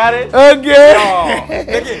 Okay. You got it? Okay. Oh,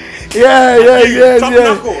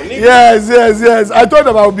 Yes. I thought I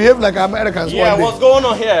would behave like Americans one day. what's going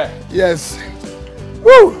on here? Yes.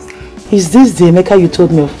 Woo. Is this the Emeka you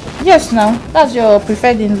told me of? Yes, now. That's your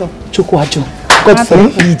preferred in-law. Chukwajo. God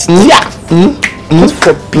forbid.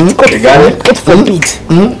 God forbid.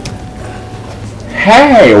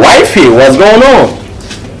 Hey, wifey, what's going on?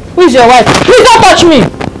 Who is your wife? Please don't touch me.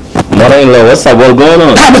 Mother-in-law, what's up? What's going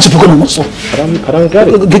on? I don't get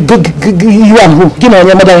it. You and who? Give me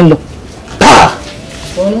your mother-in-law.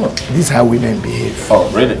 What's going on? This is how women behave. Oh,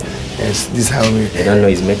 really? Yes, this is how we. I don't know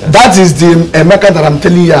his Emeka. That is the Emeka that I'm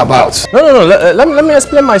telling you about. No. Let me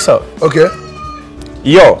explain myself. Okay.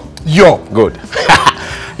 Yo. Good.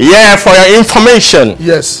 Yeah, for your information.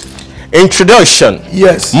 Yes. Introduction.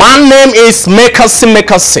 Yes. My name is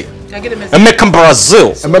Mekasi. Emeka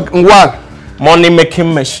Brazil. What? Money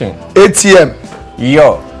making machine. ATM.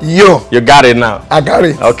 Yo. You got it now. I got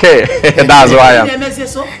it. Okay. That's who I am.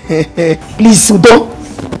 Please, Udo.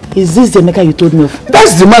 Is this the Emeka you told me of?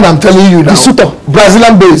 That's the man I'm telling you now. The suitor.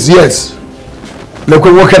 Brazilian base, yes.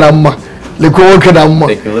 Take a look.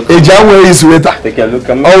 Take a look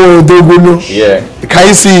at me. Oh, yeah. Can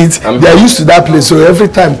you see it? They are used to that place, so every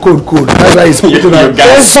time cold. That's why it's putting out.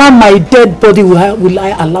 Over my dead body will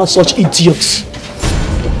I allow such idiots to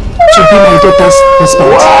be my daughter's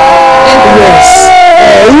husband? Yes.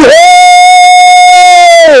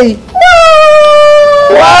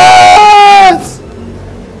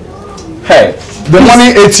 Hey, the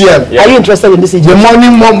money ATM. Are you interested in this ATM?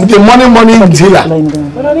 The money dealer.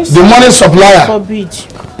 The money supplier.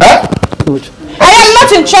 Huh? Good. I am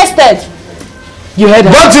not interested. You heard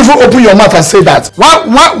her. Don't even open your mouth and say that.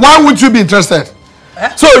 Why would you be interested?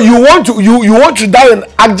 So you want to die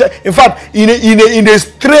in fact in a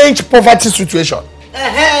strange poverty situation.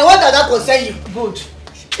 What does that concern you? Good.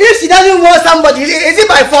 If she doesn't want somebody, is it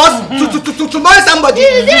by force to marry somebody?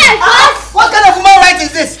 Is it by force? What kind of human right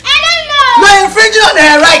is this? I don't know. You are infringing on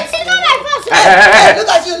her rights. It's not by force. Hey, look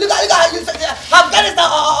at you. Look at you. Afghanistan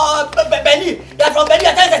or Benin. You are from Benin.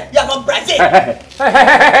 You are from Brazil.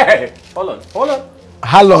 Hey. Hold on.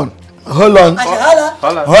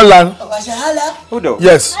 Udo.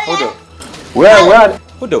 Yes. Udo. Where?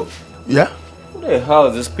 Udo. Yeah. Who the hell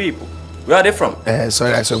are these people? Where are they from?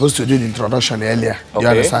 Sorry, I was supposed to do the introduction earlier. Okay. You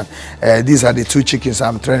understand? These are the two chickens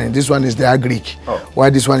I'm training. This one is the Agric.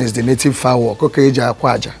 While this one is the native fowl.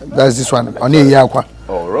 That's this one.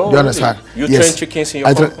 Oh, really? Do you understand? You train chickens in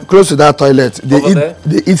your company? Close to that toilet. They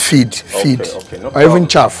eat feed. Okay, no or even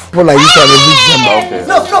chaff. People like this one every December.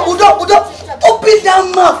 No, Udo. Open that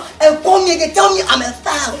mouth and call me again. Tell me I'm a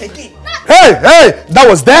star again. Hey, that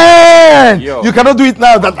was then. Yo. You cannot do it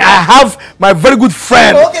now that I have my very good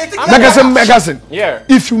friend. Megasin. Yeah.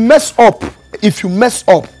 If you mess up,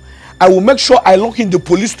 I will make sure I lock in the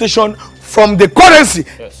police station from the currency.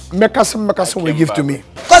 Yes. Megasin will give to me.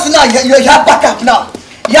 Because now you have backup now.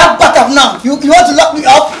 You have backup now. You want to lock me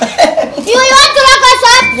up? You want to lock us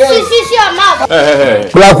up? Yes. See your mouth. Hey.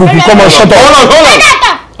 Come on, shut up. Hold on.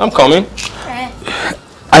 I'm coming.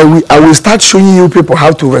 I will start showing you people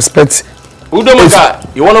how to respect. Udo,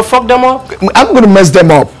 you want to fuck them up? I'm going to mess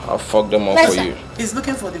them up. I'll fuck them up for you. He's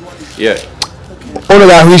looking for the money. Yeah. Only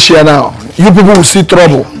that we share now. You people will see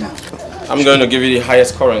trouble. I'm going to give you the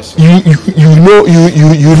highest currency. You know.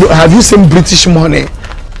 Have you seen British money?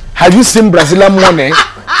 Have you seen Brazilian money?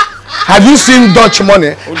 Have you seen Dutch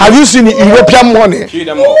money? Have you seen European money? Kill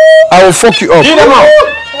them all. I will fuck you up. Kill them all.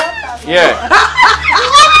 Yeah.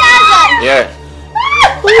 Yeah.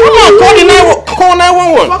 Call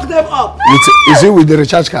 911. Fuck them up. Is it with the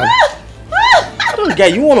recharge card? I don't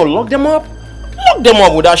get you. Want to lock them up? Lock them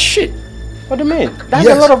up with that shit. What do you mean? That's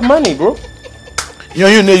a lot of money, bro.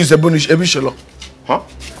 You know use a bonus every shell. Huh?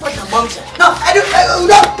 No, I don't.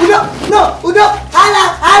 Udo. Hala.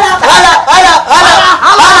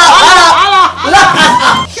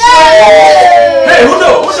 Hey, Udo.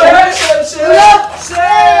 Where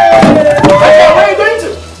are you going to?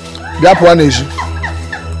 That one is.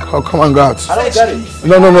 Oh, come on, go out. I don't get it.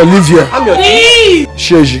 No, leave here. I'm your team.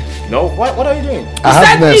 Sheji. No, what are you doing? I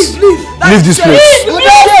have nest. Leave this place. Udo.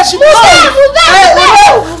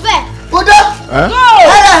 Hala.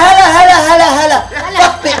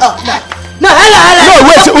 Fuck me up now. No, hala. No,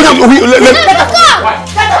 wait.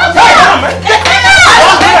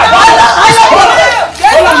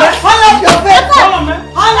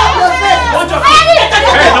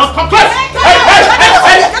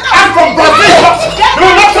 I'm from Brazil. Do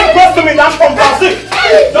not come close to me. I'm from Brazil.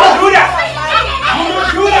 Don't do that.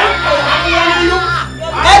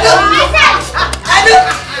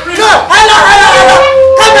 No, hala.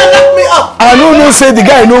 Come and lock me up. I don't say the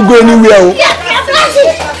guy no go anywhere.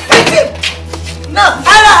 No,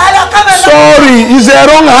 hala. Come and Sorry, it's a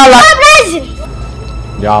wrong hala.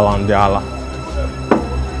 Ndị ala.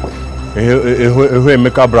 Ehu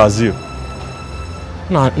Emeka Brazil.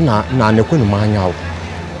 Na nekwenu m anya o.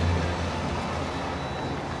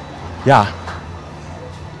 Yeah.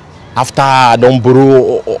 After I don't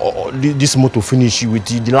borrow this motor finish with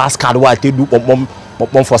the last card where I take do pom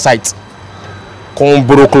for sight. Come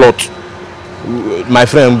borrow cloth. My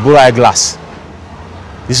friend borrow eyeglass.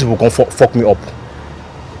 This people come fuck me up.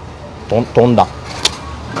 Thunder.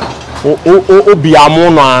 Obi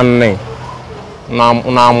amono ane. Na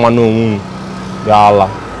manu yala.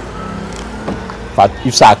 But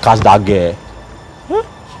if I catch that girl,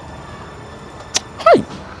 hi,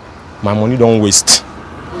 my money don't waste.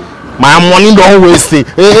 My money don't waste.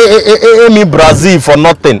 Me Brazil for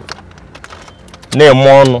nothing. No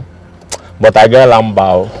mono, but I get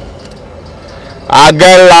lamba.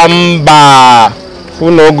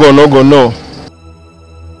 Who no go no.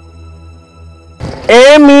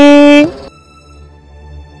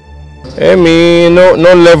 Amy, no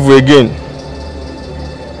level again.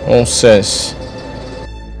 Nonsense.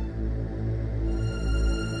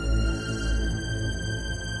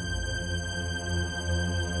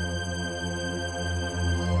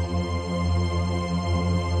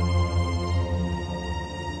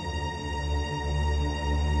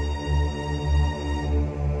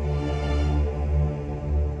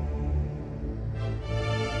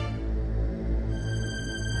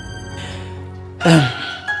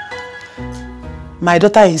 My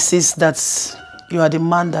daughter insists that you are the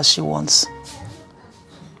man that she wants.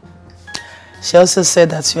 She also said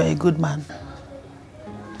that you are a good man.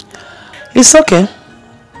 It's okay.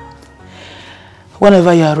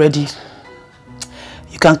 Whenever you are ready,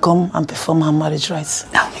 you can come and perform her marriage rites.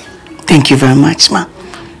 Thank you very much, ma.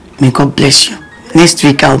 May God bless you. Next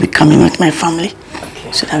week I'll be coming with my family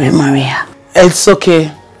so that we marry her. It's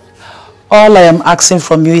okay. All I am asking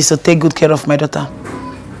from you is to take good care of my daughter.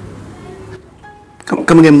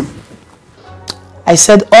 Come again. I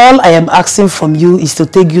said all I am asking from you is to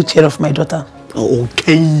take good care of my daughter.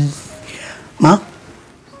 Okay. Ma,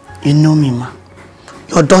 you know me, ma.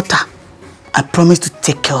 Your daughter, I promise to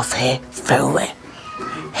take care of her very well.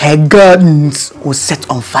 Her gardens will set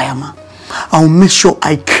on fire, ma. I'll make sure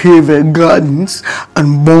I clear her gardens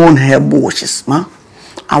and burn her bushes, ma.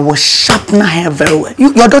 I will sharpen her hair very well.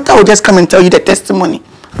 Your daughter will just come and tell you the testimony.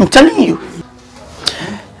 I'm telling you.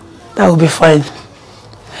 That will be fine.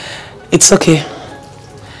 It's okay.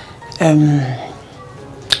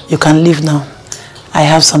 You can leave now. I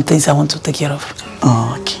have some things I want to take care of.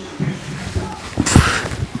 Oh, okay.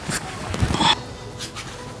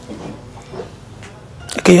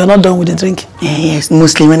 Okay, you're not done with the drink? Yes,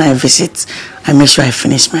 mostly when I visit, I make sure I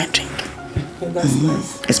finish my drink. That's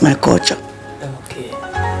nice. It's my culture. Okay.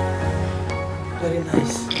 Very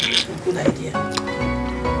nice. Good idea.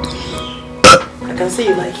 I can see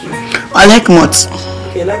you like it. I like mutts.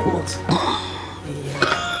 Okay, you like mutts?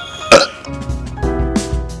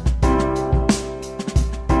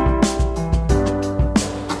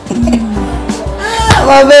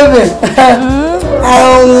 My baby.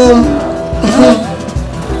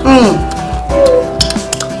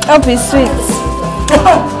 Hope is sweet.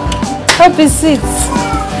 Hope is sweet.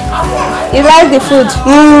 You like the food?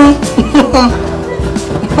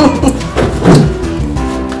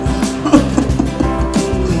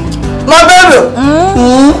 My baby.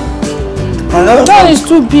 That is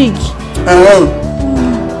too big.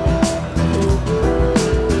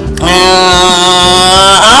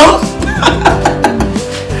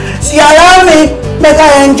 See, allow me, make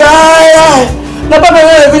I enjoy life. No problem,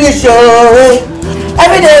 will finish your way.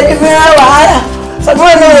 Every day, different hour. So,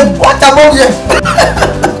 you know, Watabombshell.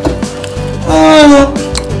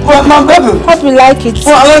 My baby. Hope you like it.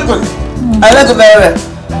 Oh, I like it. I like it very well.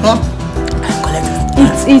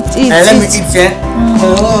 Eat. Let me eat, yeah?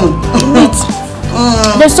 Meat.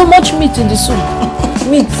 There's so much meat in the soup.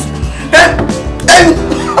 Meat.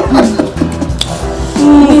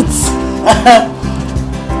 Meat.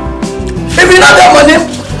 If you don't have money,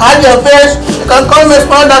 hide your face. You can call me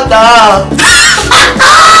small doctor.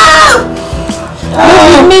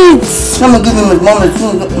 Meat. Let me give him his mom.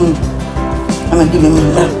 Let me give him his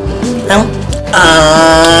mom.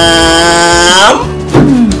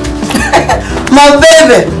 My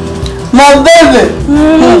baby.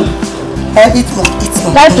 Eat more.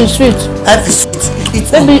 Life is sweet. Life is sweet. Eat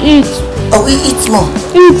more. Baby, eat. Oh, eat more.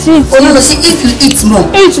 Eat. Oh, no, see, if you eat more.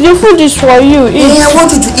 Eat, the food is for you. Eat. Yeah, I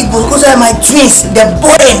want you to eat because I have my twins, the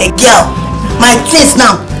boy and the girl. My twins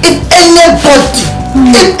now. If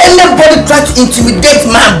anybody tries to intimidate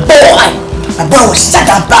my boy will shut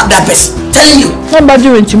and back that person. Telling you. Nobody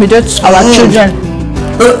will intimidate our children.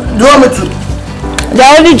 Do you want me to? They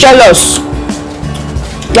are only jealous.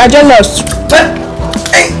 They are jealous.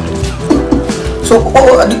 Hey. So,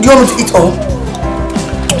 do you want me to eat all?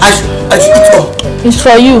 I should eat all. It's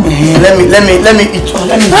for you. Let me eat all.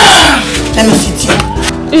 Let me sit here.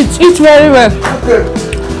 Eat very well. Okay.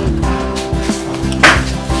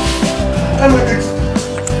 Let me eat.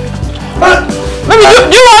 Maybe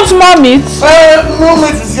do you want more meat? No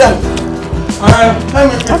meat is here. Let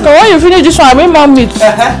me eat. Okay, when you finish this one, I bring more meat.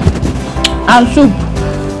 And soup.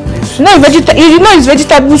 You know it's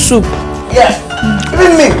vegetable soup. Yes.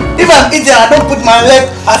 Even me, if I'm eating, I don't put my leg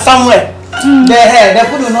somewhere. The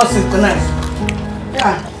food will not synchronize.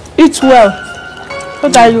 Yeah. Eat well, so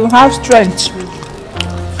that you have strength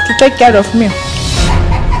to take care of me.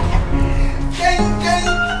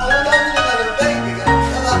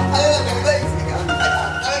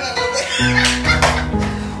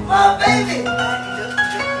 My baby.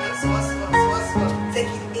 Take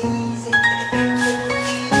it easy.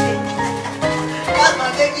 That's my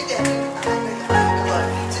baby there.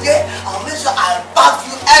 Today, I'll make sure I bath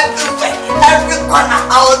you everywhere, every corner.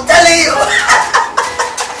 I will tell you.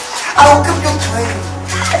 I will keep you clean.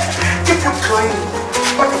 Keep you clean.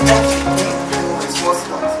 What the fuck is small.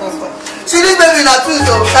 See this baby not too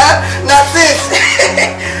so, huh? Not this.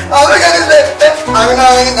 Oh look at this baby. I'm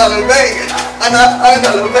not a baby.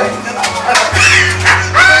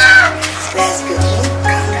 Let's go.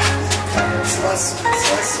 Small.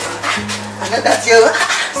 That's you.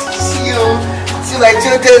 See you. See my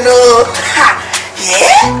children. No.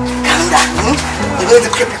 Yeah? Calm down. I'm going to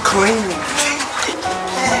keep it clean.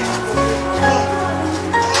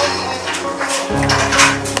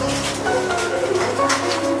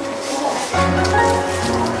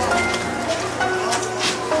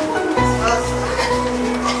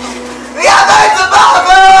 We are going to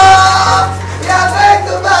Baba! We are going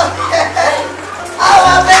to Baba!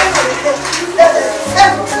 Our baby!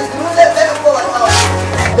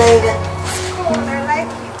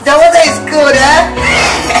 The weather is good, eh?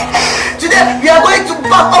 Today we are going to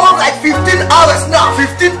back almost like 15 hours now.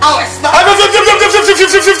 15 hours now. 15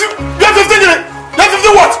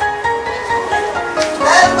 what?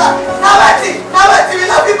 Now we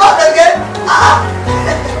will be back again.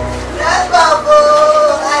 Yes, Babu.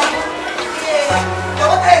 The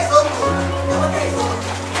water is so good. The water is so good.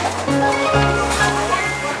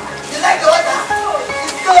 You like the water?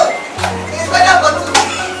 It's good. It's better for two.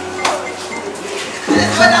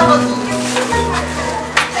 It's better for two.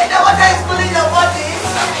 And the water is cooling your body.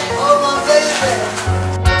 Oh my baby.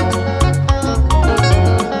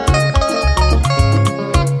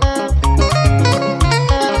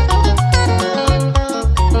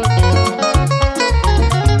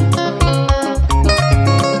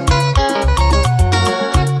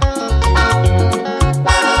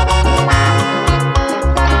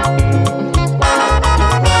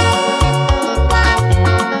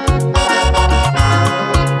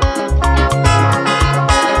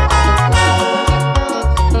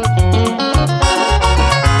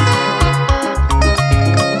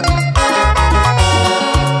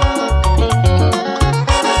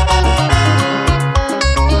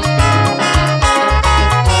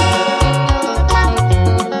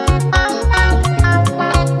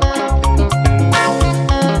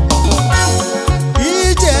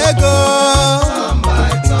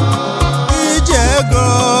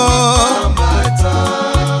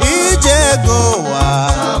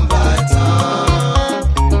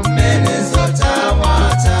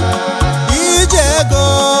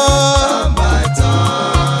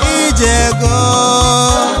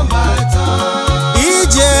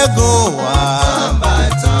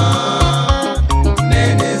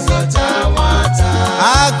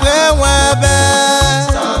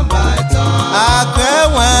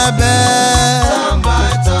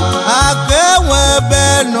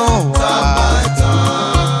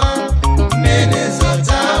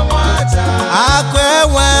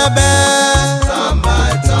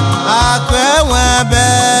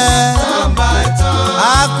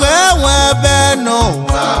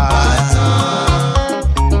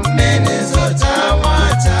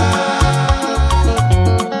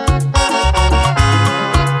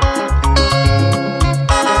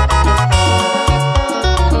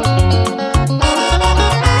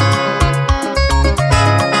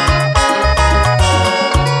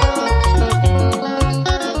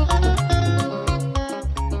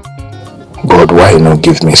 Why not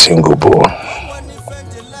give me single born?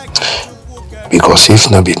 Because if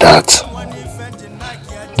not be that,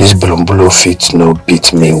 this blumbulo fit no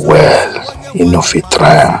beat me well, you know fit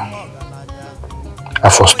try am. I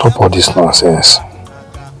for stop all this nonsense.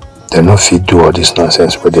 They no fit do all this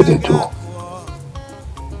nonsense what they do.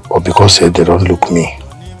 But because they don't look me,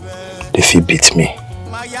 they fit beat me.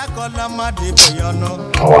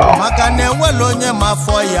 Wow.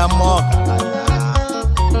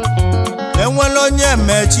 Enwelo onye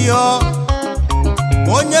mechi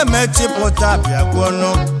onye mechi pụta bịa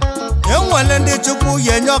kwonu. Enwele ndị Chukwu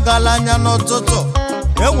yenye ọgaranya n'ụtụtụ.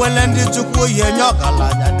 Enwele ndị Chukwu yenye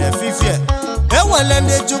ọgaranya n'efifie. Enwele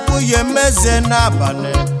ndị Chukwu yemeze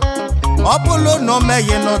n'abalị. Ọ bụrụ na o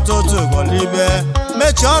meghe n'ụtụtụ golibe,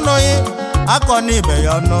 mechi ọnụ yi akọ n'ibe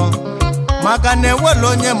ya ọnụ. Maka na enwele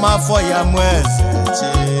onye ma afọ ya mụ eze chi.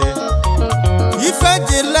 Ife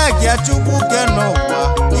dị like ya Chukwu ke n'ụwa.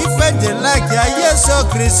 Ife dị like ya Yesu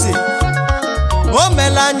Kristi. O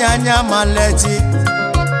mela anya maleti.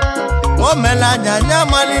 O mela anya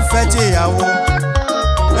malifeti yawo.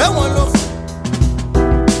 Enwelo.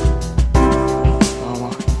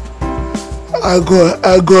 I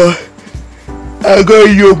go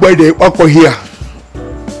you by the upper here.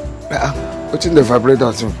 What's in the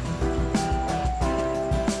vibrator too?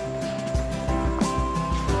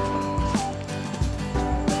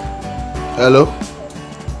 Hello?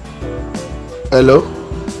 Hello?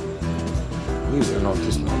 Who is the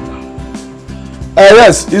this number?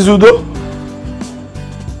 Yes, is Udo?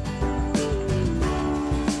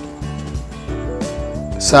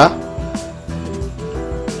 Sir?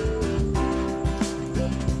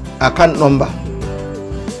 Account number?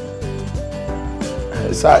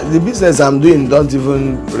 Sir, the business I'm doing don't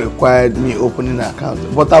even require me opening an account.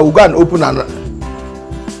 But I will go and open an...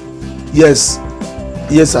 Yes.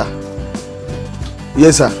 Yes, sir.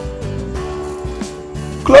 Yes, sir.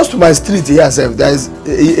 Close to my street here, sir. There is...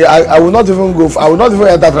 I will not even go... I will not even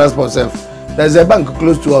enter transport, sir. There is a bank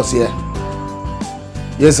close to us here.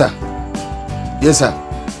 Yes, sir. Yes, sir.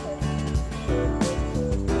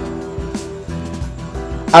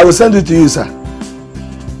 I will send it to you, sir.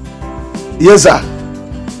 Yes, sir.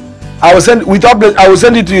 I will send I will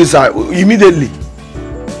send it to you, sir, immediately.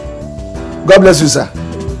 God bless you, sir.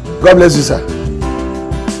 God bless you, sir.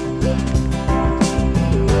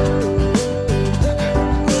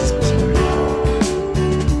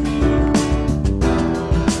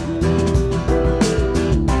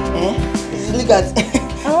 Look at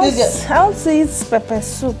I want to eat pepper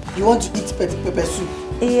soup. You want to eat pepper soup?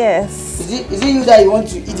 Yes. Is it you that you want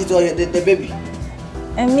to eat it or the baby?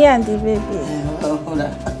 And me and the baby. Hold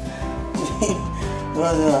on.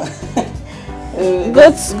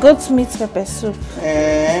 Goat meat pepper soup.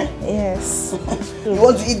 Yes. You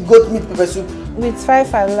want to eat goat meat pepper soup? With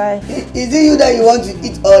 5 alive. Is it you that you want to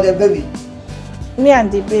eat or the baby? Me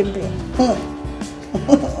and the baby.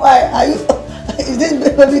 Why are you? Is this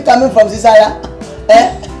baby coming from Sisaya?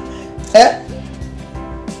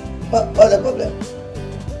 What's the problem?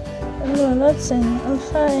 No, nothing. I'm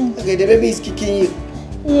fine. Okay, the baby is kicking you.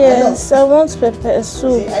 Yes, I want pepper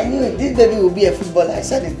soup. See, I knew it. This baby will be a footballer. I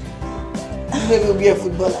said it. This baby will be a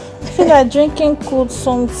footballer. I feel like drinking cold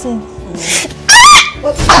something.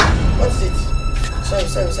 What is it? Sorry.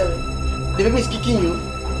 The baby is kicking you.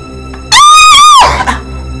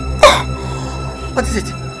 What is it?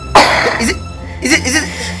 Is it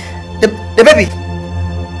the baby?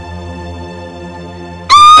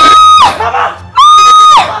 Mama!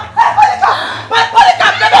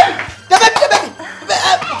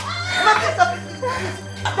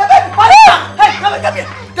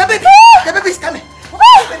 The baby is coming.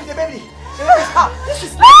 The baby. This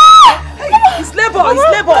is It's labor.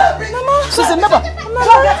 She's a labor.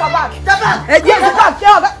 Mama. Get her back. Yes, the back.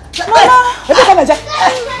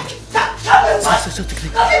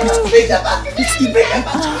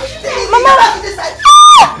 Mama.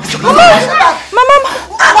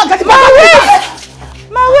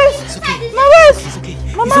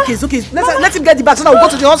 It's okay. Let him get the bag so that we'll go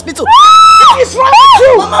to the hospital. What is wrong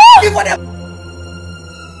with you?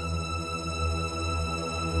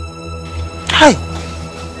 Hi.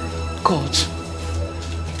 God.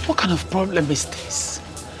 What kind of problem is this?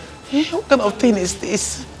 What kind of thing is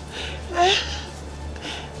this?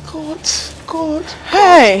 God.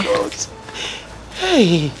 Hey. God.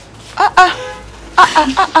 Hey.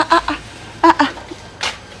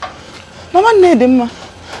 Mama Nedema.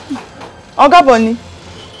 Oga Bonny.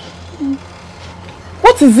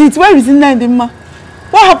 What is it? Where is Nedema?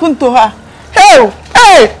 What happened to her? Hey!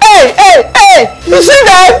 You see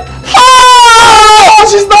that? Oh!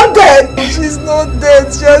 She's not dead! She's not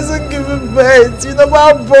dead. She hasn't given birth. She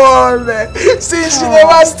never born. See, she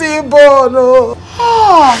never still born.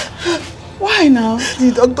 Why now?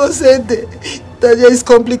 The doctor said that there is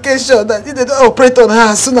complication, that they don't operate on her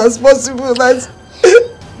as soon as possible.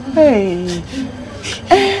 Hey.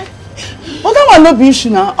 Oga will not be issue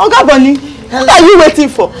now. Oga Bonny, what are you waiting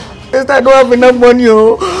for? I don't have enough money,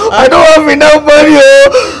 I don't have enough money,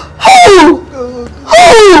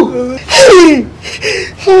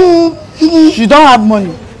 You don't have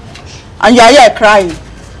money. And you are here crying.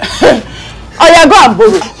 Or you go and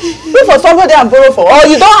borrow. Look for somebody and borrow for. Or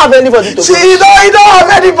you don't have anybody to borrow. You don't have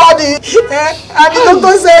anybody. And the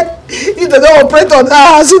doctor said if they don't operate on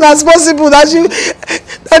her as soon as possible, that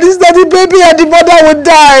the baby and the mother would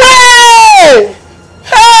die.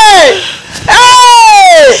 Hey!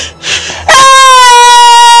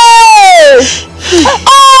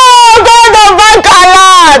 Oh, God of bank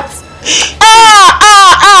alert!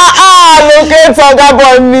 Locate Oga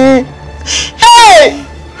Bonny. Hey!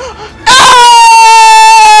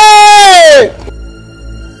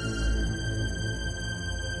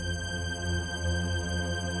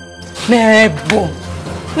 Nebo.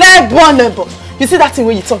 You see that thing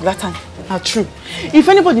when you talk that time? Not true. If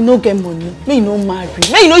anybody no get money, may you no marry,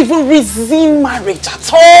 may you no even resume marriage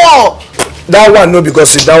at all. That one no,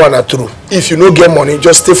 because that one are true. If you no get money,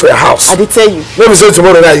 just stay for your house. I did tell you. Maybe say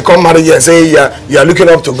tomorrow night you come marry here and say you are looking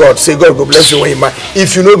up to God. Say God go bless you when you marry.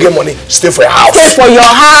 If you no get money, stay for your house. Stay for your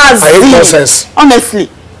house. I hate nonsense. Honestly,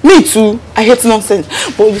 me too. I hate nonsense.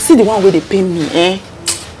 But you see the one where they pay me,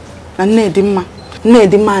 and Nedima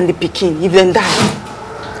and the pikin. If they die,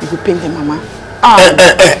 you will pay them, mama.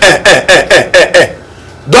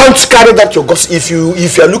 Don't carry that your gossip. If you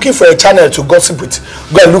are looking for a channel to gossip with,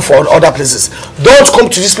 go and look for other places. Don't come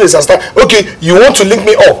to this place and start. Okay, you want to link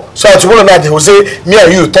me up, so tomorrow night they will say me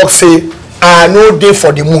and you talk. Say I no day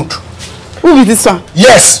for the mood. Who is this one?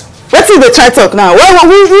 Yes. What if they try talk now? Who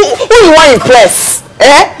you want impress?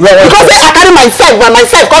 Because I carry myself by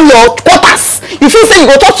myself come your quarters. You feel say you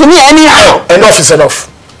go talk to me anyhow. Enough is enough.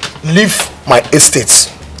 Leave my estate.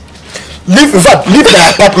 Leave, in fact, leave my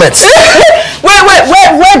apartment.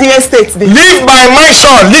 Where the estate dey? Leave my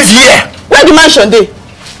mansion. Leave here. Where the mansion dey?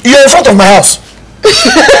 You're in front of my house.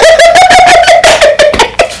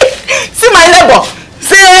 See my neighbor.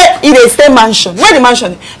 Say in a stay mansion. Where the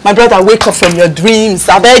mansion? My brother, wake up from your dreams.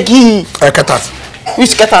 I beg you. Get out.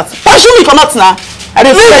 Which get out? Pursue me, come out now.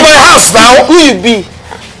 Leave my house now. Who you be?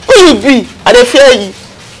 Who you be? I dey fear you.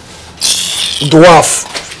 Dwarf.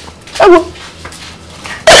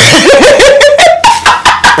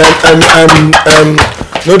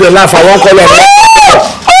 No, they laugh. I won't call them.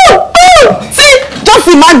 See, just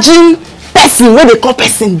imagine person where they call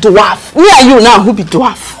person dwarf. Me and you now who be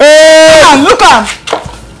dwarf? Look at.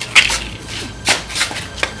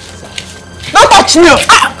 Don't touch me.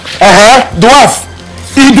 Dwarf.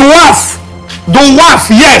 Dwarf. Dwarf.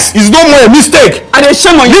 Yes, it's no more a mistake. I dey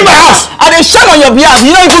shame on you. Leave my house. I dey shame on your behalf.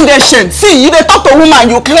 You don't even get shame. See, you dey talk to a woman,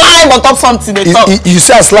 you climb on top something. They talk. You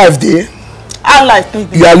see as life dey. I like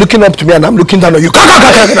you are looking up to me and I'm looking down on you.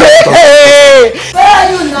 Hey! Where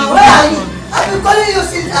are you now? Where are you? I've been calling you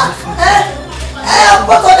since I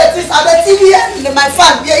bought all the things. I have the TV in my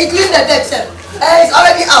fan. Yeah, it cleaned the deck, sir. It's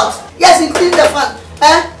already out. Yes, it cleaned the fan.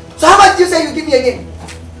 So how much do you say you give me again?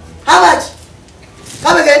 How much?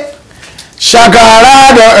 Come again.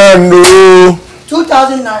 Shakara do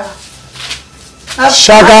 2,000 naira.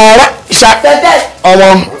 Shakara. The deck.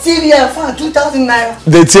 TV and fan 2,000 naira.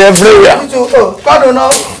 They tear everywhere. God will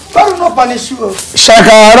not punish you.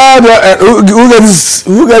 Shakara do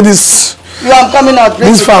who get this? You are coming out.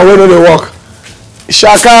 This fan where do they work?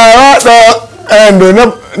 Shakara do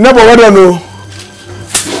never what do know.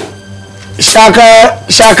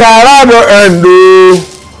 Shakara do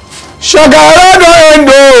Shakara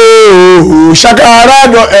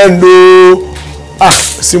do endo. Ah,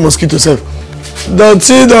 see mosquito self. Don't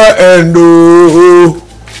see the endo.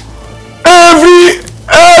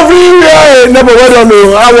 Everywhere never what do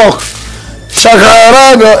know. I walk.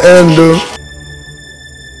 Shakara do endo.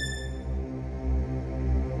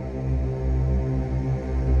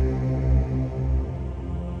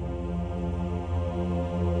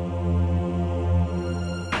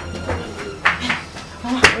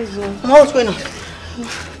 What's going on?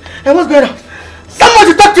 Hey, what's going on?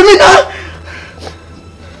 Somebody talk to me now!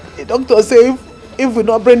 The doctor say if we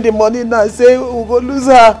don't bring the money now, say we'll go lose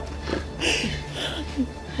her.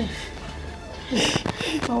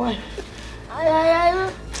 My wife.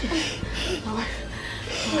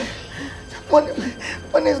 Money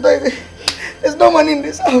is not. There's no money in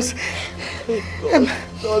this house.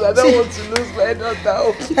 God, I don't want to lose my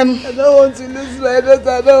daughter. I don't want to lose my daughter.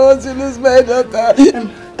 I don't want to lose my daughter.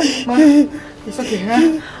 It's okay,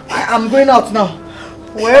 huh? I'm going out now.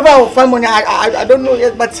 Wherever I will find money, I don't know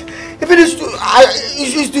yet, but if it is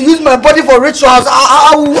to use my body for rituals,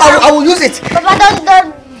 I will use it. Papa,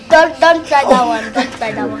 don't try that one. Don't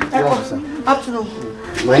try that one. Afternoon.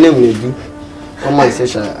 My name is Edu. Mama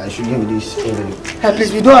says I should give you this envelope. Hey,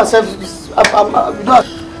 please, we don't accept this. We don't.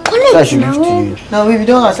 I should give it to you. No, we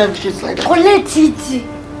don't accept kids like that. Collect it.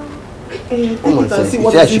 Mama says see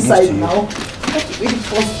what is inside now.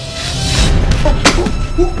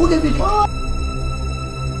 Who gave it?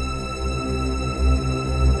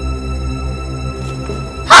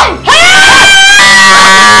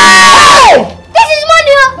 This is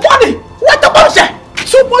money! Money! Watabombshell!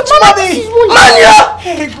 So much money! Money!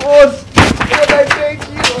 Hey God! God, I thank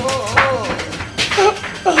you!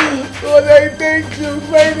 God, I thank you!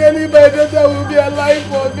 Finally, my daughter will be alive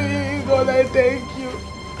for me! God, I thank you!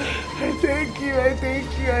 I thank you! I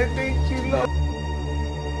thank you! I thank you, Lord!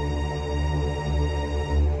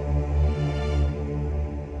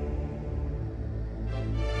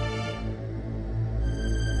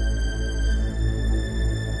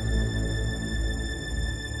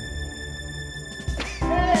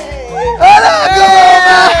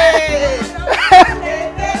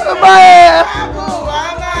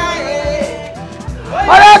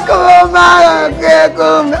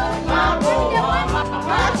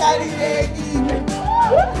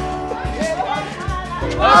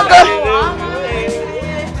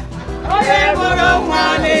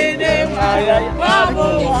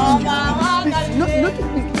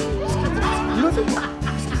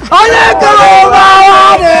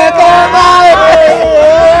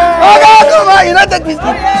 You don't take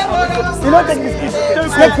biscuit. You don't take biscuit.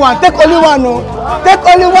 Take one. Take only one, no. Take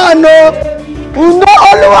only one, no. You know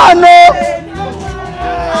only one, no.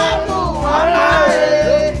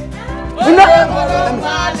 You know.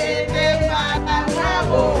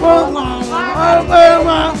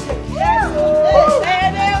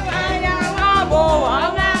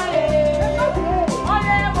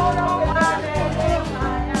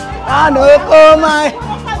 I know, oh my.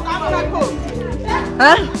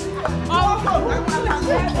 Huh?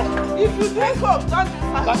 If you drink Coke, don't drink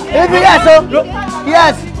fast. Yes, oh.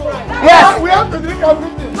 Yes. Yes. We have to drink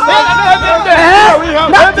everything.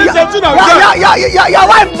 Your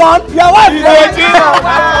wife born. Your wife born.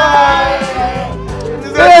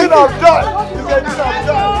 It's a thing of joy. It's a thing of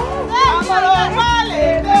joy.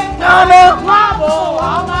 No, no.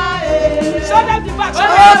 Show them the back.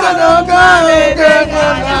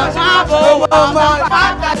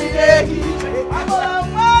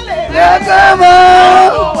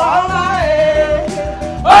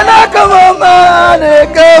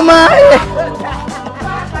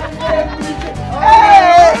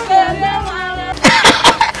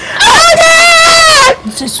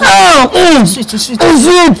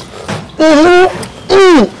 Sweet.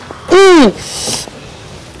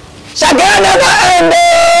 Shagana never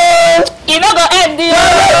ended. You not gonna end the.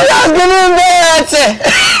 Just give me that.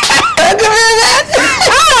 Give me that.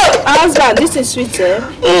 Husband, this is sweet, eh?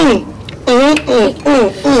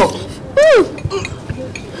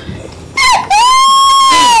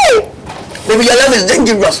 Baby, your love is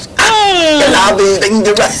dangerous. Your love is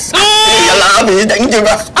dangerous. Your love is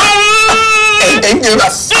dangerous.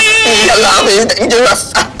 Dangerous. Your love is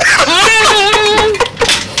dangerous.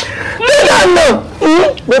 No.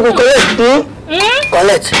 Baby,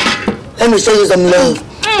 Colette. Let me show you some love.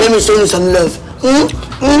 Let me show you some love.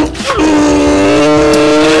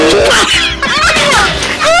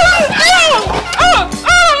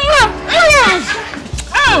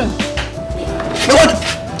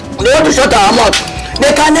 They want to shut our mouth.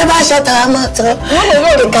 They can never shut our mouth. They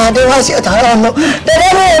can never shut our mouth. They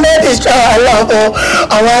never want to destroy our love.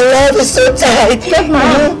 Our love is so tight.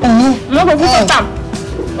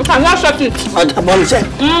 You cannot shut it. Watabombshell.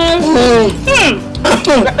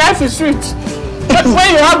 Life is sweet. But when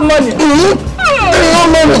you have money. You have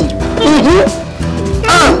money.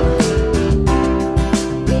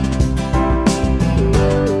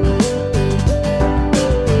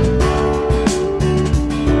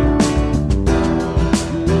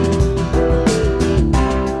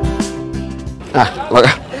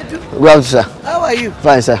 Good afternoon, sir. How are you?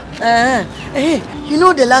 Fine, sir. Hey, you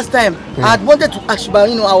know the last time I had wanted to ask you, but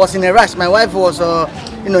I was in a rush. My wife was,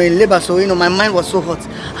 in labor, so my mind was so hot.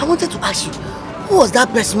 I wanted to ask you, who was that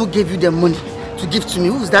person who gave you the money to give to me?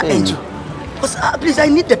 Who was that angel? Because please, I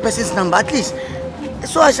need the person's number at least,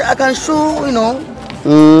 so I can show, I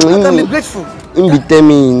can be grateful. He be tell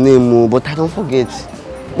me name, but I don't forget.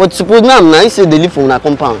 But suppose now you say they live from our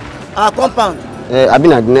compound. Our compound. I've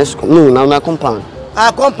been at the next. No, now our compound.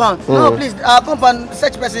 Our compound. No, please, our compound.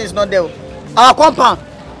 Such person is not there. Our compound.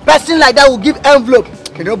 Person like that will give envelope.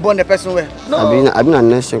 You don't burn the person well. No. I've been at the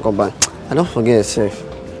next compound. I don't forget yourself.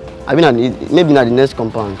 I've been at maybe at the next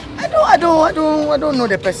compound. I don't know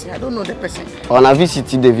the person. I don't know the person. On a visit,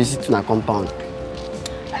 they visit to our compound.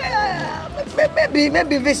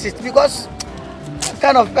 Maybe visit because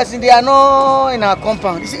kind of person they are not in our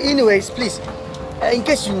compound. You see, anyways, please, in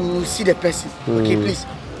case you see the person, okay, please,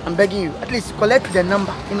 I'm begging you, at least collect the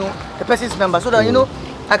number, the person's number, so that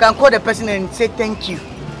I can call the person and say thank you.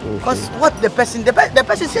 Because what the person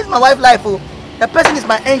saves my wife's life. Oh, the person is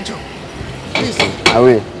my angel. Please. I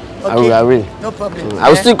will. Okay. I will. No problem. I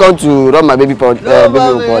will still come to run my baby powder. No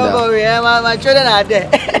worry. My children are there.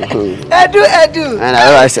 Edu. And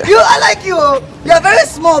I like you. You are very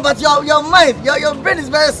small, but your mind, your brain is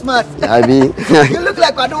very smart. I be. You look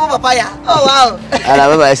like Watabombshell papaya. Oh wow. And I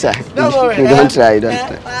remember, sir. Don't worry. You don't try. Don't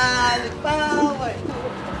try.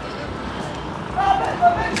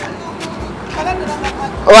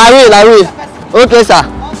 Oh, I will. Okay, sir.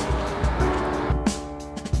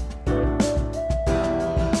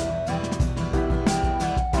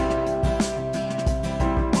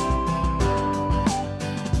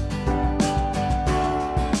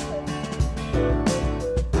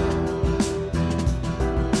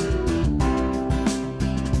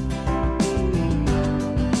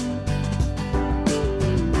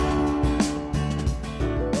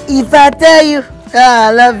 If I tell you,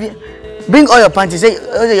 I love you. Bring all your panties. Say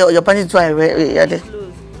your panties twice.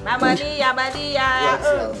 My money, your money,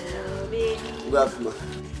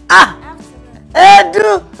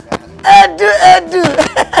 Edu.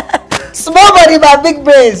 Small body, but big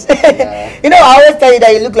brains. You know, I always tell you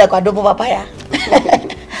that you look like a double papaya.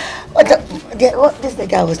 What is the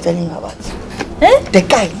guy I was telling you about? Eh? The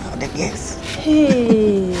guy now, the yes.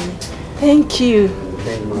 Hey, thank you.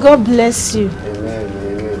 God bless you.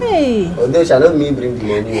 Amen. Hey. Although shall not me bring the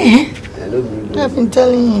money. I've been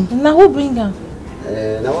telling him. Now who bring him?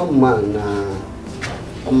 Now one man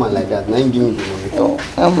like that. Now give me the money.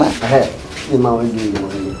 Oh man. Hey, the man will give me the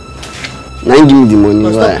money. Now give me the money.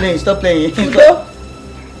 No, stop playing.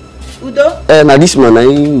 Udo? Now this man, now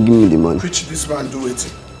give me the money. Which this man do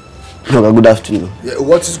it? Okay, good afternoon. Yeah,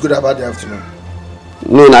 what is good about the afternoon?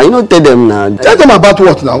 No, now you don't tell them now. Tell them about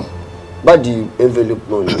what now? About the envelope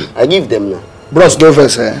money. I give them now. Bros, no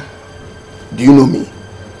verse, eh? Do you know me?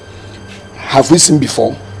 Have we seen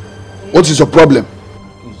before? What is your problem?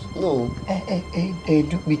 No. Hey,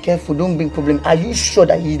 be careful. Don't bring problem. Are you sure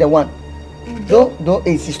that he's the one? Don't.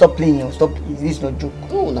 Hey, stop playing. Stop. This is no joke.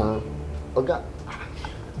 No, now. Okay.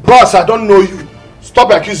 Bros, I don't know you. Stop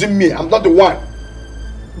accusing me. I'm not the one.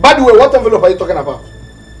 By the way, what envelope are you talking about?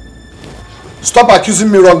 Stop accusing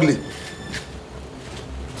me wrongly.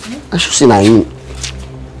 I should say now you.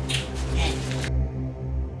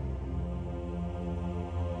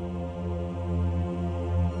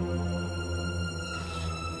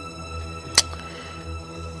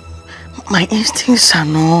 My instincts are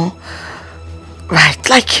no right.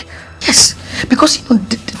 Like, yes, because you know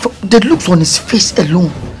the looks on his face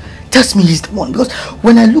alone tells me he's the one. Because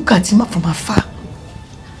when I look at him from afar,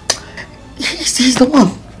 he's the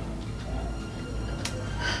one.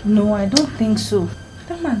 No, I don't think so.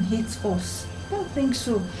 That man hates us. I don't think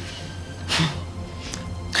so.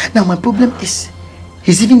 Now my problem is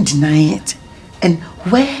he's even denying it. And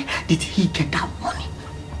where did he get that money?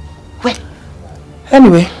 Where?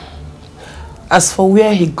 Anyway, as for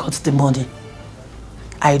where he got the money,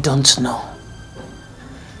 I don't know.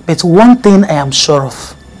 But one thing I am sure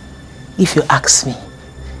of, if you ask me,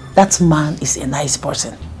 that man is a nice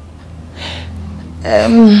person.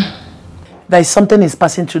 There is something he's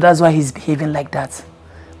passing through, that's why he's behaving like that.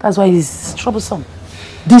 That's why he's troublesome.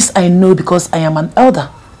 This I know because I am an elder.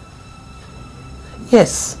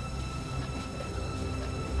 Yes.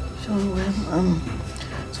 So,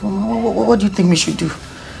 what do you think we should do?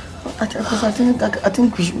 I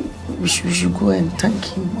think we should go and thank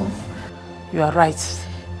him. You are right.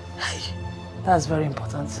 That's very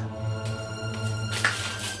important.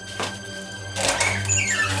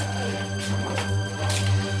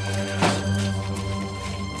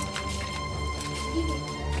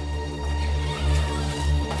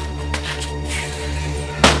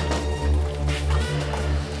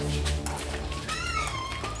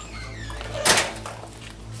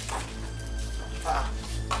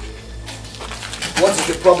 What is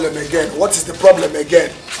the problem again? What is the problem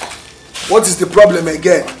again? What is the problem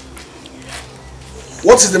again?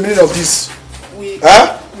 What is the meaning of this?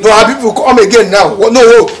 Huh? No, have people come again now?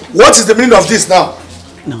 No, what is the meaning of this now?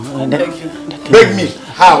 No, beg me.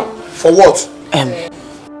 How? For what?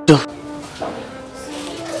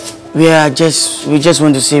 We just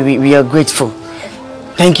want to say we are grateful.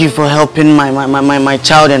 Thank you for helping my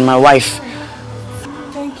child and my wife.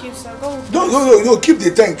 Thank you, sir. No, keep the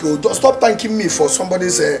thank you. Don't stop thanking me for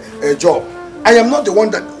somebody's job. I am not the one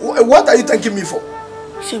that... What are you thanking me for?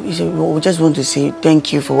 We just want to say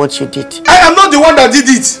thank you for what you did. I am not the one that did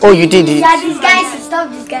it. Oh, you did it. Yeah, disguising.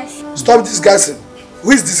 Stop disguising. Stop disguising.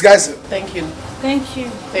 Who is disguising? Thank you. Thank you.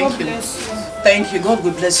 Thank you. Bless you. Thank you. God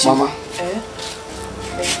will bless you. Mama.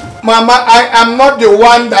 Mama, I am not the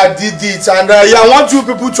one that did it, and I want you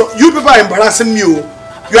people to... You people are embarrassing me. You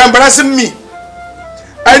are embarrassing me.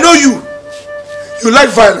 I know you. You like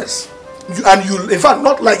violence. In fact,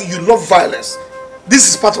 not like you love violence. This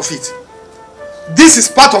is part of it. This is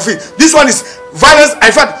part of it. This one is violence.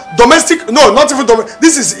 In fact, domestic... No, not even domestic.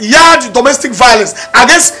 This is yard domestic violence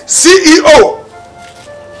against CEO.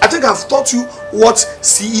 I think I've taught you what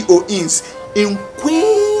CEO is. In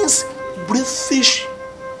Queen's British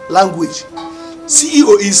language,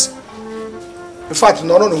 CEO is... In fact,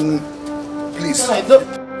 no. Please.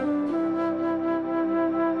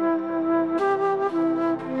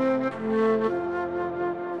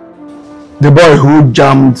 The boy who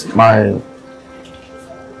jammed my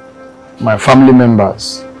family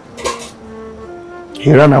members,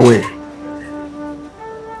 he ran away.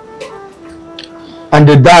 And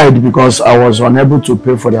they died because I was unable to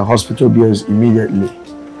pay for their hospital bills immediately.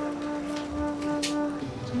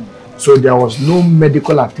 So there was no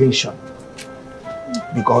medical attention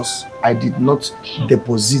because I did not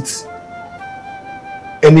deposit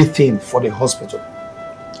anything for the hospital.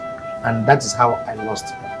 And that is how I lost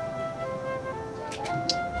it.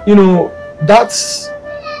 You know, that's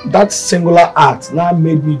that singular act now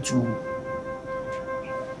made me to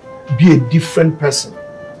be a different person.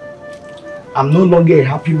 I'm no longer a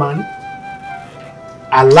happy man.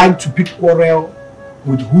 I like to pick quarrel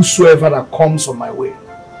with whosoever that comes on my way.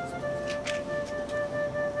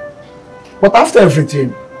 But after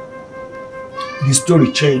everything, the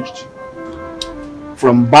story changed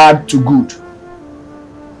from bad to good.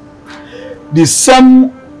 The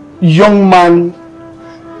same young man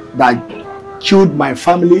that killed my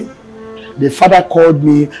family, the father called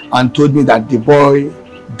me and told me that the boy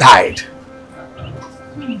died.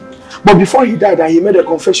 But before he died, he made a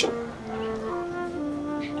confession.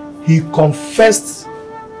 He confessed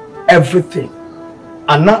everything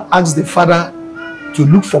and now asked the father to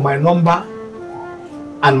look for my number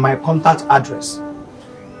and my contact address,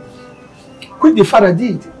 which the father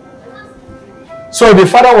did. So the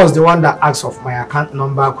father was the one that asked of my account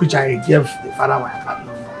number, which I gave the father my account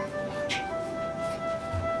number.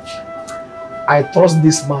 I trust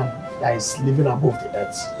this man that is living above the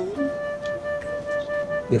earth.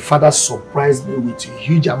 The father surprised me with a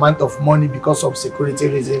huge amount of money because of security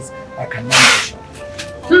reasons I cannot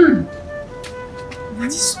mention. That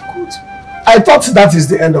is good. I thought that is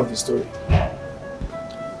the end of the story.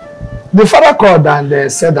 The father called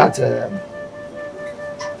and said that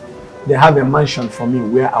they have a mansion for me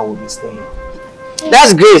where I will be staying.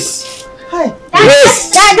 That's grace. Hi.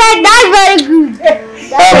 Grace. That's very good.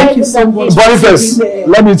 Thank you so much. Boniface,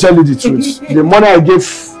 let me tell you the truth. The money I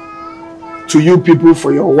gave to you people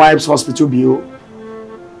for your wife's hospital bill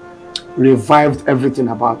revived everything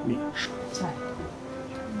about me.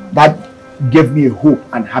 That gave me hope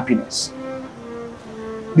and happiness.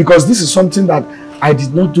 Because this is something that I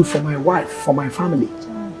did not do for my wife, for my family.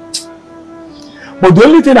 But the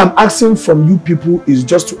only thing I'm asking from you people is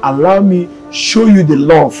just to allow me show you the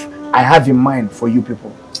love I have in mind for you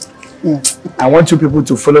people. I want you people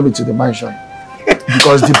to follow me to the mansion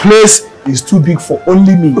because the place is too big for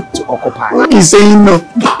only me to occupy. He's saying no.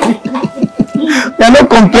 You're not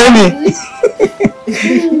complaining.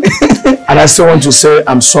 And I still want to say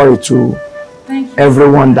I'm sorry to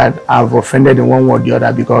everyone that I've offended in one way or the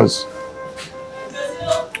other, because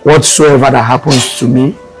whatsoever that happens to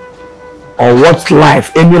me, or what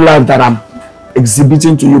life, any life that I'm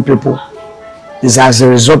exhibiting to you people, is as a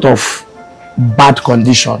result of bad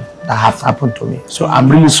condition that have happened to me. So I'm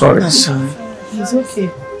really sorry. It's okay.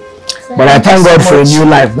 But I thank God for a new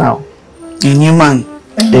life now. A new man.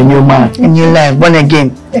 A new man. A new life, born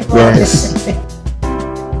again. Yes.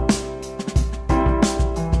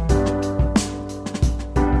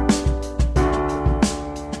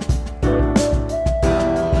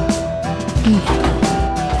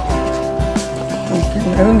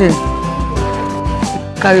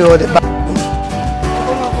 Carry all the back.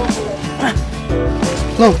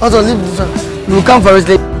 No, also leave this one. You will come for us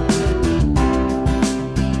later.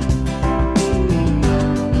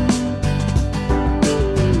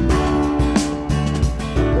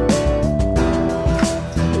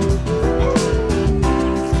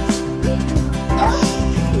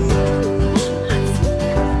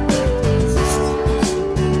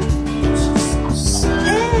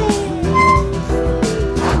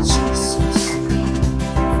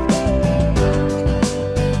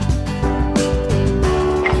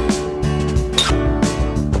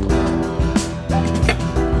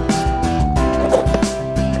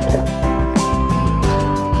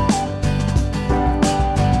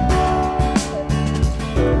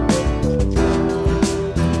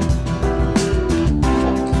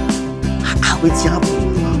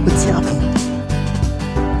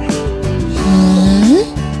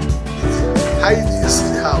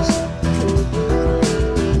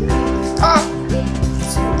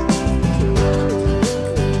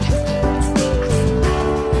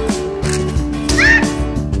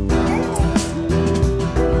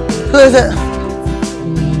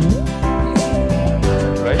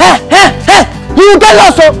 You get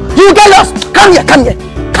lost, oh! You get lost! Come here, come here!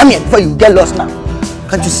 Come here before you get lost now.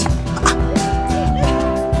 Can't you see?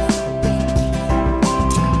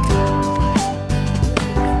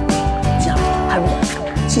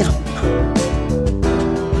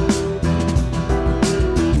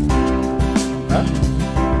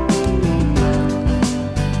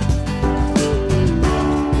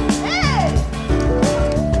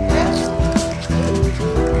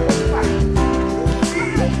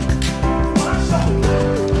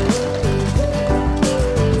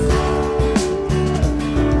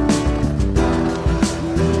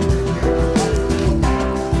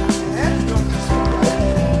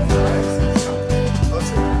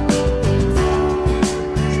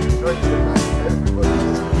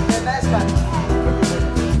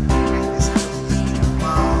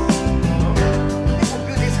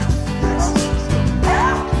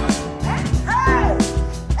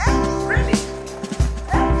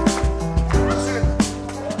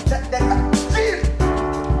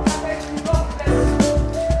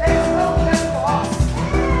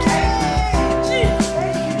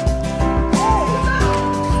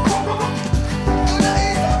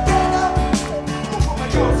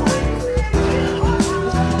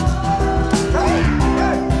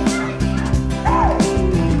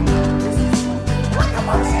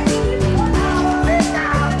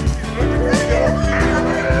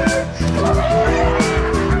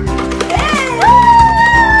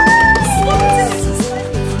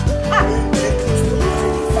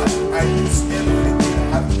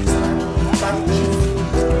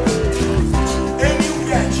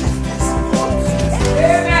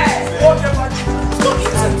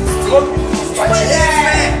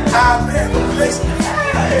 Yes.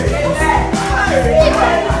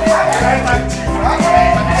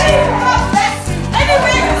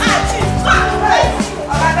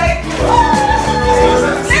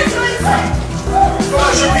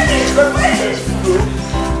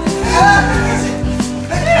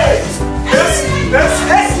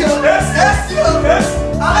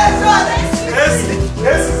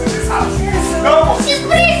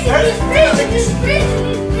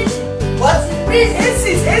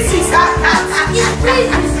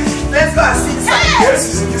 Let's go and see inside. Yes,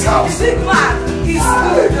 he's in this house. Big man, he's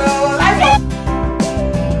good.